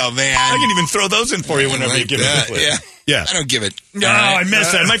deal, man. I can even throw those in for you whenever you give me the clip. Yeah. Yeah. I don't give it. No, I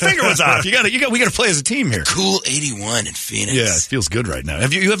missed that. My finger was off. We got to play as a team here. Cool 81 in Phoenix. Yeah, it feels good right now.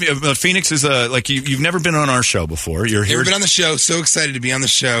 Phoenix is you've never been on our show before. You're here. Never been on the show. So excited to be on the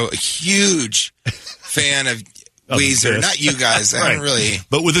show. A huge fan of Weezer. this. Not you guys. I haven't really.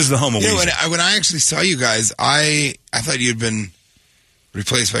 But this is the home of Weezer. When I actually saw you guys, I thought you'd been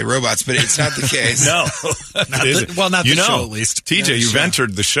replaced by robots, but it's not the case. No, not the show at least. TJ, you've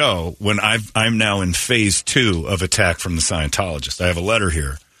entered the show when I'm now in phase 2 of Attack from the Scientologist. I have a letter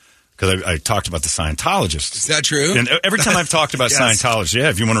here because I talked about the Scientologist. Is that true? And every time I've talked about Yes. Scientology,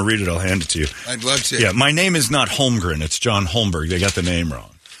 if you want to read it, I'll hand it to you. I'd love to. Yeah, my name is not Holmgren. It's John Holmberg. They got the name wrong.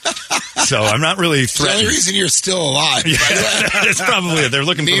 So I'm not really It's the threatened. only reason you're still alive. Yeah, that's probably it. They're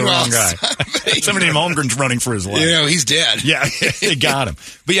looking for the Meanwhile, wrong guy. Somebody named Holmgren's running for his life. He's dead. Yeah, they got him.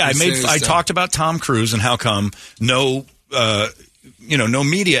 But yeah, I so. talked about Tom Cruise and how come no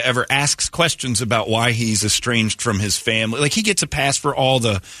media ever asks questions about why he's estranged from his family. Like he gets a pass for all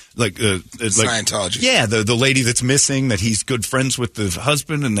the Scientology. Yeah, the lady that's missing, that he's good friends with the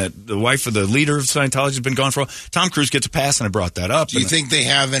husband, and that the wife of the leader of Scientology has been gone for a while. Tom Cruise gets a pass, and I brought that up. Do you think they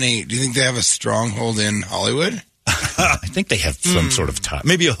have a stronghold in Hollywood? I think they have some sort of tie.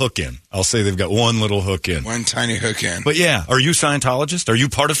 Maybe a hook in. I'll say they've got one little hook in. One tiny hook in. But yeah, are you Scientologist? Are you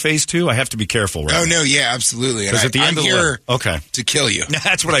part of phase 2? I have to be careful, right? Oh, no, yeah, absolutely. Because at the end I'm of here okay. to kill you.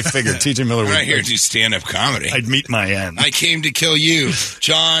 That's what I figured. TJ Miller I'm would not here to do stand-up comedy. I'd meet my end. I came to kill you,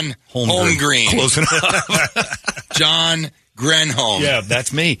 John Holmgreen. Close enough. John Grenholm. Yeah,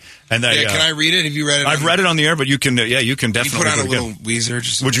 that's me. And can I read it? Have you read it? I've read it on the air, but you can. You can definitely. You put on a little Weezer.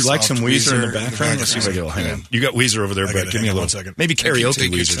 Just would you like soft some Weezer in the background? Let's see if I get. Hang on. You got Weezer over there, Brett. Give me a little second. Maybe karaoke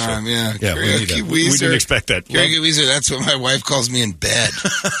Weezer. Time, yeah, yeah. Karaoke We didn't expect that. Karaoke Weezer. That's what my wife calls me in bed.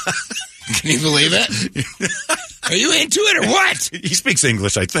 Can you believe it? Are you into it or what? He speaks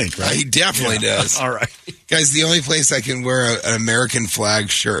English, I think, right? He definitely does. All right. Guys, the only place I can wear an American flag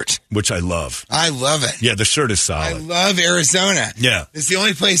shirt. Which I love. I love it. Yeah, the shirt is solid. I love Arizona. Yeah. It's the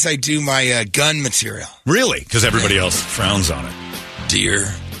only place I do my gun material. Really? Because everybody else frowns on it. Dear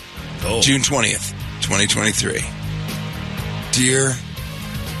June 20th, 2023. Dear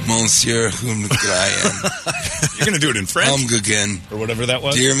Monsieur Humgren. You're going to do it in French? Humgren. Or whatever that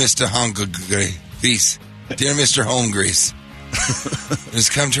was? Dear Mr. Humgren. Dear Mr. Holmgrease. It has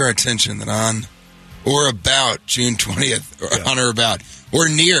come to our attention that on or about June 20th, or on or about, or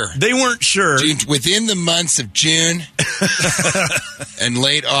near. They weren't sure. Within the months of June and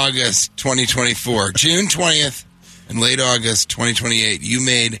late August 2024. June 20th and late August 2028, you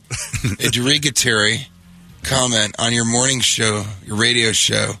made a derogatory comment on your morning show, your radio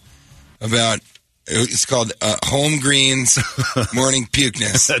show, about, it's called Holmgreen's Morning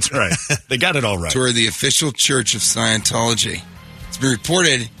Pukeness. That's right. They got it all right. Toward the official Church of Scientology. It's been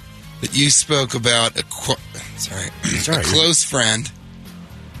reported that you spoke about a close friend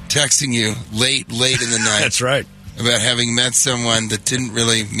texting you late in the night. That's right. About having met someone that didn't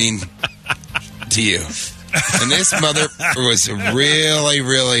really mean to you. And this mother was really,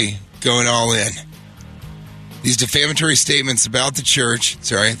 really going all in. These defamatory statements about the church,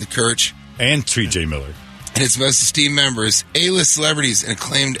 the Church, and TJ Miller, and its most esteemed members, A-list celebrities and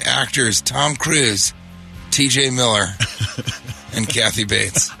acclaimed actors Tom Cruise, TJ Miller, and Kathy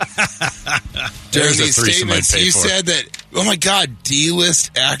Bates. During these statements, you said that, oh my God,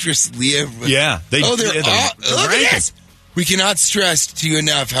 D-list actress Leah. Yeah. Look at this. We cannot stress to you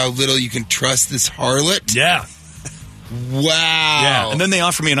enough how little you can trust this harlot. Yeah. Wow. Yeah. And then they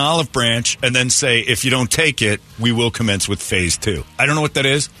offer me an olive branch and then say, if you don't take it, we will commence with phase 2. I don't know what that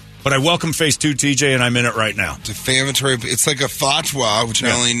is, but I welcome phase 2, TJ, and I'm in it right now. Defamatory. It's like a fatwa, which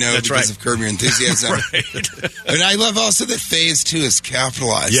I only know because of Curb Your Enthusiasm. Right. And I love also that phase 2 is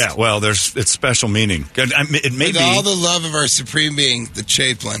capitalized. Yeah, well, it's special meaning. It may With be all the love of our supreme being, the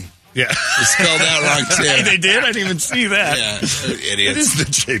Chaplain. Yeah. They spelled that wrong, too. Hey, they did? I didn't even see that. Yeah, idiots. It is the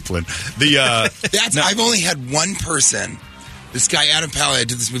Chaplain. I've only had one person. This guy, Adam Pally, I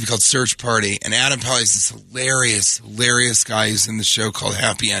did this movie called Search Party, and Adam Pally is this hilarious guy who's in the show called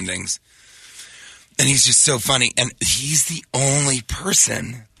Happy Endings. And he's just so funny. And he's the only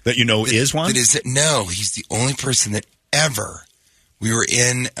person... That you know is one? No, he's the only person that ever... We were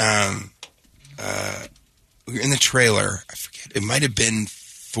in the trailer. I forget. It might have been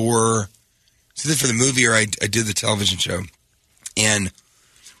for the movie, or I did the television show, and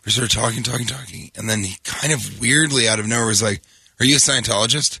we're sort of talking, and then he kind of weirdly out of nowhere was like, "Are you a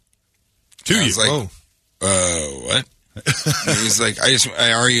Scientologist?" To you? I was like, what? And he was like, "Are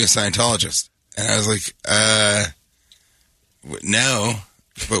you a Scientologist?" And I was like, no,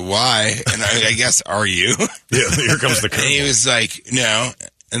 but why? And I guess, are you? Yeah, here comes the curve. And he was like, no.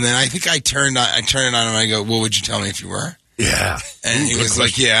 And then I think I turned it on him, and I go, well, would you tell me if you were? Yeah. And he was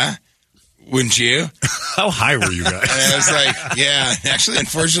like, yeah. Wouldn't you? How high were you guys? And I was like, yeah, actually,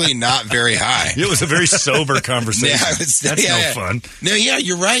 unfortunately, not very high. It was a very sober conversation. That's no fun. No, yeah,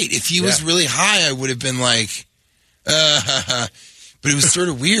 you're right. If he was really high, I would have been like, but it was sort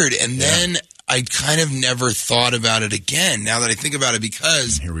of weird. And then I kind of never thought about it again, now that I think about it,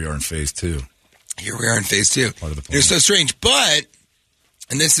 because... Here we are in phase 2. Part of the plan. It's so strange, but...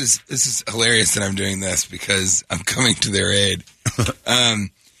 And this is hilarious that I'm doing this, because I'm coming to their aid.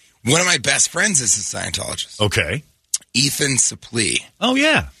 One of my best friends is a Scientologist. Okay. Ethan Suplee. Oh,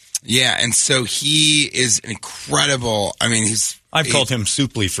 yeah. Yeah, and so he is incredible. I mean, I've called him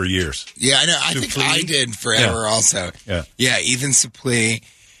Suplee for years. Yeah, I know. I think I did forever also. Yeah. Yeah, Ethan Suplee.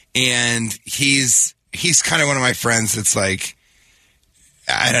 And he's kind of one of my friends that's like,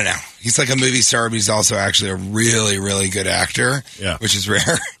 I don't know. He's like a movie star, but he's also actually a really, really good actor, which is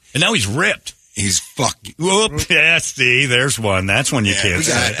rare. And now he's ripped. He's fucking... Whoop, yeah, see, there's one. That's one you can't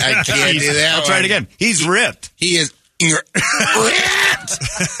say. I can't do that. I'll try it again. He's ripped. He is ripped.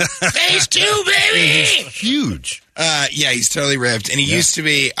 Phase 2, baby. He's huge. Yeah, he's totally ripped. And he used to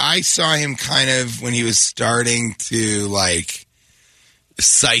be, I saw him kind of when he was starting to, like,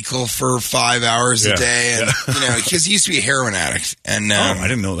 cycle for 5 hours a day. And, because he used to be a heroin addict. And I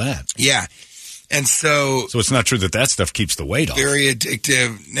didn't know that. Yeah. And so it's not true that stuff keeps the weight off. Very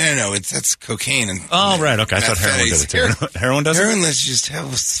addictive. No, that's cocaine. And right. Okay. I thought heroin did it too. Heroin does it? Heroin lets you just have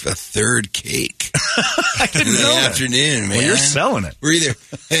a third cake. I didn't know that. Afternoon, man. Well, you're selling it. We're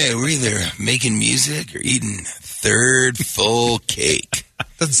either making music or eating third full cake.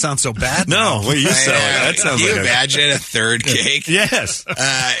 Doesn't sound so bad. No, what you selling? That sounds Can you like imagine a third cake? Yes.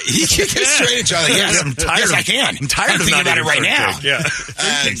 He can go straight into it. Yes, I'm tired. Yes, I can. I'm tired of thinking about it right now. Cake. Yeah.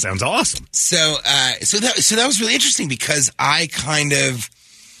 Cake sounds awesome. So that was really interesting because I kind of.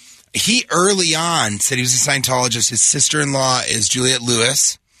 He early on said he was a Scientologist. His sister-in-law is Juliette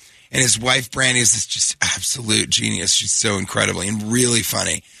Lewis, and his wife Brandy is this just absolute genius. She's so incredible and really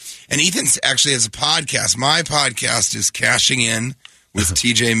funny. And Ethan actually has a podcast. My podcast is Cashing In with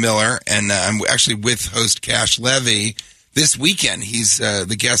TJ Miller, and I'm actually with host Cash Levy this weekend. He's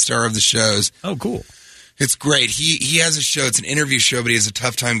the guest star of the shows. Oh, cool. It's great. He has a show. It's an interview show, but he has a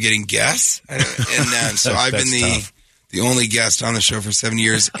tough time getting guests. And so I've been the only guest on the show for 7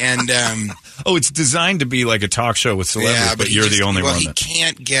 years. And it's designed to be like a talk show with celebrities, but you're the only one. He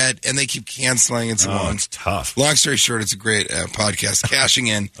can't get, and they keep canceling and so on. It's tough. Long story short, it's a great podcast, Cashing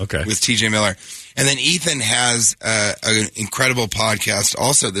In with TJ Miller. And then Ethan has an incredible podcast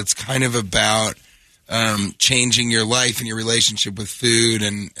also that's kind of about changing your life and your relationship with food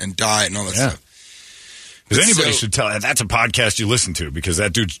and diet and all that stuff. Because anybody should tell that's a podcast you listen to because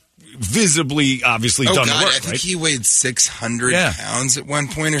that dude's visibly, obviously done the work, I think he weighed 600 pounds at one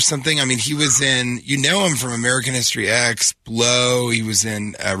point or something. I mean, he was in, him from American History X, Blow. He was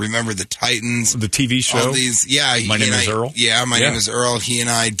in Remember the Titans. The TV show. All these, My Name is Earl. Yeah, My Name is Earl. He and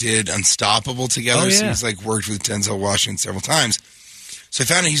I did Unstoppable together. So he's worked with Denzel Washington several times. So I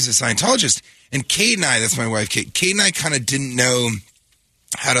found out he's a Scientologist. And Kate and I, that's my wife, Kate and I kind of didn't know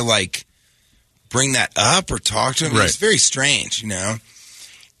how to bring that up or talk to him. It was very strange, And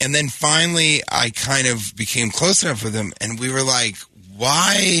then finally, I kind of became close enough with him, and we were like,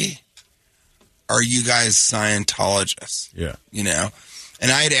 why are you guys Scientologists? Yeah. And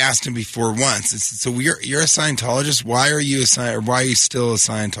I had asked him before once. I said, so you're a Scientologist? Why are you why are you still a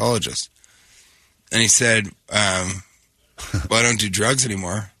Scientologist? And he said, well, I don't do drugs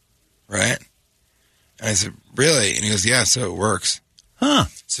anymore, right? And I said, really? And he goes, yeah, so it works. Huh.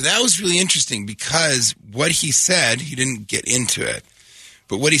 So that was really interesting because what he said, he didn't get into it.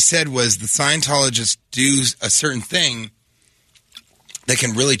 But what he said was the Scientologists do a certain thing that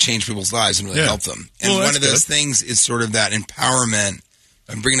can really change people's lives and really help them. And one of those things is sort of that empowerment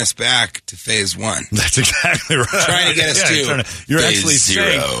and bringing us back to phase one. That's exactly right. Trying to get us to you're phase actually zero.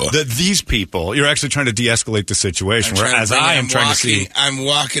 Saying that these people, you're actually trying to de-escalate the situation. Whereas I'm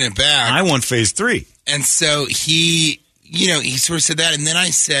walking it back. I want phase 3. And so he sort of said that. And then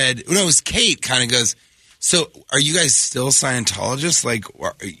I said, it was Kate kind of goes, so are you guys still Scientologists?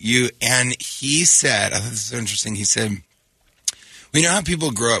 And he said, I thought this was so interesting. He said, we know how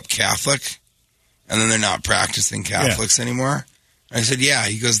people grow up Catholic and then they're not practicing Catholics anymore. And I said, yeah.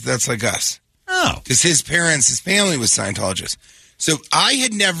 He goes, that's like us. Oh. Because his family was Scientologists. So I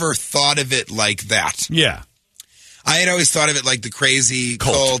had never thought of it like that. Yeah. I had always thought of it like the crazy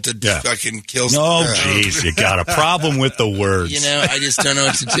cult that fucking kills. Oh, jeez, you got a problem with the words. I just don't know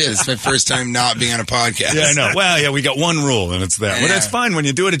what to do. It's my first time not being on a podcast. Yeah, I know. Well, we got one rule, and it's that. Well, that's fine. When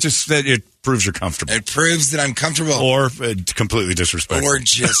you do it, it proves you're comfortable. It proves that I'm comfortable. Or completely disrespectful. Or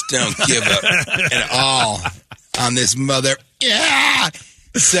just don't give up at all on this mother. Yeah.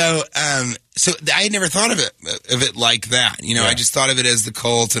 So I had never thought of it like that. I just thought of it as the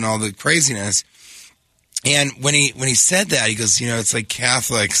cult and all the craziness. And when he said that, he goes, it's like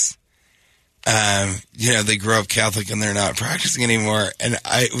Catholics, they grow up Catholic and they're not practicing anymore. And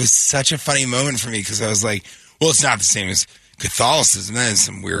it was such a funny moment for me because I was like, well, it's not the same as Catholicism. Then it's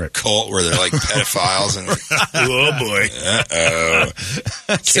some weird cult where they're like pedophiles and oh boy,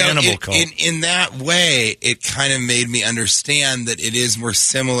 cannibal cult. In that way, it kind of made me understand that it is more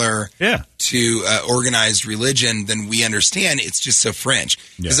similar to organized religion than we understand. It's just so fringe.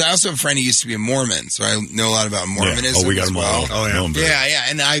 Because I also have a friend who used to be a Mormon, so I know a lot about Mormonism. Oh, we got as them well. all. Oh yeah, yeah.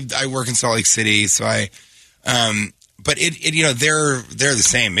 And I work in Salt Lake City, so I. But they're the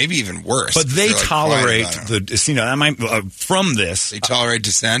same, maybe even worse. But they tolerate from this. They tolerate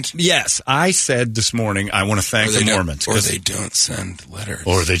dissent? Yes. I said this morning, I want to thank the Mormons. Or they don't send letters.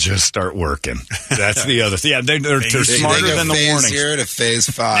 Or they just start working. That's the other thing. Yeah, they're smarter than the warnings. Phase 0 to phase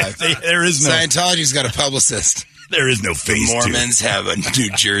 5. There is no. Scientology's got a publicist. There is no phase two. Mormons have a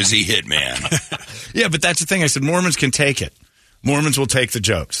New Jersey hitman. Yeah, but that's the thing. I said Mormons can take it. Mormons will take the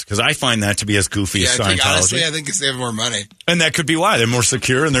jokes because I find that to be as goofy as Scientology. Honestly, I think it's they have more money. And that could be why. They're more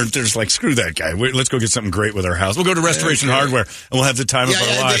secure and they're just like, screw that guy. Let's go get something great with our house. We'll go to Restoration Hardware and we'll have the time of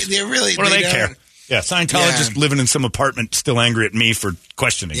our lives. They really, what do they care? Yeah, Scientologists living in some apartment still angry at me for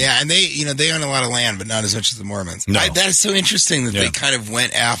questioning. Yeah, and they own a lot of land, but not as much as the Mormons. No. That is so interesting that they kind of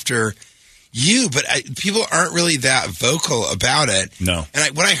went after you, but people aren't really that vocal about it. No.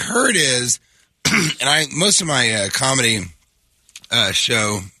 And what I heard is, most of my comedy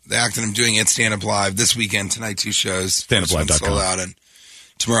show, the act that I'm doing at Stand Up Live this weekend, tonight 2 shows. StandUpLive.com. Sold out, and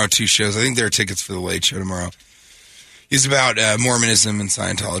tomorrow 2 shows. I think there are tickets for the late show tomorrow. Is about Mormonism and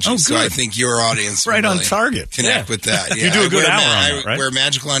Scientology. Oh, good. So I think your audience right will on really target. Connect with that. Yeah. You do a good hour on I that, right? wear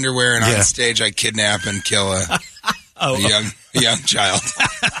magical underwear, and on stage I kidnap and kill a young child.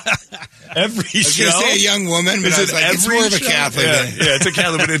 Every show? I was going to say a young woman, but I was like, it's more of a Catholic. Yeah, it's a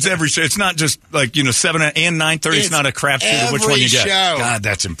Catholic, but it's every show. It's not just like, 7 and 9:30. It's not a crapshoot of which one you get. Show. God,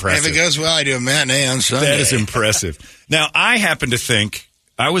 that's impressive. And if it goes well, I do a matinee on Sunday. That is impressive. Now, I happen to think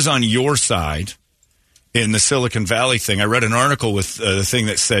I was on your side in the Silicon Valley thing. I read an article with the thing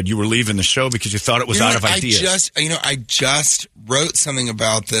that said you were leaving the show because you thought it was out of ideas. I just wrote something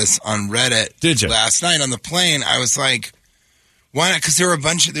about this on Reddit. Did you? Last night on the plane. I was like, why not? Because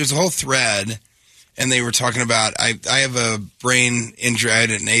there's a whole thread, and they were talking about, I have a brain injury. I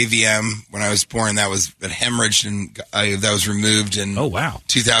had an AVM when I was born. That was hemorrhaged, and that was removed in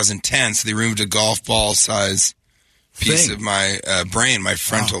 2010. So they removed a golf ball size piece of my brain, my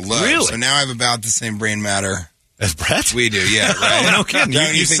frontal lobe. Really? So now I have about the same brain matter as Brett. We do, yeah, right? Oh, no kidding.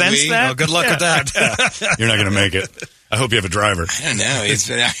 You sense that? Well, good luck with that. You're not going to make it. I hope you have a driver. I don't know. I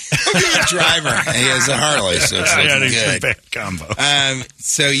hope you have a driver. He has a Harley, so it's looking good. A bad combo.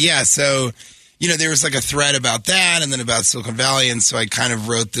 So there was like a thread about that, and then about Silicon Valley, and so I kind of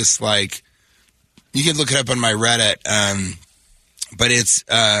wrote this you can look it up on my Reddit, but it's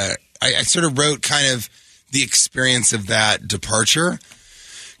I sort of wrote kind of the experience of that departure,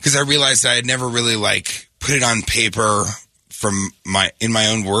 because I realized I had never really put it on paper in my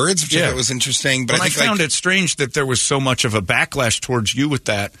own words, which I thought was interesting. But I found it strange that there was so much of a backlash towards you with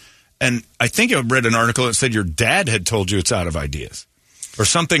that. And I think I read an article that said your dad had told you it's out of ideas. Or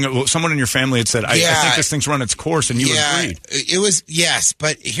something, someone in your family had said, I think this thing's run its course, and you agreed. It was, yes,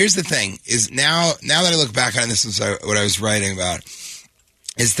 but here's the thing, is now that I look back on it, this is what I was writing about,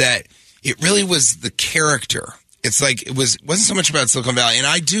 is that it really was the character. It's it wasn't so much about Silicon Valley, and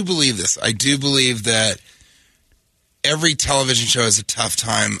I do believe this. I do believe that every television show has a tough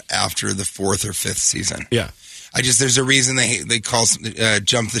time after the 4th or 5th season. Yeah. There's a reason they call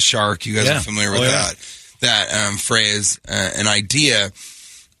jump the shark. You guys are familiar with that phrase, an idea.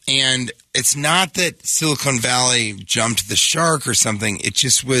 And it's not that Silicon Valley jumped the shark or something. It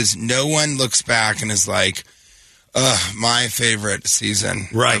just was, no one looks back and is like, my favorite season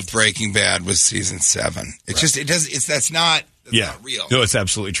of Breaking Bad was season 7. That's not real. No, it's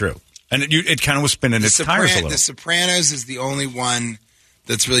absolutely true. And it kind of was spinning its tires a little. The Sopranos is the only one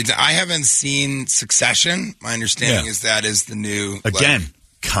that's really done. I haven't seen Succession. My understanding is that is the new... Again,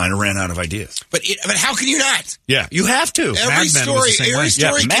 kind of ran out of ideas. But how can you not? Yeah, you have to. Every story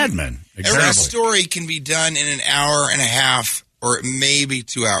Mad Men. Exactly. Every story can be done in an hour and a half or maybe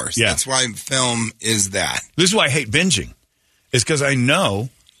 2 hours. Yeah. That's why film is that. This is why I hate binging. Is because I know...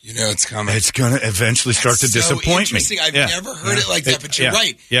 You know it's coming. It's going to eventually start to disappoint me. I've never heard it like that, but you're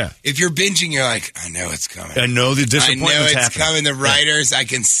right. Yeah. If you're binging, you're like, I know it's coming. I know the disappointment's happening. I know it's coming. The writers, I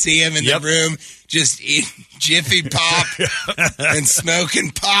can see them in the room just eating Jiffy Pop and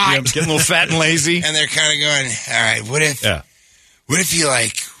smoking pot. Getting a little fat and lazy. And they're kind of going, all right, what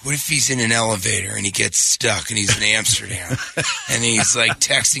if he's in an elevator and he gets stuck and he's in Amsterdam and he's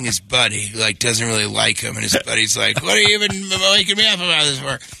texting his buddy who doesn't really like him, and his buddy's like, what are you even waking me up about this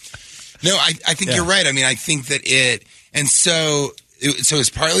for? No, I think you're right. I mean, I think that so it's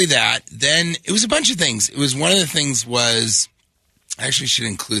partly that. Then it was a bunch of things. It was one of the things was, I actually should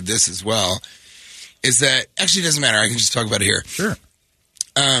include this as well, is that, actually it doesn't matter. I can just talk about it here. Sure.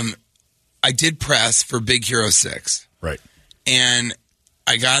 I did press for Big Hero 6. Right. And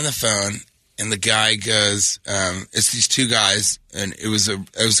I got on the phone, and the guy goes, it's these 2 guys, and it was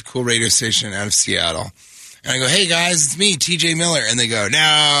a cool radio station out of Seattle. And I go, hey guys, it's me, TJ Miller. And they go,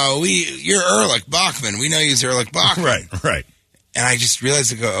 no, you're Ehrlich Bachman. We know you as Ehrlich Bachman. Right. And I just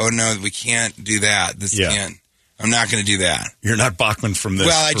realized, oh no, we can't do that. I'm not going to do that. You're not Bachman from this.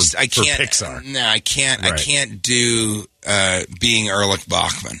 Well, I can't. For Pixar. No, I can't. Right. I can't do being Ehrlich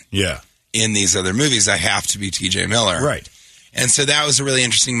Bachman. Yeah. In these other movies, I have to be TJ Miller. Right. And so that was a really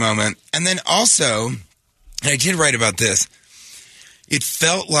interesting moment. And then also, and I did write about this, it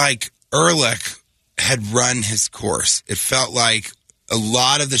felt like Ehrlich had run his course. It felt like a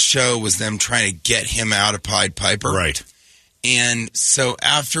lot of the show was them trying to get him out of Pied Piper. Right. And so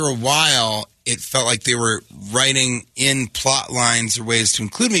after a while, it felt like they were writing in plot lines or ways to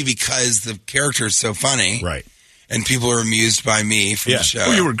include me because the character is so funny. Right. And people are amused by me from the show.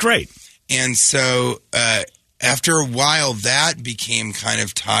 Oh, you were great. And so after a while, that became kind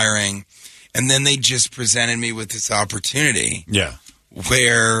of tiring. And then they just presented me with this opportunity. Yeah.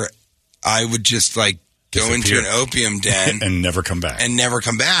 Where I would just like go into an opium den and never come back.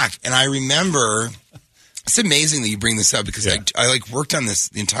 And I remember, it's amazing that you bring this up because I like worked on this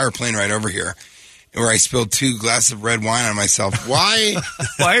the entire plane ride over here, where I spilled 2 glasses of red wine on myself. Why?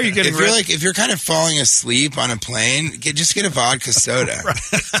 Why are you getting if you're kind of falling asleep on a plane, just get a vodka soda.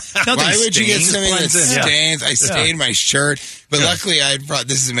 Why would you get something that stains? I stained my shirt, but luckily I brought.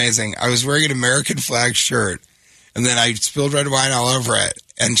 This is amazing. I was wearing an American flag shirt, and then I spilled red wine all over it.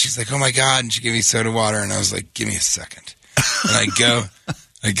 And she's like, "Oh my God!" And she gave me soda water, and I was like, "Give me a second." And I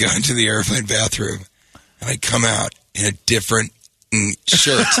go into the airplane bathroom, and I come out in a different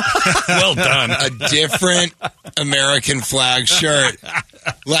shirt. Well done. A different American flag shirt.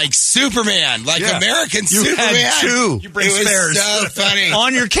 Like Superman. Like American Superman. Had 2. You bring spares. So funny.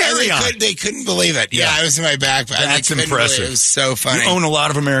 On your carry-on. They couldn't believe it. Yeah, I was in my backpack. That's impressive. It was so funny. You own a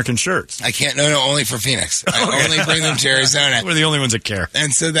lot of American shirts. I can't. No, only for Phoenix. I only bring them to Arizona. We're the only ones that care.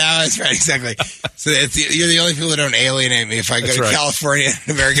 And so that was right, exactly. So you're the only people that don't alienate me. If I go to California in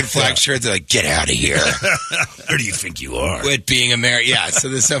an American flag shirt, they're like, "Get out of here." Who do you think you are? Quit being American. Yeah, so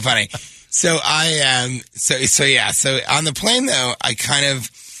this is so funny. So so on the plane though, I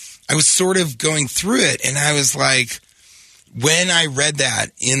was sort of going through it, and I was like, when I read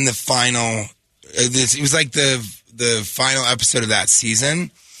that in the final, it was like the final episode of that season.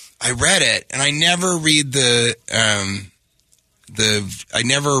 I read it, and I never read I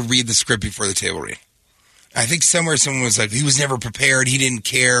never read the script before the table read. I think somewhere someone was like, he was never prepared, he didn't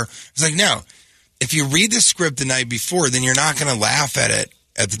care. I was like, no. If you read the script the night before, then you're not going to laugh at it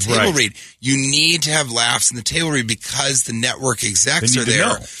at the table read. You need to have laughs in the table read because the network execs are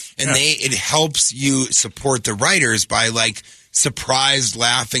there. And it helps you support the writers by like surprised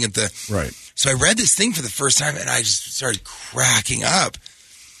laughing at the... Right. So I read this thing for the first time and I just started cracking up.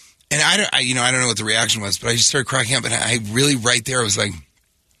 And I don't know what the reaction was, but I just started cracking up. And I really right there, I was like,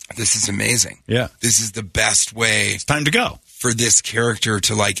 this is amazing. Yeah. This is the best way... It's time to go. For this character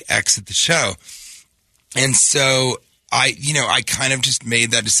to like exit the show. And so I kind of just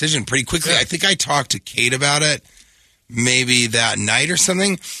made that decision pretty quickly. I think I talked to Kate about it maybe that night or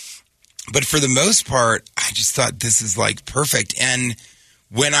something. But for the most part, I just thought this is like perfect. And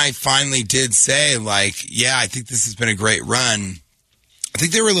when I finally did say like, yeah, I think this has been a great run, I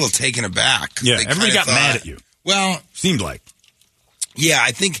think they were a little taken aback. Yeah, everybody got mad at you. Well, seemed like. Yeah,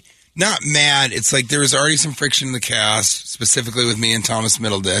 I think not mad. It's like there was already some friction in the cast, specifically with me and Thomas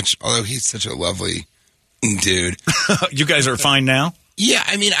Middleditch, although he's such a lovely dude. You guys are fine now? Yeah,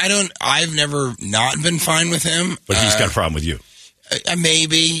 I mean, I've never not been fine with him. But he's got a problem with you.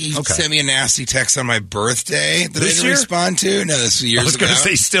 Maybe. He sent me a nasty text on my birthday that I didn't respond to. No, this was years ago. I was going to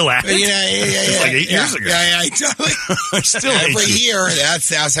say still at it. Yeah. It's like 8 years ago. Yeah, totally. I still hate every you. year,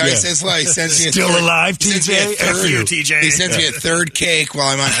 that's how he says hello. He sends me still alive, TJ? F you, TJ. He sends me a third cake while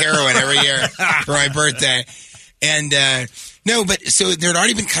I'm on heroin every year for my birthday. And, no, but so there had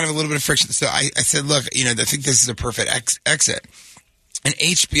already been kind of a little bit of friction. So I said, look, I think this is a perfect exit. And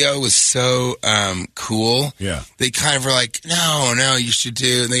HBO was so cool. Yeah. They kind of were like, no, you should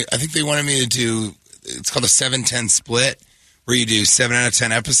do. And I think they wanted me to do, it's called a 7-10 split, where you do 7 out of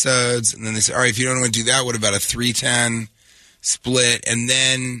 10 episodes. And then they said, all right, if you don't want to do that, what about a 3-10 split? And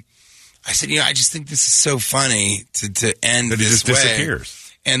then I said, I just think this is so funny to end that this way. It just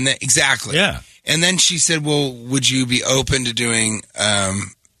disappears. And then, exactly. Yeah. And then she said, well, would you be open to doing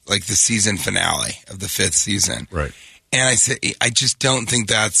like the season finale of the 5th season? Right. And I said, I just don't think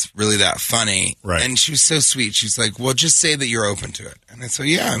that's really that funny. Right. And she was so sweet. She's like, well, just say that you're open to it. And I said,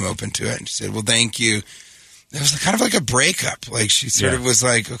 yeah, I'm open to it. And she said, well, thank you. It was kind of like a breakup. Like she sort of was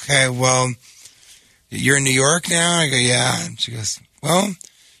like, okay, well, you're in New York now? I go, yeah. And she goes, well,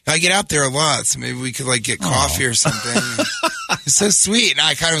 I get out there a lot, so maybe we could like get coffee or something. It's so sweet. And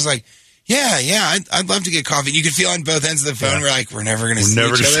I kind of was like, yeah, I'd love to get coffee. And you could feel on both ends of the phone, we're like, we're never going to see each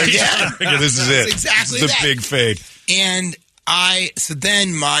other again. This is it. Exactly the big fade. And so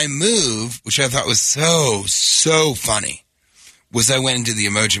then my move, which I thought was so funny, was I went into the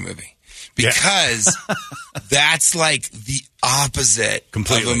Emoji Movie. Because that's like the opposite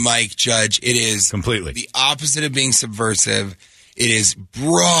of a Mike Judge. It is completely the opposite of being subversive. It is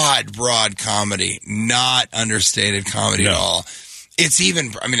broad comedy, not understated comedy at all. It's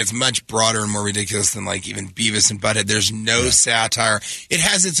it's much broader and more ridiculous than like even Beavis and Butthead. There's no satire. It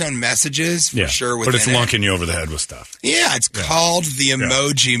has its own messages for sure. But it's lunking you over the head with stuff. Yeah, it's called the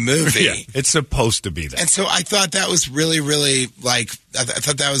Emoji Movie. Yeah, it's supposed to be that. And so I thought that was really, really I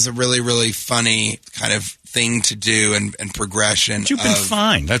thought that was a really, really funny kind of thing to do and progression. But you've been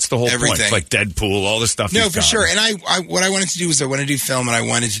fine. That's the whole everything. Point. It's like Deadpool, all this stuff. No, for sure. And I what I wanted to do was I wanted to do film and I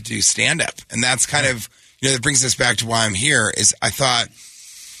wanted to do stand-up. And that's kind of, that brings us back to why I'm here is I thought,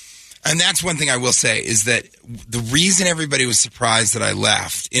 and that's one thing I will say is that the reason everybody was surprised that I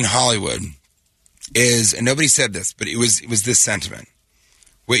left in Hollywood is, and nobody said this, but it was this sentiment.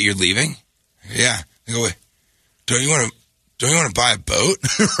 Wait, you're leaving? Yeah. I go, wait, don't you want to buy a boat?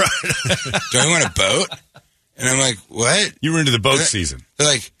 Right. Don't you want a boat? And I'm like, what? You were into the boat season. They're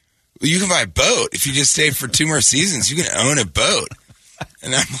like, well, you can buy a boat. If you just stay for 2 more seasons, you can own a boat.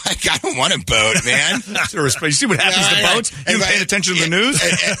 And I'm like, I don't want a boat, man. You see what happens to boats? You paying attention to the news?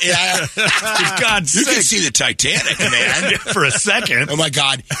 For God's sake. You can see the Titanic, man. For a second. Oh, my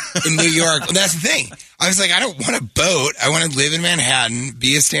God. In New York. Well, that's the thing. I was like, I don't want a boat. I want to live in Manhattan,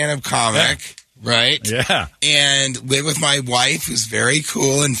 be a stand-up comic, right? Yeah. And live with my wife, who's very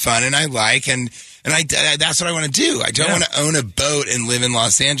cool and fun and I like. And that's what I want to do. I don't want to own a boat and live in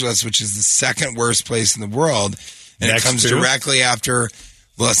Los Angeles, which is the second worst place in the world. And it comes directly after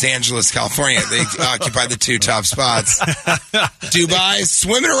Los Angeles, California. They occupy the 2 top spots. Dubai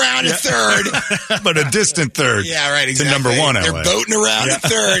swimming around in third. But a distant third. Yeah, right, exactly. To number 1, They're LA. boating around in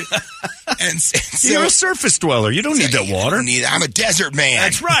third. And so, you're a surface dweller. You don't need that water. I'm a desert man.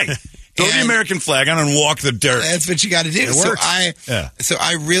 That's right. Throw the American flag on and walk the dirt. That's what you got to do. So I said,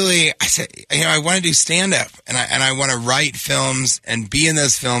 I want to do stand-up. And I want to write films and be in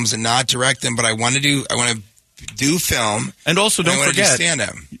those films and not direct them. But I want to do film. And also don't forget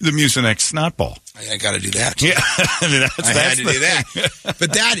stand-up. The Mucinex Snotball. I got to do that. Yeah. I had to do that.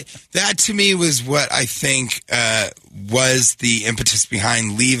 But that to me was what I think was the impetus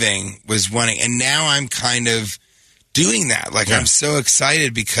behind leaving, was wanting. And now I'm kind of doing that. Like I'm so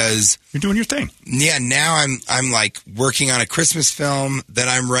excited because you're doing your thing. Yeah. Now I'm like working on a Christmas film that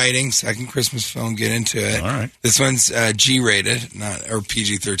I'm writing. Second Christmas film. Get into it. All right. This one's G-rated, or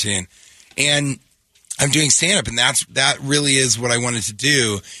PG-13. And I'm doing stand-up, and that really is what I wanted to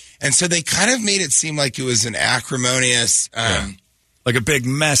do. And so they kind of made it seem like it was an acrimonious... like a big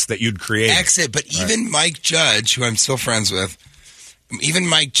mess that you'd create. Exit. But even Mike Judge, who I'm still friends with, even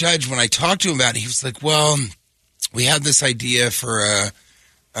Mike Judge, when I talked to him about it, he was like, well, we had this idea for a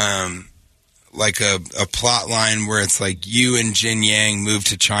plot line where it's like you and Jin Yang move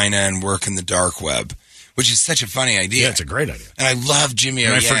to China and work in the dark web. Which is such a funny idea. Yeah, it's a great idea. And I love Jimmy O.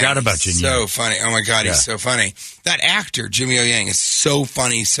 Yang. I forgot about Jimmy. So funny. Oh, my God, he's so funny. That actor, Jimmy O. Yang, is so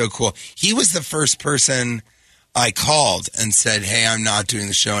funny, so cool. He was the first person I called and said, hey, I'm not doing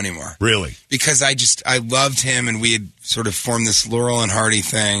the show anymore. Really? Because I loved him, and we had sort of formed this Laurel and Hardy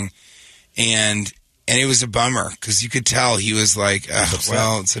thing. And it was a bummer, because you could tell he was like,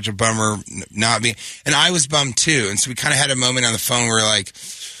 well, it's such a bummer not being. And I was bummed, too. And so we kind of had a moment on the phone where like,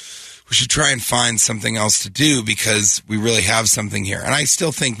 we should try and find something else to do because we really have something here. And I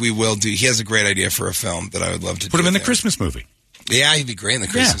still think we will do. He has a great idea for a film that I would love to do. Put him in the Christmas movie. Yeah, he'd be great in the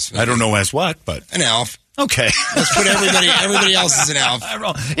Christmas movie. I don't know as what, but... An elf. Okay. Let's put everybody else as an elf.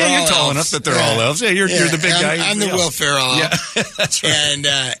 Yeah, you're tall enough that they're all elves. Yeah, you're the big guy. I'm the Will Ferrell elf. Yeah, that's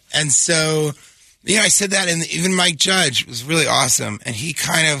right. And so... I said that, and even Mike Judge was really awesome. And he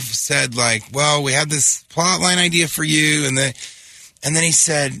kind of said, like, well, we had this plotline idea for you, and then he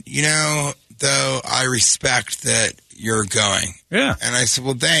said, though, I respect that you're going. Yeah. And I said,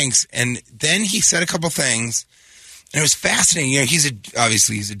 well, thanks. And then he said a couple things, and it was fascinating. He's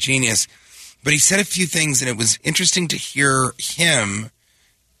a genius, but he said a few things, and it was interesting to hear him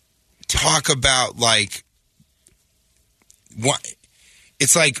talk about, like, what.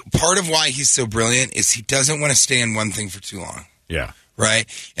 It's like part of why he's so brilliant is he doesn't want to stay in one thing for too long. Yeah. Right.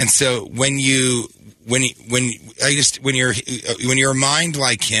 And so when you're a mind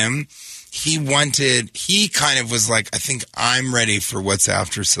like him, he kind of was like, I think I'm ready for what's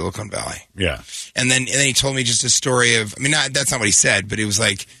after Silicon Valley. Yeah. And then he told me just a story of, that's not what he said, but it was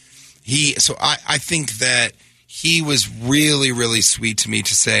like I think that he was really, really sweet to me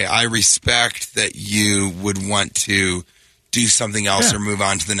to say, I respect that you would want to do something else or move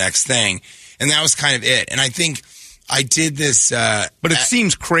on to the next thing. And that was kind of it. And I think I did this. But it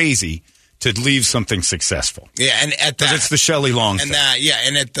seems crazy to leave something successful. Yeah, and at that, it's the Shelley Long and thing.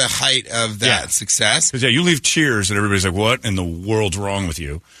 and at the height of that success. Because you leave Cheers and everybody's like, what in the world's wrong with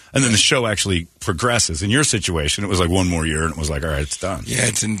you? And then the show actually progresses. In your situation, it was like one more year and it was like, all right, it's done. Yeah,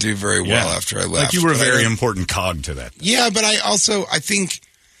 it didn't do very well after I left. Like you were a very important cog to that. Yeah, but I think,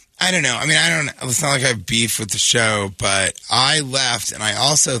 I don't know. I mean, it's not like I have beef with the show, but I left and I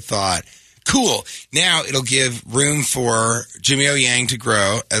also thought, cool, now it'll give room for Jimmy O. Yang to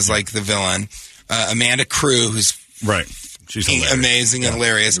grow as like the villain. Amanda Crew, who's right. She's hilarious. Amazing and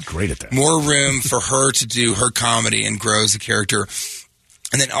hilarious. You're great at that. More room for her to do her comedy and grow as a character.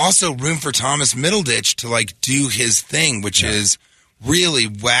 And then also room for Thomas Middleditch to like do his thing, which is really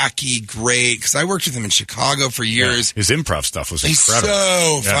wacky, great. Because I worked with him in Chicago for years. His improv stuff was He's incredible.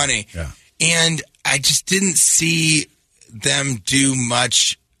 so funny. Yeah. And I just didn't see them do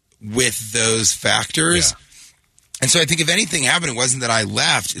much with those factors. Yeah. And so I think if anything happened, it wasn't that I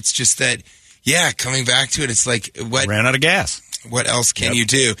left. It's just that, coming back to it, it's like, what ran out of gas. What else can you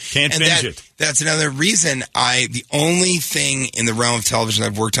do? Can't binge it. That's another reason the only thing in the realm of television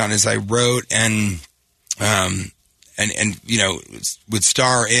I've worked on is I wrote and would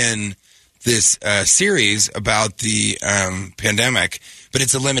star in this series about the pandemic, but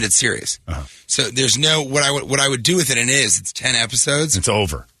it's a limited series. Uh-huh. So there's no what I would do with it, and it's 10 episodes. It's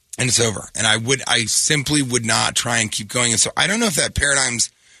over. And it's over. And I simply would not try and keep going. And so I don't know if that paradigm's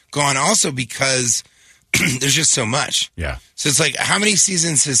gone also because there's just so much. Yeah. So it's like, how many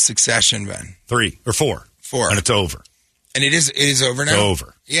seasons has Succession been? 3 or 4. 4. And it's over. And it is over now? It's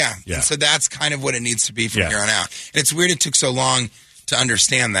over. Yeah. And so that's kind of what it needs to be from here on out. And it's weird it took so long to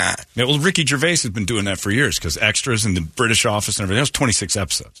understand that. Yeah, well, Ricky Gervais has been doing that for years because Extras and the British Office and everything. That was 26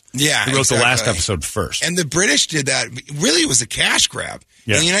 episodes. Yeah, he wrote the last episode first. And the British did that. Really, it was a cash grab.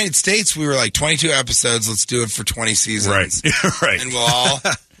 Yeah. In the United States, we were like 22 episodes. Let's do it for 20 seasons. Right. Right. And we'll all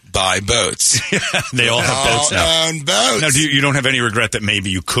buy boats. They all have boats now. Own boats. Now, you don't have any regret that maybe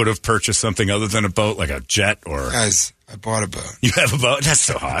you could have purchased something other than a boat, like a jet or... Guys, I bought a boat. You have a boat? That's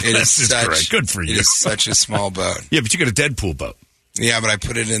so hot. That's just great. Good for you. It is such a small boat. Yeah, but you got a Deadpool boat. Yeah, but I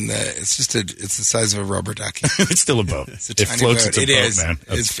put it in it's the size of a rubber ducky. It's still a boat. It's a it tiny floats. boat. It's a boat, man.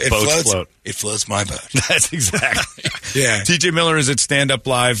 Boats float. It floats my boat. That's exactly. Yeah. TJ Miller is at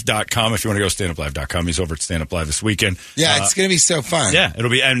standuplive.com. If you want to go standuplive.com, he's over at Stand Up Live this weekend. Yeah, it's going to be so fun. Yeah,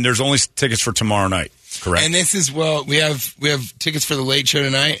 it'll be, and there's only tickets for tomorrow night. Correct. And this is, we have tickets for the late show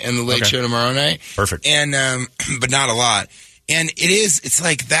tonight and the late show tomorrow night. Perfect. And but not a lot. And it's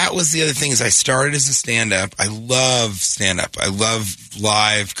like, that was the other thing is I started as a stand-up. I love stand-up. I love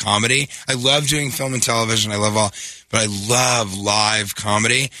live comedy. I love doing film and television. I love but I love live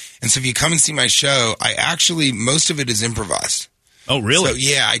comedy. And so if you come and see my show, most of it is improvised. Oh, really? So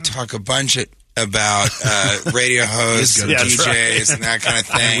yeah, I talk a bunch about radio hosts and DJs and that kind of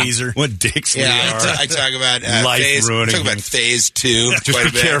thing. Weezer. What dicks we are. I talk about phase 2.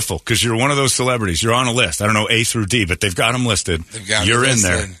 Just be careful, because you're one of those celebrities. You're on a list. I don't know A through D, but they've got them listed. You're in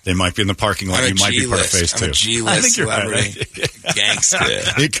there. They might be in the parking lot. You might be part of phase 2. I'm a G-list celebrity. Right.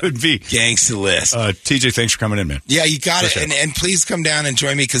 Gangsta. It could be. Gangsta list. TJ, thanks for coming in, man. Yeah, you got it. And please come down and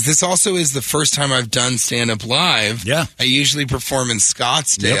join me, because this also is the first time I've done stand-up live. Yeah. I usually perform in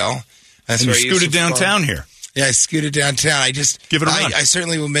Scottsdale. Yep. That's and where you scooted downtown here. Yeah, I scooted downtown. I just give it a run. I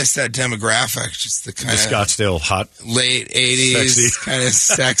certainly will miss that demographic. Just the kind of Scottsdale hot, late 80s, kind of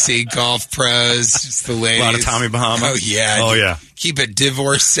sexy golf pros. Just the ladies. A lot of Tommy Bahama. Oh yeah. Oh yeah. Keep it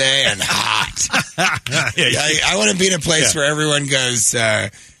divorcee and hot. I want to be in a place where everyone goes.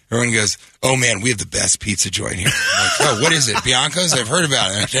 Oh man, we have the best pizza joint here. I'm like, oh, what is it? Bianco's? I've heard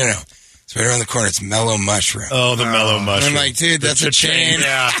about it. I'm like, no. It's right around the corner. It's Mellow Mushroom. Oh, the Mellow Mushroom. And I'm like, dude, that's a chain.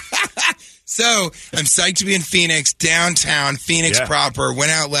 Yeah. So I'm psyched to be in Phoenix, downtown, Phoenix proper.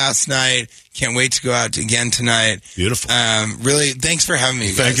 Went out last night. Can't wait to go out again tonight. Beautiful. Really, thanks for having me.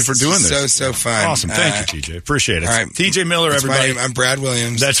 Thank you for doing this. So fun. Awesome. Thank you, TJ. Appreciate it. All right. TJ Miller, everybody. I'm Brad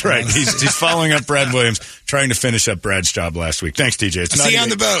Williams. That's right. He's following up Brad Williams, trying to finish up Brad's job last week. Thanks, TJ. See you on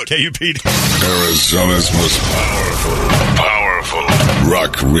the boat. KUPD. Arizona's most powerful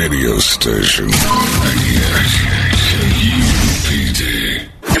rock radio station. KUPD.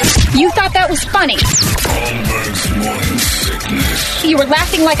 You thought that was funny. Holmbergs morning sickness. You were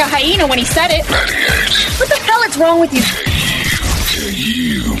laughing like a hyena when he said it. 98. What the hell is wrong with you?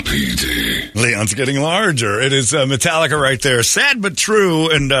 KUPD. Leon's getting larger. It is Metallica right there. Sad but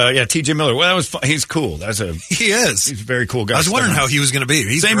true. And TJ Miller. Well, that was fun. He's cool. He is. He's a very cool guy. I was wondering how he was going to be.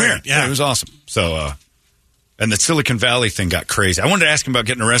 He's Same great. here. Yeah, he was awesome. So, and the Silicon Valley thing got crazy. I wanted to ask him about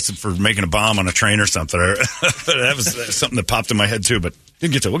getting arrested for making a bomb on a train or something. That was something that popped in my head too, but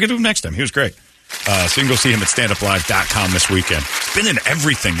didn't get to. We'll get to him next time. He was great. So you can go see him at standuplive.com this weekend. He's been in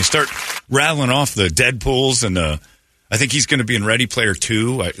everything. You start rattling off the Deadpools, and I think he's going to be in Ready Player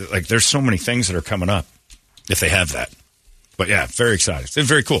 2. There's so many things that are coming up if they have that. But, yeah, very excited. It's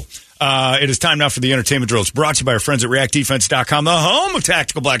very cool. It is time now for the entertainment drill. It's brought to you by our friends at reactdefense.com, the home of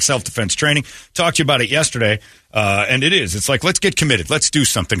tactical black self-defense training. Talked to you about it yesterday, and it is. It's like, let's get committed. Let's do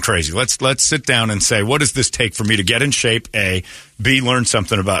something crazy. Let's sit down and say, what does this take for me to get in shape, A, B, learn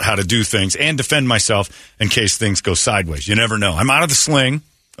something about how to do things, and defend myself in case things go sideways. You never know. I'm out of the sling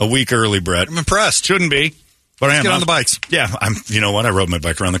a week early, Brett. I'm impressed. Shouldn't be. But I am. Get on the bikes. Yeah, you know what? I rode my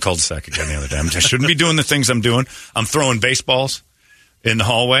bike around the cul-de-sac again the other day. I shouldn't be doing the things I'm doing. I'm throwing baseballs in the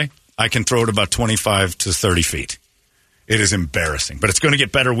hallway. I can throw it about 25 to 30 feet. It is embarrassing, but it's going to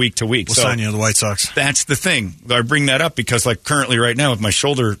get better week to week. We'll sign you to the White Sox. That's the thing. I bring that up because, like, currently right now with my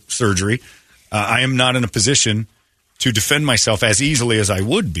shoulder surgery, I am not in a position to defend myself as easily as I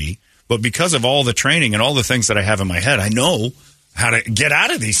would be. But because of all the training and all the things that I have in my head, I know how to get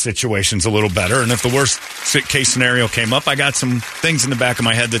out of these situations a little better. And if the worst case scenario came up, I got some things in the back of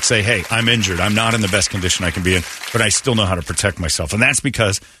my head that say, hey, I'm injured. I'm not in the best condition I can be in, but I still know how to protect myself. And that's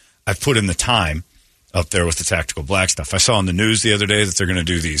because I've put in the time up there with the tactical black stuff. I saw on the news the other day that they're going to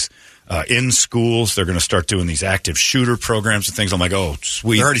do these in schools. They're going to start doing these active shooter programs and things. I'm like, oh,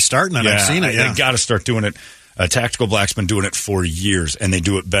 sweet. They're already starting it. Yeah, I've seen it. They got to start doing it. Tactical Black's been doing it for years, and they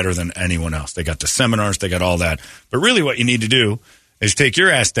do it better than anyone else. They got the seminars. They got all that. But really what you need to do is take your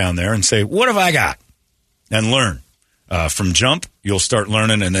ass down there and say, what have I got? And learn. From jump, you'll start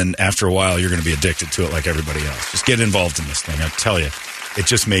learning, and then after a while, you're going to be addicted to it like everybody else. Just get involved in this thing. I tell you, it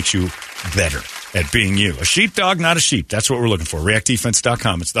just makes you better at being you. A sheepdog, not a sheep. That's what we're looking for.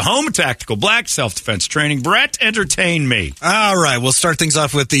 ReactDefense.com. It's the home of tactical black self-defense training. Brett, entertain me. All right, we'll start things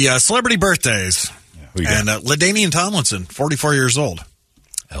off with the celebrity birthdays. And LaDainian Tomlinson, 44 years old.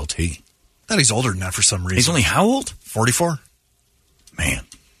 LT. Thought he's older than that for some reason. He's only how old? 44. Man,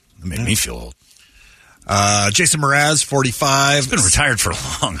 that made me feel old. Jason Mraz, 45. He's been retired for a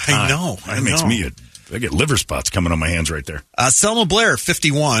long time. I know. That makes me I get liver spots coming on my hands right there. Selma Blair,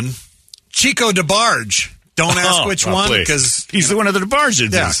 51. Chico DeBarge. Don't ask which one, because he's the one of the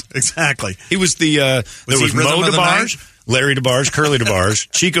DeBarges. Yeah, exactly. He was the there was Mo DeBarge, Larry DeBarge, Curly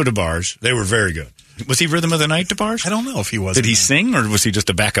DeBarge, Chico DeBarge. They were very good. Was he Rhythm of the Night DeBarge? I don't know if he was. Did he sing, or was he just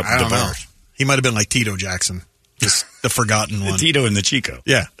a backup I don't DeBarge? know. He might have been like Tito Jackson, just the forgotten one. Tito and the Chico.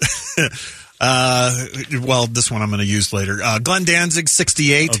 Yeah. Well, this one I'm going to use later. Glenn Danzig,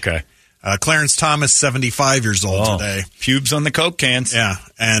 68. Okay. Clarence Thomas, 75 years old today. Pubes on the Coke cans. Yeah.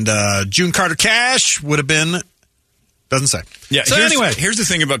 And June Carter Cash would have been, doesn't say. Yeah. So anyway. Here's the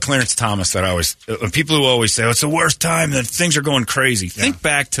thing about Clarence Thomas that I always, people who always say, oh, it's the worst time, that things are going crazy. Yeah. Think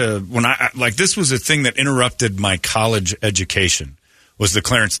back to when this was a thing that interrupted my college education, was the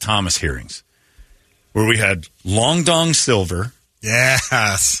Clarence Thomas hearings, where we had Long Dong Silver.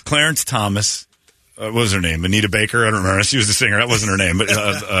 Yes. Clarence Thomas. What was her name? Anita Baker? I don't remember. She was the singer. That wasn't her name. But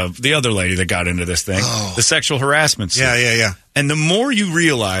the other lady that got into this thing. Oh. The sexual harassment suit. Yeah. And the more you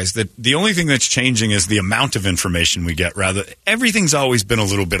realize that the only thing that's changing is the amount of information we get. Rather, everything's always been a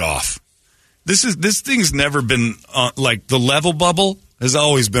little bit off. This thing's never been, like, the level bubble has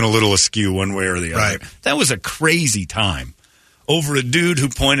always been a little askew one way or the other. Right. That was a crazy time over a dude who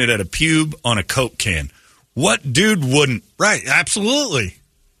pointed at a pube on a Coke can. What dude wouldn't? Right, absolutely.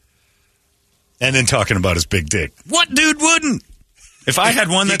 And then talking about his big dick. What dude wouldn't? If I had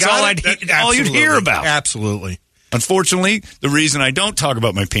one, that's all you'd hear about. Absolutely. Unfortunately, the reason I don't talk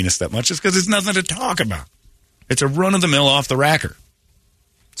about my penis that much is because it's nothing to talk about. It's a run-of-the-mill off-the-racker.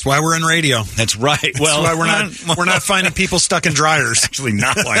 That's why we're in radio. That's right. Well, that's why we're not finding people stuck in dryers. Actually,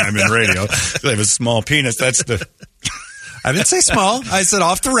 not why I'm in radio. I have a small penis. That's the... I didn't say small. I said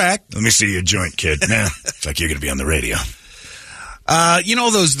off the rack. Let me see your joint, kid. Nah, it's like you're going to be on the radio. You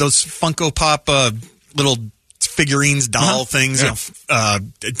know those Funko Pop little figurines, doll things? Yeah. You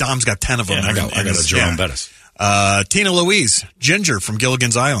know, Dom's got 10 of them. Yeah, I got a Jerome Bettis. Tina Louise, Ginger from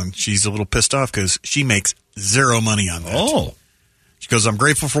Gilligan's Island. She's a little pissed off because she makes zero money on that. Oh. She goes, I'm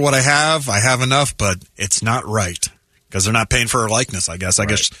grateful for what I have. I have enough, but it's not right because they're not paying for her likeness, I guess. I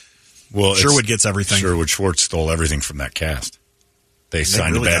guess Sherwood gets everything. Sherwood Schwartz stole everything from that cast. They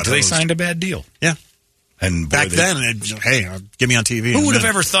signed a bad deal. Yeah. And back then, hey, get me on TV. Who would have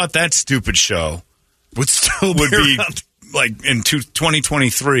ever thought that stupid show would be like in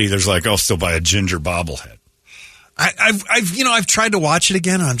 2023? There's like, I'll still buy a Ginger bobblehead. I've tried to watch it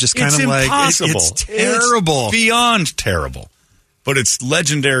again. And I'm just kind of like, it's terrible, it's beyond terrible. But it's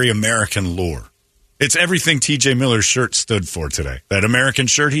legendary American lore. It's everything T.J. Miller's shirt stood for today. That American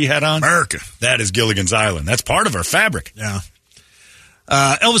shirt he had on, America. That is Gilligan's Island. That's part of our fabric. Yeah.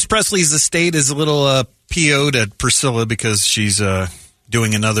 Elvis Presley's estate is a little PO'd at Priscilla because she's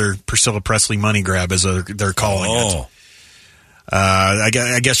doing another Priscilla Presley money grab, as they're calling it.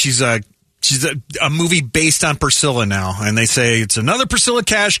 I guess she's a movie based on Priscilla now, and they say it's another Priscilla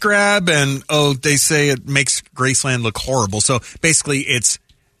cash grab, and they say it makes Graceland look horrible. So basically, it's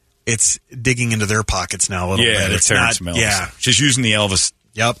digging into their pockets now a little bit. It's not, Elvis. She's using the Elvis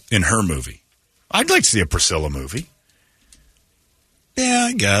in her movie. I'd like to see a Priscilla movie. Yeah,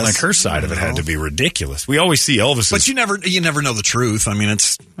 I guess. Like her side of it had to be ridiculous. We always see Elvis, but you never know the truth. I mean,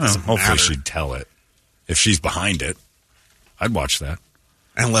 hopefully she'd tell it if she's behind it. I'd watch that.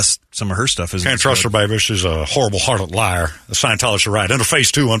 Unless some of her stuff isn't. Can't trust her, baby. She's a horrible-hearted liar. The Scientologists are right. Enter phase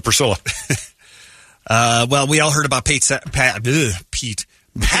 2 on Priscilla. Well, we all heard about Pat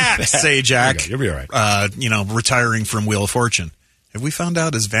Sajak. You'll be all right. Retiring from Wheel of Fortune. Have we found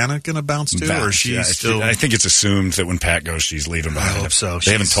out, is Vanna going to bounce too? Or she's still... I think it's assumed that when Pat goes, she's leaving behind. I hope so.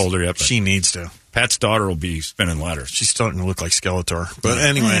 They haven't told her yet. She needs to. Pat's daughter will be spinning ladders. She's starting to look like Skeletor. But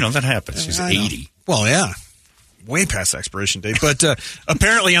anyway. That happens. She's 80. Well, yeah. Way past expiration date. But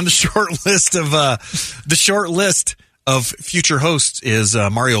apparently on the short list of future hosts is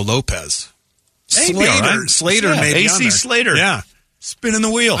Mario Lopez. Slater may be on there. Slater. Yeah. Spinning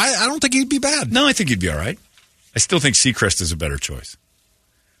the wheel. I don't think he'd be bad. No, I think he'd be all right. I still think Seacrest is a better choice.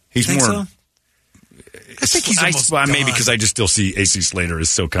 He's think more. So? I think he's almost gone. Maybe because I just still see AC Slater as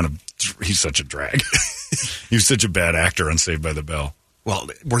so kind of. He's such a drag. He was such a bad actor on Saved by the Bell. Well,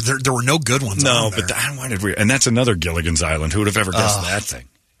 there were no good ones. No, on there. but why did we? And that's another Gilligan's Island. Who would have ever guessed that thing?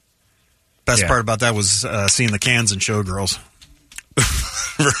 Best part about that was seeing the cans and Showgirls.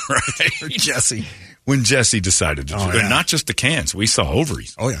 Right, Jesse. When Jesse decided to do it, not just the cans, we saw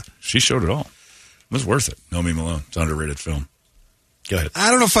ovaries. Oh yeah, she showed it all. It was worth it. Nomi Malone. It's an underrated film. Go ahead.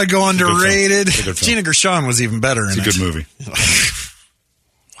 I don't know if I'd go underrated. Gina Gershon was even better. It's a good movie.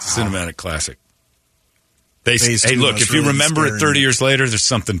 Cinematic classic. Hey, look, if you remember it 30 years later, there's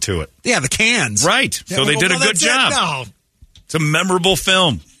something to it. Yeah, the cans. Right. Yeah, so they did a good job. No. It's a memorable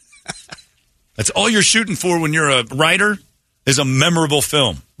film. That's all you're shooting for when you're a writer is a memorable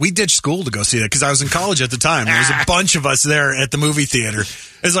film. We ditched school to go see that because I was in college at the time. There was a bunch of us there at the movie theater.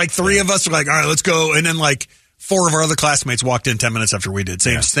 It's like 3 of us were like, all right, let's go. And then like 4 of our other classmates walked in 10 minutes after we did.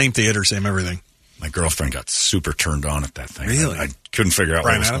 Same theater, same everything. My girlfriend got super turned on at that thing. Really? I couldn't figure out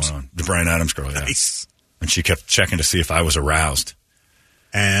what was going on. The Bryan Adams girl, yeah. Nice. And she kept checking to see if I was aroused.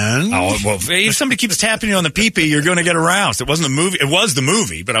 And? Oh, well, if somebody keeps tapping you on the pee-pee, you're going to get aroused. It wasn't the movie. It was the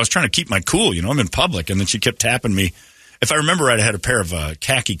movie, but I was trying to keep my cool. I'm in public. And then she kept tapping me. If I remember right, I had a pair of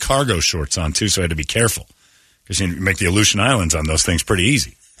khaki cargo shorts on, too, so I had to be careful. Because you make the Aleutian Islands on those things pretty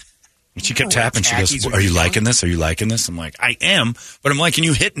easy. And she kept tapping. She goes, are you liking this? Are you liking this? I'm like, I am, but I'm liking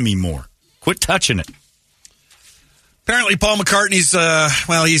you hitting me more. Quit touching it. Apparently, Paul McCartney's,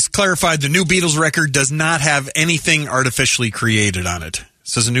 he's clarified the new Beatles record does not have anything artificially created on it.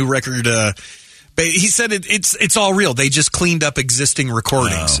 Says a new record, he said it's all real. They just cleaned up existing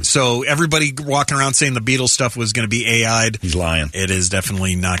recordings. Oh. So everybody walking around saying the Beatles stuff was going to be AI'd. He's lying. It is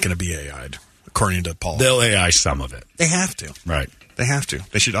definitely not going to be AI'd, according to Paul. They'll AI some of it. They have to. Right. They have to.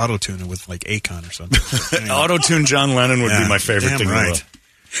 They should auto-tune it with like Akon or something. Anyway. Auto-tune John Lennon would be my favorite thing. Right.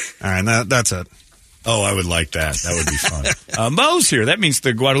 All right, that's it. Oh, I would like that. That would be fun. Mo's here. That means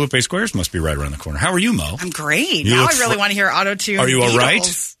the Guadalupe Squares must be right around the corner. How are you, Mo? I'm great. Now I really want to hear auto-tune. Are you all right?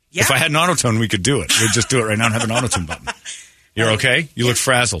 Yeah. If I had an auto-tune, we could do it. We'd just do it right now and have an auto-tune button. You're okay? You look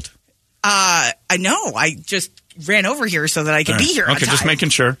frazzled. I know. I just ran over here so that I could be here on Okay, time. just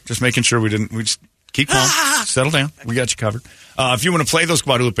making sure we just keep calm. Settle down. We got you covered. If you want to play those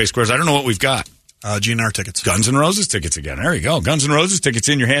Guadalupe Squares, I don't know what we've got. GNR tickets. Guns N' Roses tickets again. There you go. Guns N' Roses tickets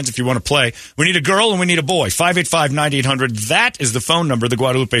in your hands if you want to play. We need a girl and we need a boy. 585-9800. That is the phone number. The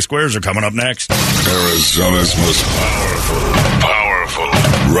Guadalupe Squares are coming up next. Arizona's most powerful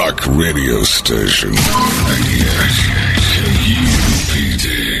rock radio station.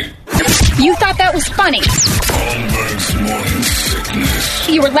 KUPD. You thought that was funny. Holmbergs morning sickness.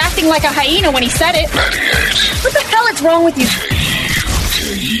 You were laughing like a hyena when he said it. 98. What the hell is wrong with you?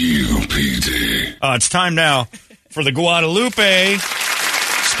 KUPD. It's time now for the Guadalupe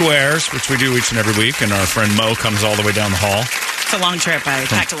Squares, which we do each and every week, and our friend Mo comes all the way down the hall. It's a long trip. I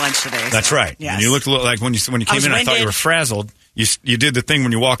packed a lunch today. That's right. Yes. And you looked a little like when you came in, I thought you were frazzled. You did the thing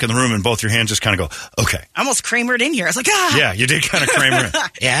when you walk in the room and both your hands just kind of go, okay. I almost Kramered in here. I was like, ah. Yeah, you did kind of Kramer in.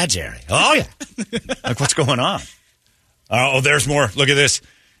 Yeah, Jerry. Oh, yeah. Like, what's going on? Oh, there's more. Look at this.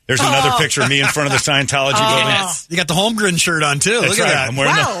 There's another picture of me in front of the Scientology building. You got the Holmgren shirt on, too. That's Look at right.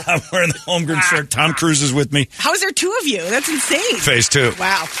 that. I'm wearing the Holmgren shirt. Tom Cruise is with me. How is there two of you? That's insane. Phase 2.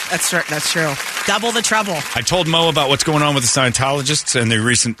 Wow. That's true. Double the trouble. I told Mo about what's going on with the Scientologists and the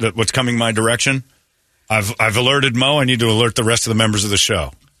recent what's coming my direction. I've alerted Mo. I need to alert the rest of the members of the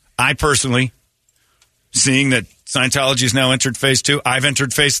show. I personally, seeing that Scientology has now entered phase 2, I've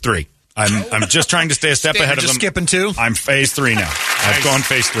entered phase 3. I'm just trying to stay a step ahead of them. Skipping 2? I'm phase 3 now. I've gone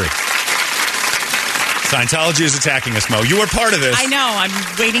phase 3. Scientology is attacking us, Mo. You were part of this. I know. I'm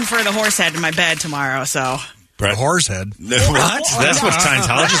waiting for the horse head in my bed tomorrow, so. The horse head? What? That's what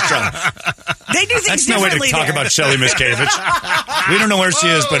Scientologists try. They do things That's no way to talk about Shelley Miscavige. We don't know where she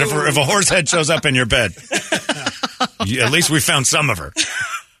is, but if a horse head shows up in your bed, at least we found some of her.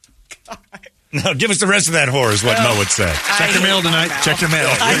 No, give us the rest of that whore is what Mo would say. Check your mail tonight. Check your mail.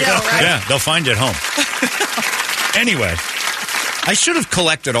 I know, right? Yeah, they'll find you at home. Anyway, I should have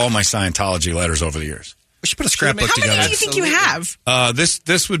collected all my Scientology letters over the years. We should put a scrapbook How together. many do you think you have?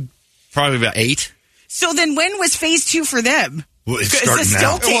 This would probably be about 8. So then when was phase 2 for them? Well, it's Is starting this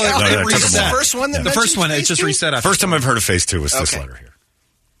now. still taking- The first one? The first one, it just reset after. First time I've heard of phase 2 was this letter here.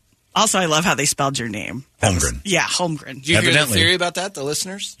 Also, I love how they spelled your name. Holmgren. Yeah, Holmgren. Did you hear the Evidently. theory about that, the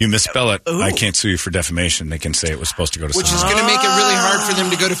listeners? You misspell it, Ooh. I can't sue you for defamation. They can say it was supposed to go to Which is someone. going to make it really hard for them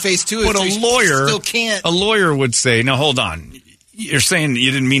to go to phase 2. But if a they lawyer still can't. A lawyer would say, "No, hold on. You're saying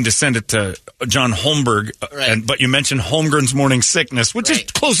you didn't mean to send it to John Holmberg, but you mentioned Holmgren's morning sickness, which is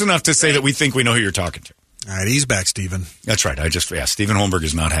close enough to say that we think we know who you're talking to." All right, he's back, Stephen. That's right. Stephen Holmberg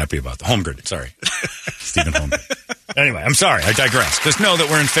is not happy about the Holmgren. Sorry, Stephen Holmberg. Anyway, I'm sorry. I digress. Just know that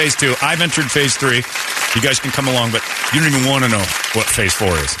we're in phase 2. I've entered phase 3. You guys can come along, but you don't even want to know what phase 4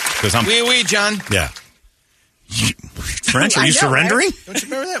 is because I'm. Wee, John. Yeah. French? Are you surrendering? Right? Don't you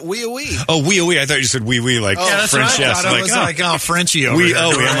remember that? Wee. Oh, wee. I thought you said wee, like that's French. what I Yes, thought. It was like Frenchie over wee. there.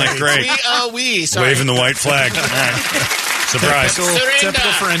 I'm like, great. Wee. Sorry. Waving the white flag. All right. Surprise.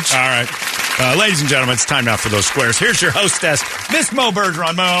 Typical French. All right. Ladies and gentlemen, it's time now for those squares. Here's your hostess, Miss Mo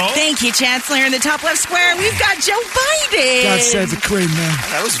Bergeron. Mo. Thank you, Chancellor. In the top left square, we've got Joe Biden. God save the Queen, man.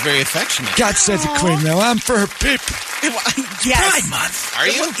 That was very affectionate. God save the Queen, man. I'm for her people. Yes. Pride Month. Are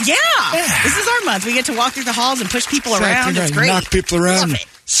you? Yeah. This is our month. We get to walk through the halls and push people around. It's great. Knock people around, and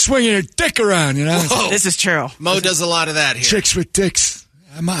swinging your dick around, you know. Whoa. This is true. Mo does a lot of that here. Chicks with dicks.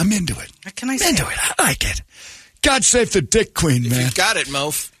 I'm into it. What can I say? Into it. I like it. God save the dick queen, man. You got it,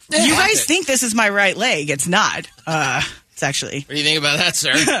 Mo. You guys think this is my right leg. It's not. It's actually. What do you think about that,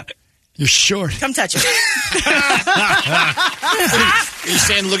 sir? You're short. Come touch it. Are you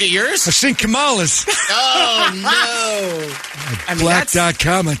saying look at yours? I've seen Kamala's. Oh, no. I mean,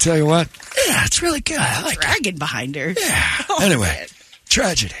 Black.com, I tell you what. Yeah, it's really good. I like dragon behind her. Yeah. Oh, anyway, man.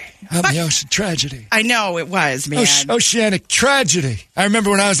 tragedy. Out in the ocean, tragedy. I know it was, man. Oceanic tragedy. I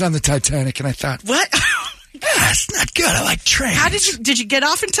remember when I was on the Titanic and I thought, What? it's not good. I like trains. How did you get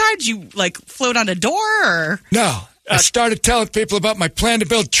off in time? Did you float on a door or? No. I started telling people about my plan to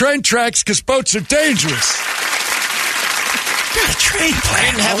build train tracks because boats are dangerous. Got a train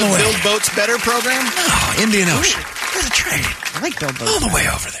plan. Didn't have a Build Boats Better program? No, Indian Ocean. Got a train. I like Build Boats all the way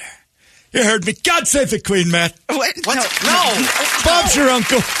over there. You heard me. God save the Queen, Matt. What? No. Bob's your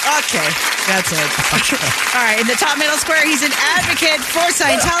uncle. Okay, that's it. All right, in the top middle square, he's an advocate for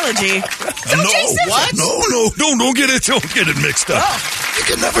Scientology. What? No, don't get it mixed up. You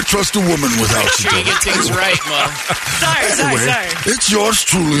can never trust a woman without Make sure you get things right, Mo. Sorry. It's yours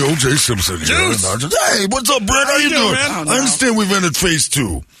truly, O.J. Simpson. Hey, what's up, Brett? How you doing? man? I understand we've entered phase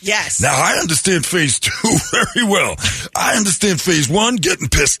 2. Yes. Now, I understand phase 2 very well. I understand phase 1, getting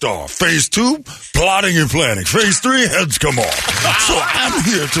pissed off. Phase 2, plotting and planning. Phase 3, heads come off. So I'm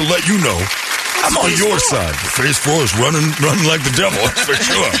here to let you know I'm on your side. Phase 4 is running like the devil, that's for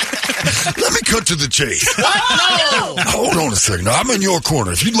sure. Let me cut to the chase. What? No. Hold on a second. Now, I'm in your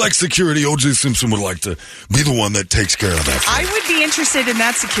corner. If you'd like security, O.J. Simpson would like to be the one that takes care of that. I would be interested in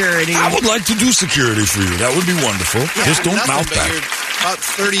that security. I would like to do security for you. That would be wonderful. Just don't mouth but back. You're about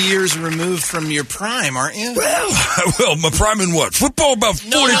 30 years removed from your prime, aren't you? Well, my prime in what? Football about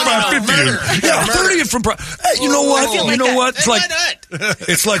 45, 50 years. Yeah, 30 from prime. Hey, you know what? You know what?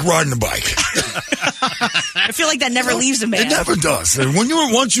 It's like riding a bike. I feel like that never leaves a man. It never does. And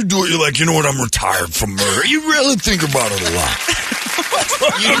once you do it, you're like, you know what? I'm retired from murder. You really think about it a lot.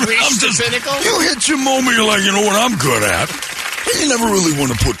 You reached the pinnacle? You hit your moment, you're like, you know what I'm good at. And you never really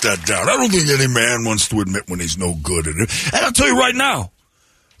want to put that down. I don't think any man wants to admit when he's no good at it. And I'll tell you right now,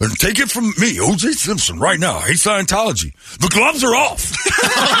 and take it from me, O.J. Simpson, right now. I hate Scientology. The gloves are off.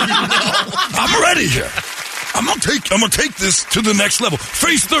 I'm ready here. I'm gonna take this to the next level.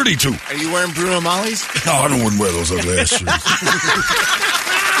 Phase 32. Are you wearing Bruno Mali's? No, I don't want to wear those ugly ass shoes.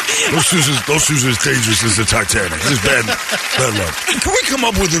 Those shoes are as dangerous as the Titanic. This is bad luck. Can we come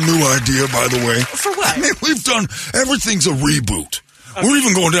up with a new idea, by the way? For what? I mean, everything's a reboot. Okay. We're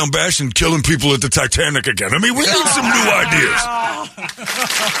even going down bashing, killing people at the Titanic again. I mean, we need some new ideas.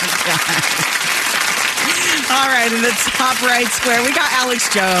 All right, in the top right square, we got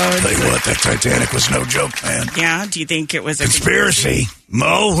Alex Jones. Tell you what, that Titanic was no joke, man. Yeah, do you think it was a conspiracy?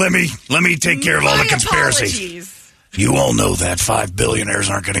 Mo, let me take care of all the conspiracies. Apologies. You all know that 5 billionaires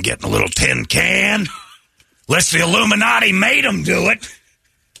aren't going to get in a little tin can. Unless the Illuminati made them do it.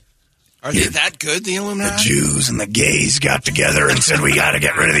 Are they that good, the Illuminati? The Jews and the gays got together and said, we got to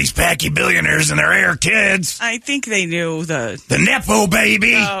get rid of these packy billionaires and their heir kids. I think they knew the Nepo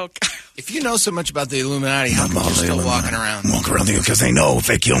baby. Oh, if you know so much about the Illuminati, how come you're still walking around? Because they know if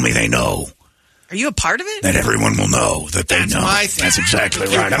they kill me, they know. Are you a part of it? That everyone will know that they know. My thing. That's exactly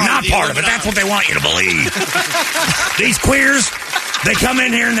right. I'm not part of it. That's what they want you to believe. These queers, they come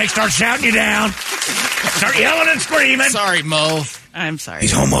in here and they start shouting you down, start yelling and screaming. Sorry, Mo. I'm sorry.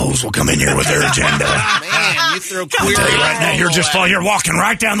 These homos will come in here with their agenda. Man, you throw queer. I'll tell you right now, you're walking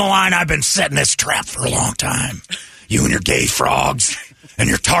right down the line. I've been setting this trap for a long time. You and your gay frogs and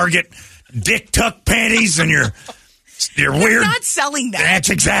your Target dick tuck panties and your weird. They're not selling that. That's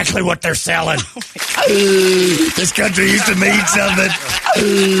exactly what they're selling. This country used to mean something.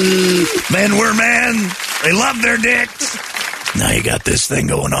 Men were men. They love their dicks. Now you got this thing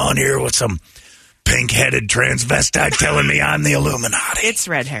going on here with some pink-headed transvestite telling me I'm the Illuminati. It's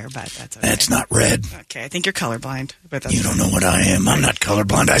red hair, but that's okay. That's not red. Okay, I think you're colorblind. But that's you don't know what I am. I'm not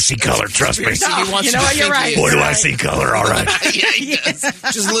colorblind. I see color. Trust me. No, you know what? You're right. Boy, do I see color. All right. Yeah, he does.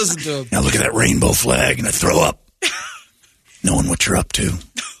 Just listen to him. Now look at that rainbow flag and I throw up. Knowing what you're up to.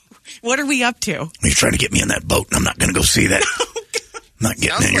 What are we up to? You're trying to get me in that boat, and I'm not going to go see that. I'm not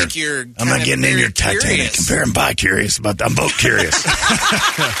getting in like your. I'm not getting in your Titanic. Compare and buy curious about. I'm boat curious.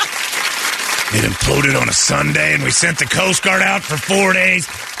 It imploded on a Sunday, and we sent the Coast Guard out for 4 days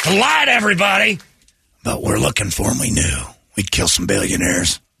to lie to everybody. But we're looking for them. We knew we'd kill some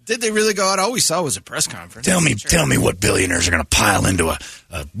billionaires. Did they really go out? All we saw was a press conference. Tell me what billionaires are going to pile into a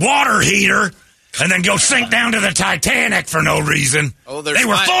water heater and then go sink down to the Titanic for no reason. Oh, they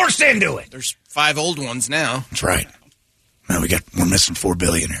were forced into it. There's 5 old ones now. That's right. Now we're missing 4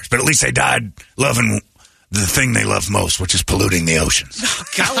 billionaires, but at least they died loving the thing they love most, which is polluting the oceans.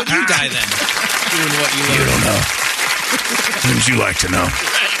 How would you die then? Doing what you love. You don't know. Wouldn't you like to know?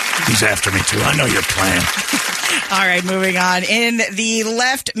 He's after me too. I know your plan. All right, moving on. In the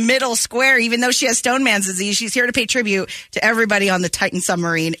left middle square, even though she has Stoneman's disease, she's here to pay tribute to everybody on the Titan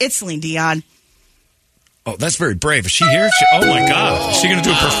submarine. It's Celine Dion. Oh, that's very brave. Is she here? Oh, my God. Is she going to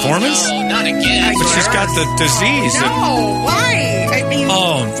do a performance? No, not again. But she's got the disease. No, why? I mean,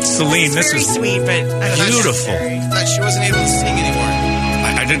 Celine, this is sweet, but I don't beautiful. I thought she wasn't able to sing anymore.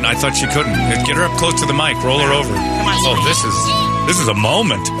 I didn't. I thought she couldn't. Get her up close to the mic. Roll her over. Come on, this is a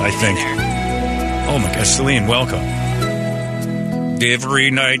moment, I think. Oh, my gosh. Celine, welcome.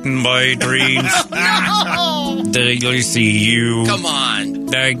 Every night in my dreams, I see you. Come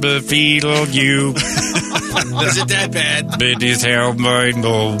on. I feel you. Is it that bad? That is how I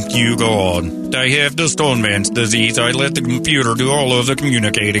know you go on. I have the Stoneman's disease. I let the computer do all of the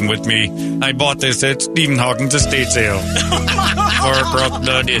communicating with me. I bought this at Stephen Hawking's estate sale for across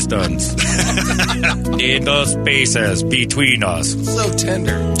the distance. In the spaces between us. So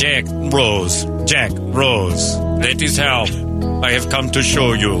tender. Jack Rose. That is how I have come to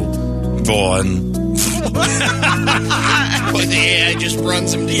show you. Go on. But the AI just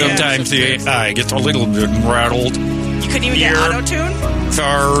runs them together. Sometimes the AI gets a little bit rattled. You couldn't even get auto-tune?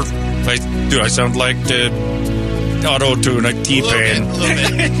 Do I sound like the auto-tune at T-Pain? A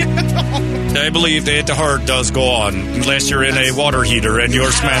little bit. I believe that the heart does go on, unless you're in a water heater and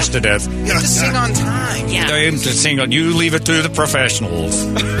you're smashed to death. You have to sing on time. Yeah. I am to sing on. You leave it to the professionals.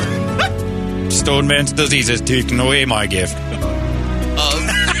 Stoneman's disease has taken away my gift.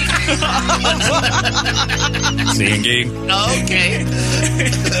 Singing. Okay.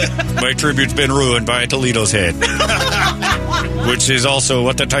 My tribute's been ruined by Toledo's head. Which is also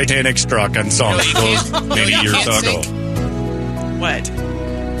what the Titanic struck on songs many years ago. What?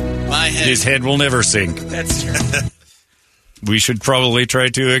 My head. His head will never sink. That's true. We should probably try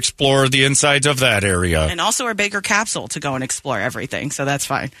to explore the insides of that area. And also a bigger capsule to go and explore everything, so that's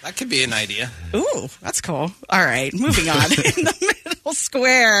fine. That could be an idea. Ooh, that's cool. All right, moving on. In the middle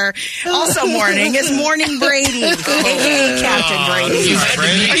square, also morning, is Morning Brady, a.k.a. Captain Brady.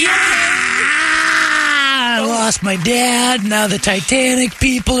 I lost my dad. Now the Titanic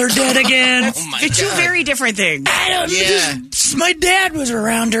people are dead again. Oh my They're two God. very different things. My dad was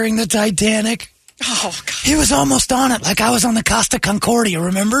around during the Titanic. Oh, God. He was almost on it, like I was on the Costa Concordia,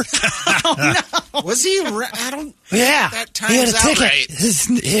 remember? Oh, no. Was he? I don't. Yeah. That He had a time's out ticket.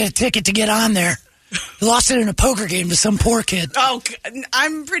 right. He had a ticket to get on there. He lost it in a poker game to some poor kid. Oh,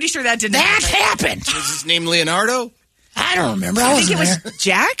 I'm pretty sure that didn't That happen. happened. Was his name Leonardo? I don't remember. I I think wasn't it there. was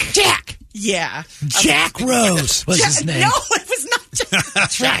Jack? Jack. Yeah. Jack Rose was his name. No, it was not Jack.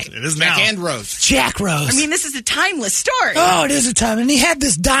 That's right. It is Jack now. and Rose. Jack Rose. I mean, this is a timeless story. oh, it is a time. And he had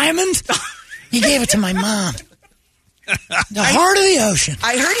this diamond. He gave it to my mom. The heart of the ocean.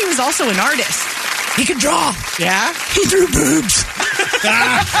 I heard he was also an artist. He could draw. Yeah? He drew boobs.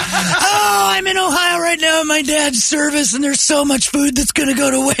 Oh, I'm in Ohio right now at my dad's service, and there's so much food that's going to go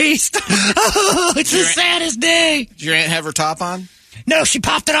to waste. Oh, it's the saddest day. Did your aunt have her top on? No, she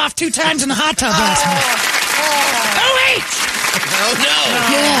popped it off 2 times in the hot tub last night. Oh, wait. Oh, no.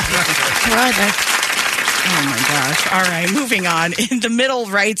 Yeah. Right, man. Oh, my gosh. All right, moving on. In the middle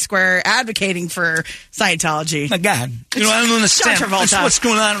right square, advocating for Scientology. My God. You know, I don't understand. John Travolta. That's what's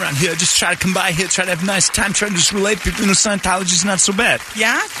going on around here. Just try to come by here, try to have a nice time, try to just relate people. You know, Scientology's not so bad.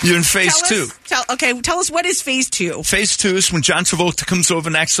 Yeah? You're in phase 2. Tell us what is phase 2? Phase 2 is when John Travolta comes over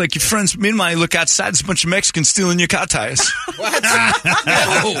and acts like your friends. Meanwhile, you look outside, there's a bunch of Mexicans stealing your car tires. What?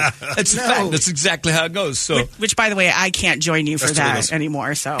 No. That's a fact. That's exactly how it goes. So, Which, by the way, I can't join you for That's what it that is.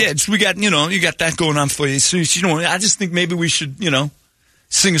 anymore. So yeah, we got, you got that going on for you. So, I just think maybe we should,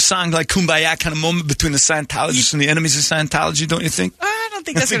 sing a song like Kumbaya kind of moment between the Scientologists and the enemies of Scientology, don't you think? I don't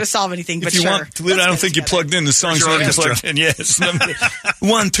think that's going to solve anything, but If you sure. want, Toledo, I don't think you're plugged in. The song's already plugged in. Yes.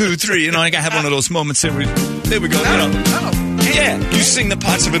 1, 2, 3. I got to have one of those moments. There we go. Yeah, you sing the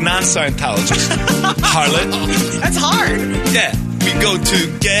parts of a non-Scientologist. Harlot. That's hard. Yeah. We go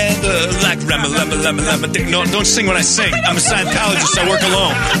together like lemma. No, don't sing when I sing. I'm a Scientologist. I work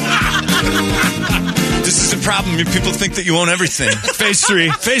alone. This is a problem. People think that you own everything. Phase 3.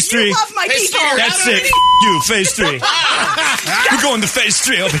 Phase 3. You love my people. That's it. You. Phase 3. We're going to phase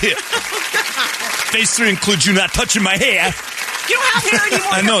 3 over here. Phase 3 includes you not touching my hair. You don't have hair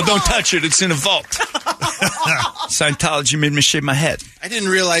anymore. I know. Don't touch it. It's in a vault. Scientology made me shave my head. I didn't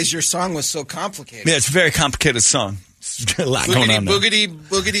realize your song was so complicated. Yeah, it's a very complicated song. There's a lot going on there. Boogity,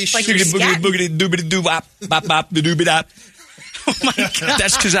 Like you're scatting. Boogity, doobity, doo, bop, bop, bop, doobity, dop. Oh, my God.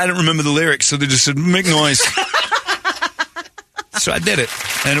 That's because I didn't remember the lyrics, so they just said, make noise. So I did it,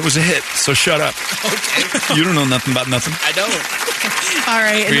 and it was a hit, so shut up. Okay. You don't know nothing about nothing. I don't. All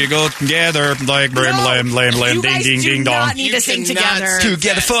right. We go together, like, You guys ding, do ding, not dong. need You to sing cannot together. sing.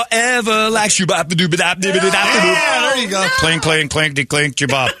 Together forever, like shoo-bop, doobie-dop, dibbity-dop, Yeah, there you go. Clink, clink, clink, clink,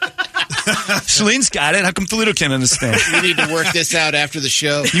 shoo-bop. Celine's got it. How come Toledo can't understand? We need to work this out after the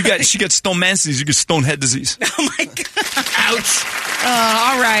show. She got stone man disease. You get stone head disease. Oh, my God. Ouch.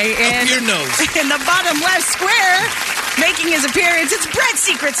 All right. And Up your nose. in the bottom left square, making his appearance, it's Brett's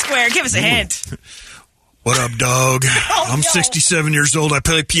Secret Square. Give us a hint. What up, dog? I'm no. 67 years old. I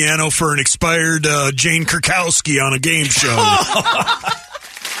play piano for an expired Jane Krakowski on a game show.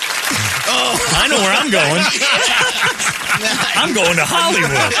 I know where I'm going. I'm going to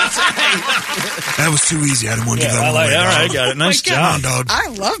Hollywood. That was too easy. I didn't want to give that one away. All right, dog. got it. Nice God. job. Dog. I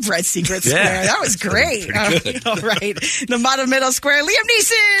love Brett's Secret Yeah. Square. That was great. All right. The bottom middle square, Liam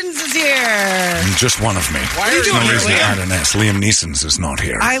Neeson's is here. Just one of me. Why are you doing No here, reason to Liam? add an S. Liam Neeson's is not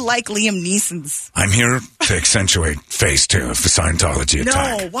here. I like Liam Neeson's. I'm here to accentuate phase 2 of the Scientology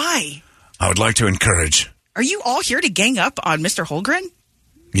attack. No, why? I would like to encourage, Are you all here to gang up on Mr. Holmgren?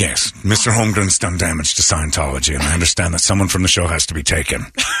 yes, Mr. Holmgren's done damage to Scientology, and I understand that someone from the show has to be taken.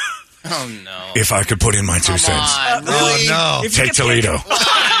 Oh, no. If I could put in my 2 cents. Come on, really? no. Take Toledo.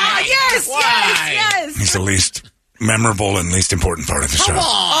 Yes. He's the least memorable and least important part of the show.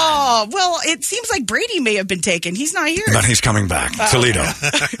 Oh, well, it seems like Brady may have been taken. He's not here. But he's coming back. Toledo,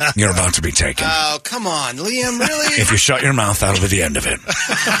 you're about to be taken. Oh, come on, Liam, really? If you shut your mouth, that'll be the end of it.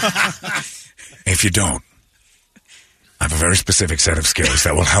 If you don't, I have a very specific set of skills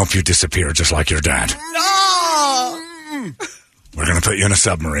that will help you disappear just like your dad. No. We're going to put you in a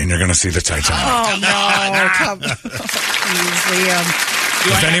submarine. You're going to see the Titanic. Oh, no. Come. Please, Liam.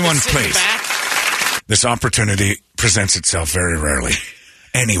 If anyone, please. This opportunity presents itself very rarely.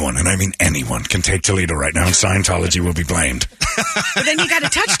 Anyone, and I mean anyone, can take Toledo right now, and Scientology will be blamed. But then you got to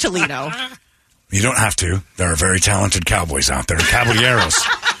touch Toledo. You don't have to. There are very talented cowboys out there, caballeros,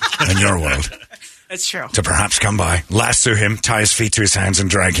 in your world, That's true. to perhaps come by, lasso him, tie his feet to his hands, and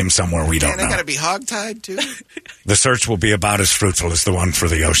drag him somewhere we don't And I know. got to be hogtied, too? The search will be about as fruitful as the one for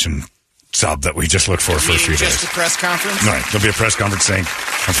the ocean sub that we just looked for a few Just days. a press conference? Right. There'll be a press conference saying,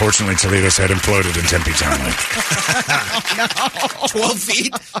 unfortunately, Toledo's head imploded in Tempe Town Lake. 12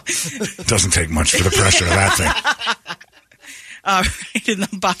 feet? Doesn't take much for the pressure of that thing. Right in the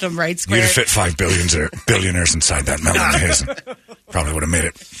bottom right square. You'd have fit 5 billionaires inside that melon haze. Probably would have made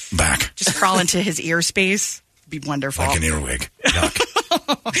it back. Just crawl into his ear space. Be wonderful. Like an earwig.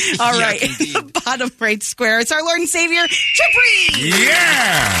 All right. In the bottom right square, it's our Lord and Savior, Trip Reed.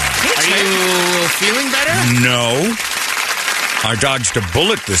 Yeah. Are you feeling better? No. I dodged a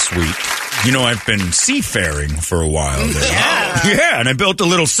bullet this week. You know, I've been seafaring for a while there. Yeah, and I built a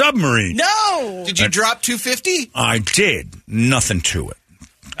little submarine. No! Did you drop $250? I did. Nothing to it.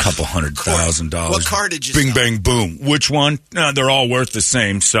 A couple $100,000. What car did you Bing, sell? bang, boom. Which one? They're all worth the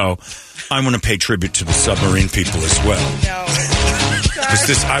same, so I want to pay tribute to the submarine people as well. No.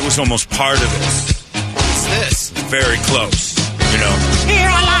 Because I was almost part of this. What's this? Very close, you know. Here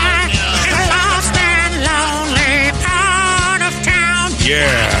I lie in a lost and lonely part of town.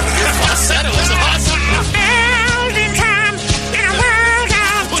 Yeah. Your falsetto was awesome. Held in time in a world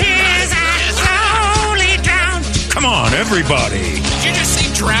of tears I slowly drown. Come on, everybody. Did you just say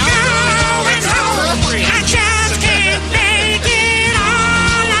drown? Going home, I just can't make it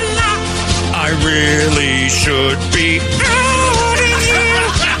all alone. I really should be.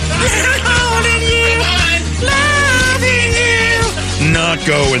 Holding you, loving you. Not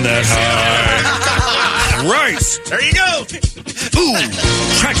going that high. Christ. There you go. Ooh,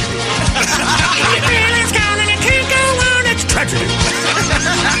 tragedy. Your feelings gone and you can't go on. It's Tragedy.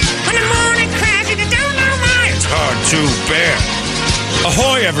 when the morning crashes, you don't know why. It's hard to bear.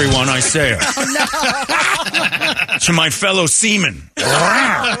 Ahoy, everyone, I say. To my fellow seamen.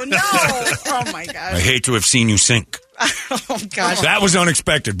 Oh, no. Oh, my I gosh. hate to have seen you sink. Oh, gosh. That was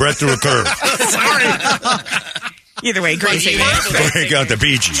unexpected. Breath through a curve. Either way, great save. Break out the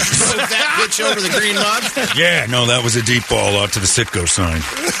Bee Gees. Move that bitch over the green lobster. Yeah, no, that was a deep ball out to the Sitco sign.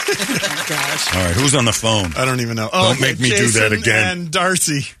 Oh, gosh. All right, who's on the phone? I don't even know. Don't make me do that again. And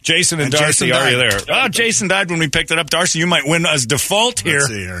Darcy. Jason and And Darcy, Jason are you died. there? Oh, Jason died when we picked it up. Darcy, you might win as default here. Let's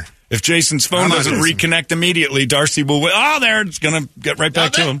see here. If Jason's phone Come on, doesn't Jason. reconnect immediately, Darcy will win. Oh, there, it's going to get right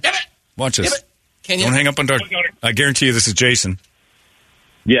back to him. Watch this. Can you? Don't hang up on Darcy. I guarantee you this is Jason.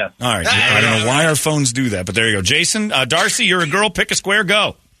 Yeah. All right. I don't know why our phones do that, but there you go. Jason, Darcy, you're a girl. Pick a square.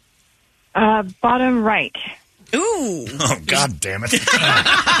 Go. Bottom right. Ooh. Oh, God damn it. Trip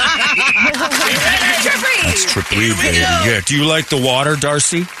That's Trip Reed, baby. Yeah. Do you like the water,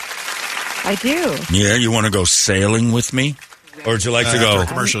 Darcy? I do. Yeah. You want to go sailing with me? Or would you like to go After a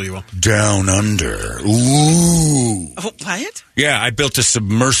commercial, you will. down under? Ooh. Oh, what? Yeah, I built a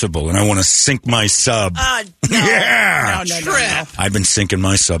submersible, and I want to sink my sub. No. Yeah. No. I've been sinking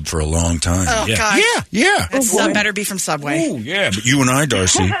my sub for a long time. Oh, yeah. gosh. Yeah. That sub better be from Subway. Oh, yeah. But you and I,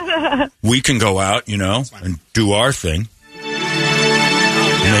 Darcy, we can go out, you know, and do our thing.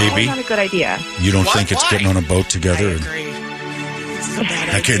 Maybe. Not a good idea. You don't think it's getting on a boat together? I and agree. This is a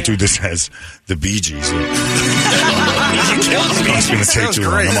bad I can't do this as the Bee Gees. It's going to take too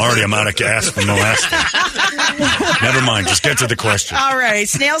long. I'm out of gas from the last one. Never mind. Just get to the question. All right.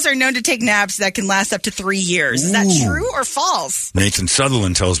 Snails are known to take naps that can last up to 3 years. Is that true or false? Nathan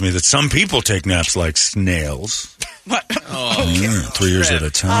Sutherland tells me that some people take naps like snails. What? 3 years at a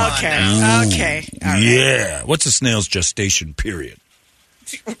time. Okay. All right. Yeah. What's a snail's gestation period?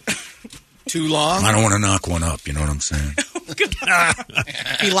 Too long? I don't want to knock one up. You know what I'm saying?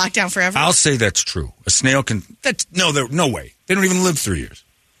 Be locked down forever? I'll say that's true. A snail can. No way. They don't even live 3 years.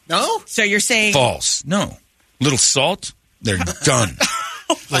 No? So you're saying... False. No. Little salt, they're done.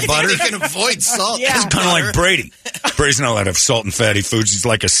 Little butter? They can avoid salt. Yeah. It's kind of like Brady. Brady's not allowed to have salt and fatty foods. He's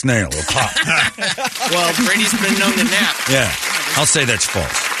like a snail. He'll pop. Well, Brady's been known to nap. Yeah. I'll say that's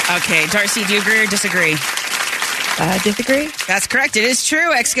false. Okay. Darcy, do you agree or disagree? Disagree? That's correct. It is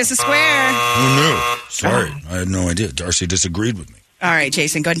true. X gets a square. Who knew? Sorry. I had no idea. Darcy disagreed with me. All right,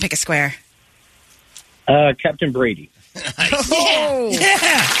 Jason, go ahead and pick a square. Captain Brady.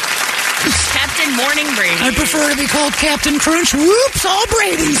 Yeah. Captain Morning Brady. I prefer to be called Captain Crunch. Whoops, all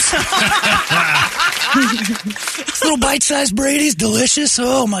Brady's. This little bite-sized Brady's, delicious.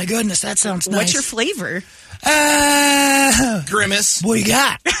 Oh, my goodness, that sounds nice. What's your flavor? Grimace. What you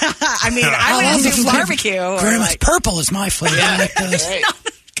got? I mean, I would do barbecue. Grimace. Purple is my flavor. I like those.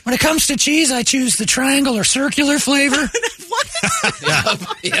 When it comes to cheese, I choose the triangle or circular flavor.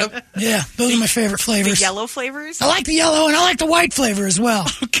 Yep. Yeah, those are my favorite flavors. The yellow flavors? I like the yellow, and I like the white flavor as well.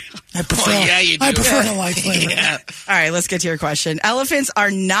 I prefer, you do. I prefer the white flavor. Yeah. All right, let's get to your question. Elephants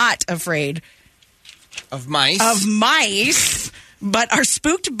are not afraid Of mice? of mice. but are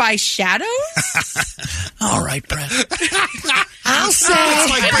spooked by shadows? All right, Brett. I'll say. It's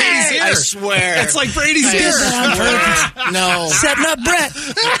like Brady's ear. I swear. It's like Brady's ear. No. Setting up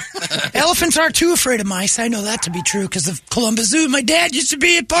Brett. Elephants aren't too afraid of mice. I know that to be true because of Columbus Zoo. My dad used to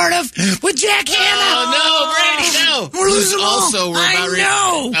be a part of with Jack Hanna. Oh, no, Brady, no. We're losing them all. Also, we're about I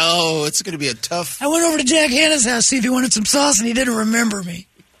know. Oh, it's going to be a tough. I went over to Jack Hanna's house to see if he wanted some sauce, and he didn't remember me.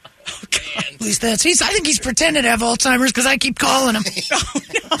 At least I think he's pretending to have Alzheimer's because I keep calling him.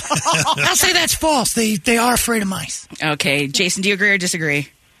 I'll say that's false. They are afraid of mice. Okay, Jason, do you agree or disagree?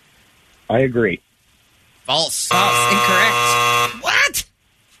 I agree. False. False. Incorrect. What?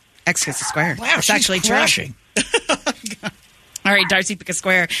 X gets a square. Wow, it's she's actually crushing. true. All right, Darcy, pick a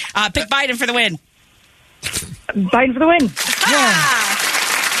square. Pick Biden for the win. Biden for the win.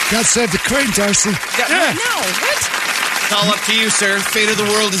 God save the Queen, Darcy. No, what? It's all up to you, sir. Fate of the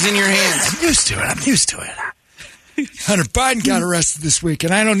world is in your hands. I'm used to it. Hunter Biden got arrested this week,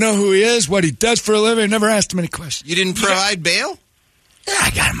 and I don't know who he is, what he does for a living. I never asked him any questions. You didn't provide bail? Yeah, I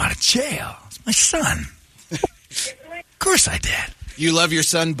got him out of jail. It's my son. Of course I did. You love your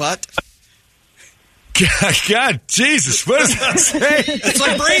son, but? God, Jesus, what does that say? It's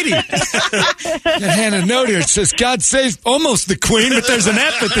like Brady. Got handed a note here. It says, God save almost the Queen, but there's an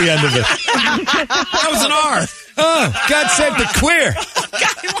F at the end of it. That was an R. Oh, God save the queer.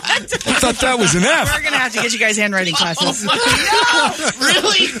 I thought that was an F. We're going to have to get you guys handwriting classes. No!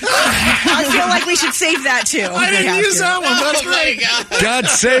 Really? I feel like we should save that, too. I didn't use that one. That's great. God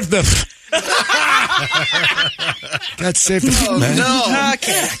save the... God save the... man. No.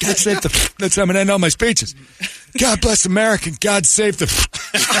 Okay. God save the... That's how I'm going to end all my speeches. God bless America. God save the...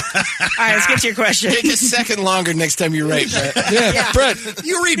 All right, let's get to your question. Take a second longer next time you write, Brett. Yeah, Brett.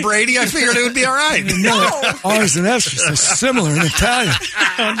 You read Brady. I figured it would be all right. No. R's and F's are so similar in Italian.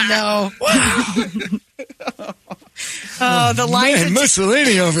 Oh, no. The lines... Man,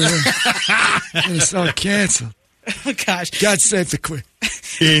 Mussolini over here. It's all canceled. Oh, gosh. God save the Queen.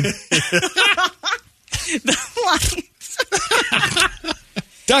 The lines...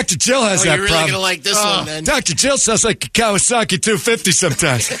 Dr. Jill has that you're really problem. going to like this one, then. Dr. Jill sounds like a Kawasaki 250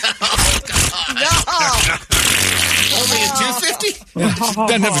 sometimes. Only a 250? Yeah,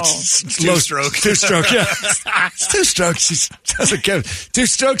 doesn't have a low stroke. Two stroke, yeah. It's two strokes. She sounds like two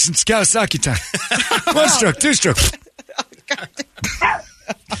strokes and Kawasaki time. One stroke, two strokes.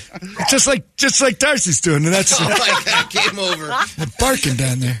 Just like Darcy's doing, and that's Oh, my God. Game over. barking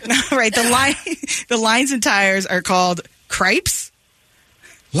down there. All right, the lines and tires are called cripes.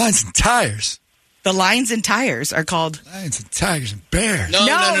 Lines and tires. The lines and tires are called... Lions and tigers and bears. No.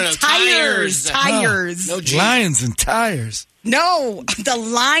 Tires. Tires. No, G. Lions and tires. No, the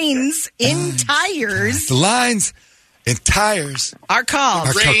lines in tires The lines and tires are called...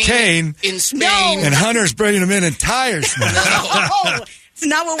 are cocaine, In Spain. No. and Hunter's bringing them in tires now. No, it's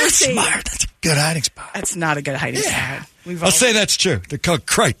not what we're That's saying. smart. That's a good hiding spot. That's not a good hiding spot. I'll say that's true. They're called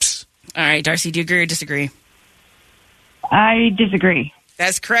cripes. All right, Darcy, do you agree or disagree? I disagree.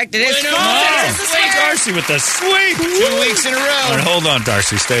 That's correct. It is Oh, false. hey, Darcy with the sweep. 2 weeks in a row. All right, hold on,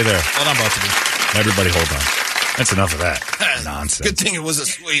 Darcy. Stay there. Hold on, both of you. Everybody hold on. That's enough of that nonsense. Good thing it was a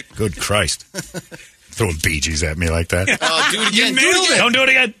sweep. Good Christ. Throwing Bee Gees at me like that. Oh, do it again. Do it again. Don't do it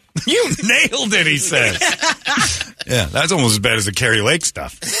again. You nailed it, he says. Yeah, that's almost as bad as the Carrie Lake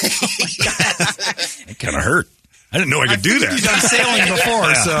stuff. It kind of hurt. I didn't know I could do that. You've done sailing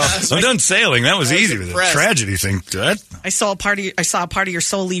before, so... I've done sailing. That was easy. With the tragedy thing. I saw a part of your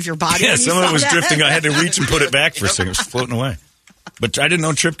soul leave your body. Yeah, when you some of it saw was that. drifting. I had to reach and put it back for a second. It was floating away. But I didn't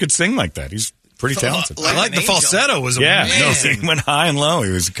know Tripp could sing like that. He's pretty talented. I like the falsetto. Was amazing. No, he went high and low.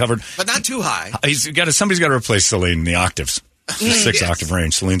 He was covered. But not too high. Somebody's got to replace Celine in the octaves. The 6-octave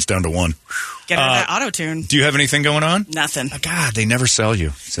range. Celine's down to 1. Get her that auto-tune. Do you have anything going on? Nothing. Oh, God, they never sell you.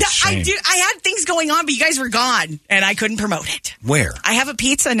 It's a shame. I did. I had things going on, but you guys were gone, and I couldn't promote it. Where? I have a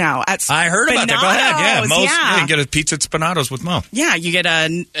pizza now at I heard about that. Go ahead. Yeah, Spinato's, you can get a pizza at Spinato's with Mo. Yeah, you get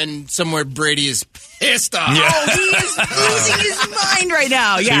a... And somewhere Brady is pissed off. Yeah. Oh, he is losing his mind right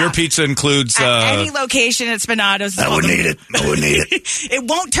now. So Yeah. your pizza includes... At any location at Spinato's. I wouldn't eat it. It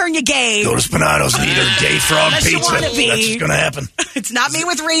won't turn you gay. Go to Spinato's and eat a gay frog Unless you pizza. wanna be. That's what's going to happen. It's not me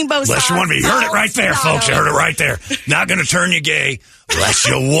with rainbow Unless sauce. you want to be. You heard it right there, folks. You heard it right there. Not going to turn you gay unless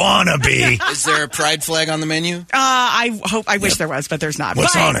you want to be. Is there a pride flag on the menu? I wish there was, but there's not.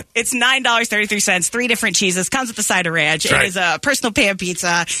 What's But on it? It's $9.33, 3 different cheeses, comes with a side of ranch. Right. It is a personal pan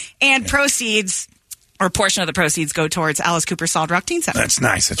pizza, and proceeds, or a portion of the proceeds, go towards Alice Cooper Solid Rock Teen Center. That's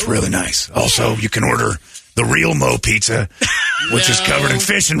nice. That's really nice. Also, you can order the real Mo pizza, which is covered in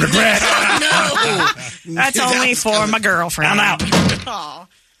fish and regret. No. That's only for my girlfriend. I'm out. Aw.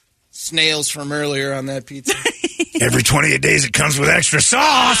 Snails from earlier on that pizza. Every 28 days it comes with extra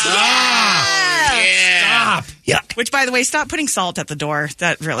sauce. Yeah. Stop. Yeah. Which, by the way, stop putting salt at the door.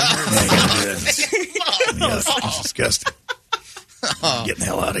 That really hurts. Yes, that's disgusting. Getting the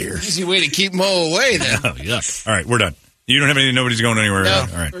hell out of here. Easy way to keep Mo away, then. Oh, yeah. All right, we're done. You don't have anything. Nobody's going anywhere. No,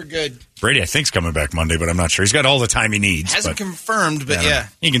 All right. we're good. Brady, I think, is coming back Monday, but I'm not sure. He's got all the time he needs. Hasn't but, confirmed, but yeah.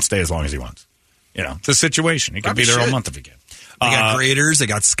 He can stay as long as he wants. You know, it's a situation. He could be there all month if he can. They got graders. They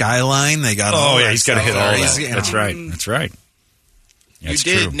got Skyline. They got he's got to hit all that. You know. That's right. That's right. That's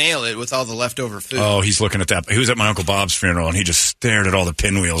you did true. nail it with all the leftover food. Oh, he's looking at that. He was at my Uncle Bob's funeral, and he just stared at all the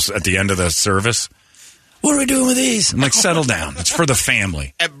pinwheels at the end of the service. What are we doing with these? I'm like, settle down. It's for the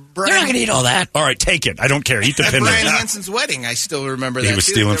family. At You're not going to eat all that. All right, take it. I don't care. Eat the At pinwheels. Brian Hanson's wedding, I still remember that. He was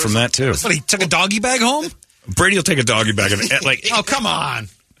too. stealing There from was that, too. What, he took a doggy bag home? Brady will take a doggy bag of it. Like, Oh, come on.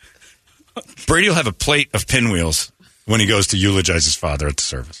 Brady will have a plate of pinwheels when he goes to eulogize his father at the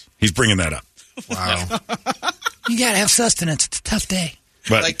service. He's bringing that up. Wow. You got to have sustenance. It's a tough day.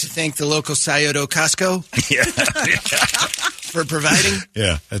 I'd like to thank the local Scioto Costco for providing.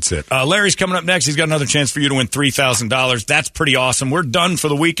 Yeah, that's it. Larry's coming up next. He's got another chance for you to win $3,000. That's pretty awesome. We're done for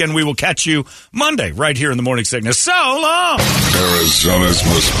the weekend. We will catch you Monday right here in the Morning Sickness. So long! Arizona's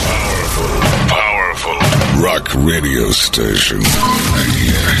most powerful rock radio station.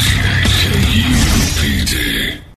 KUPD.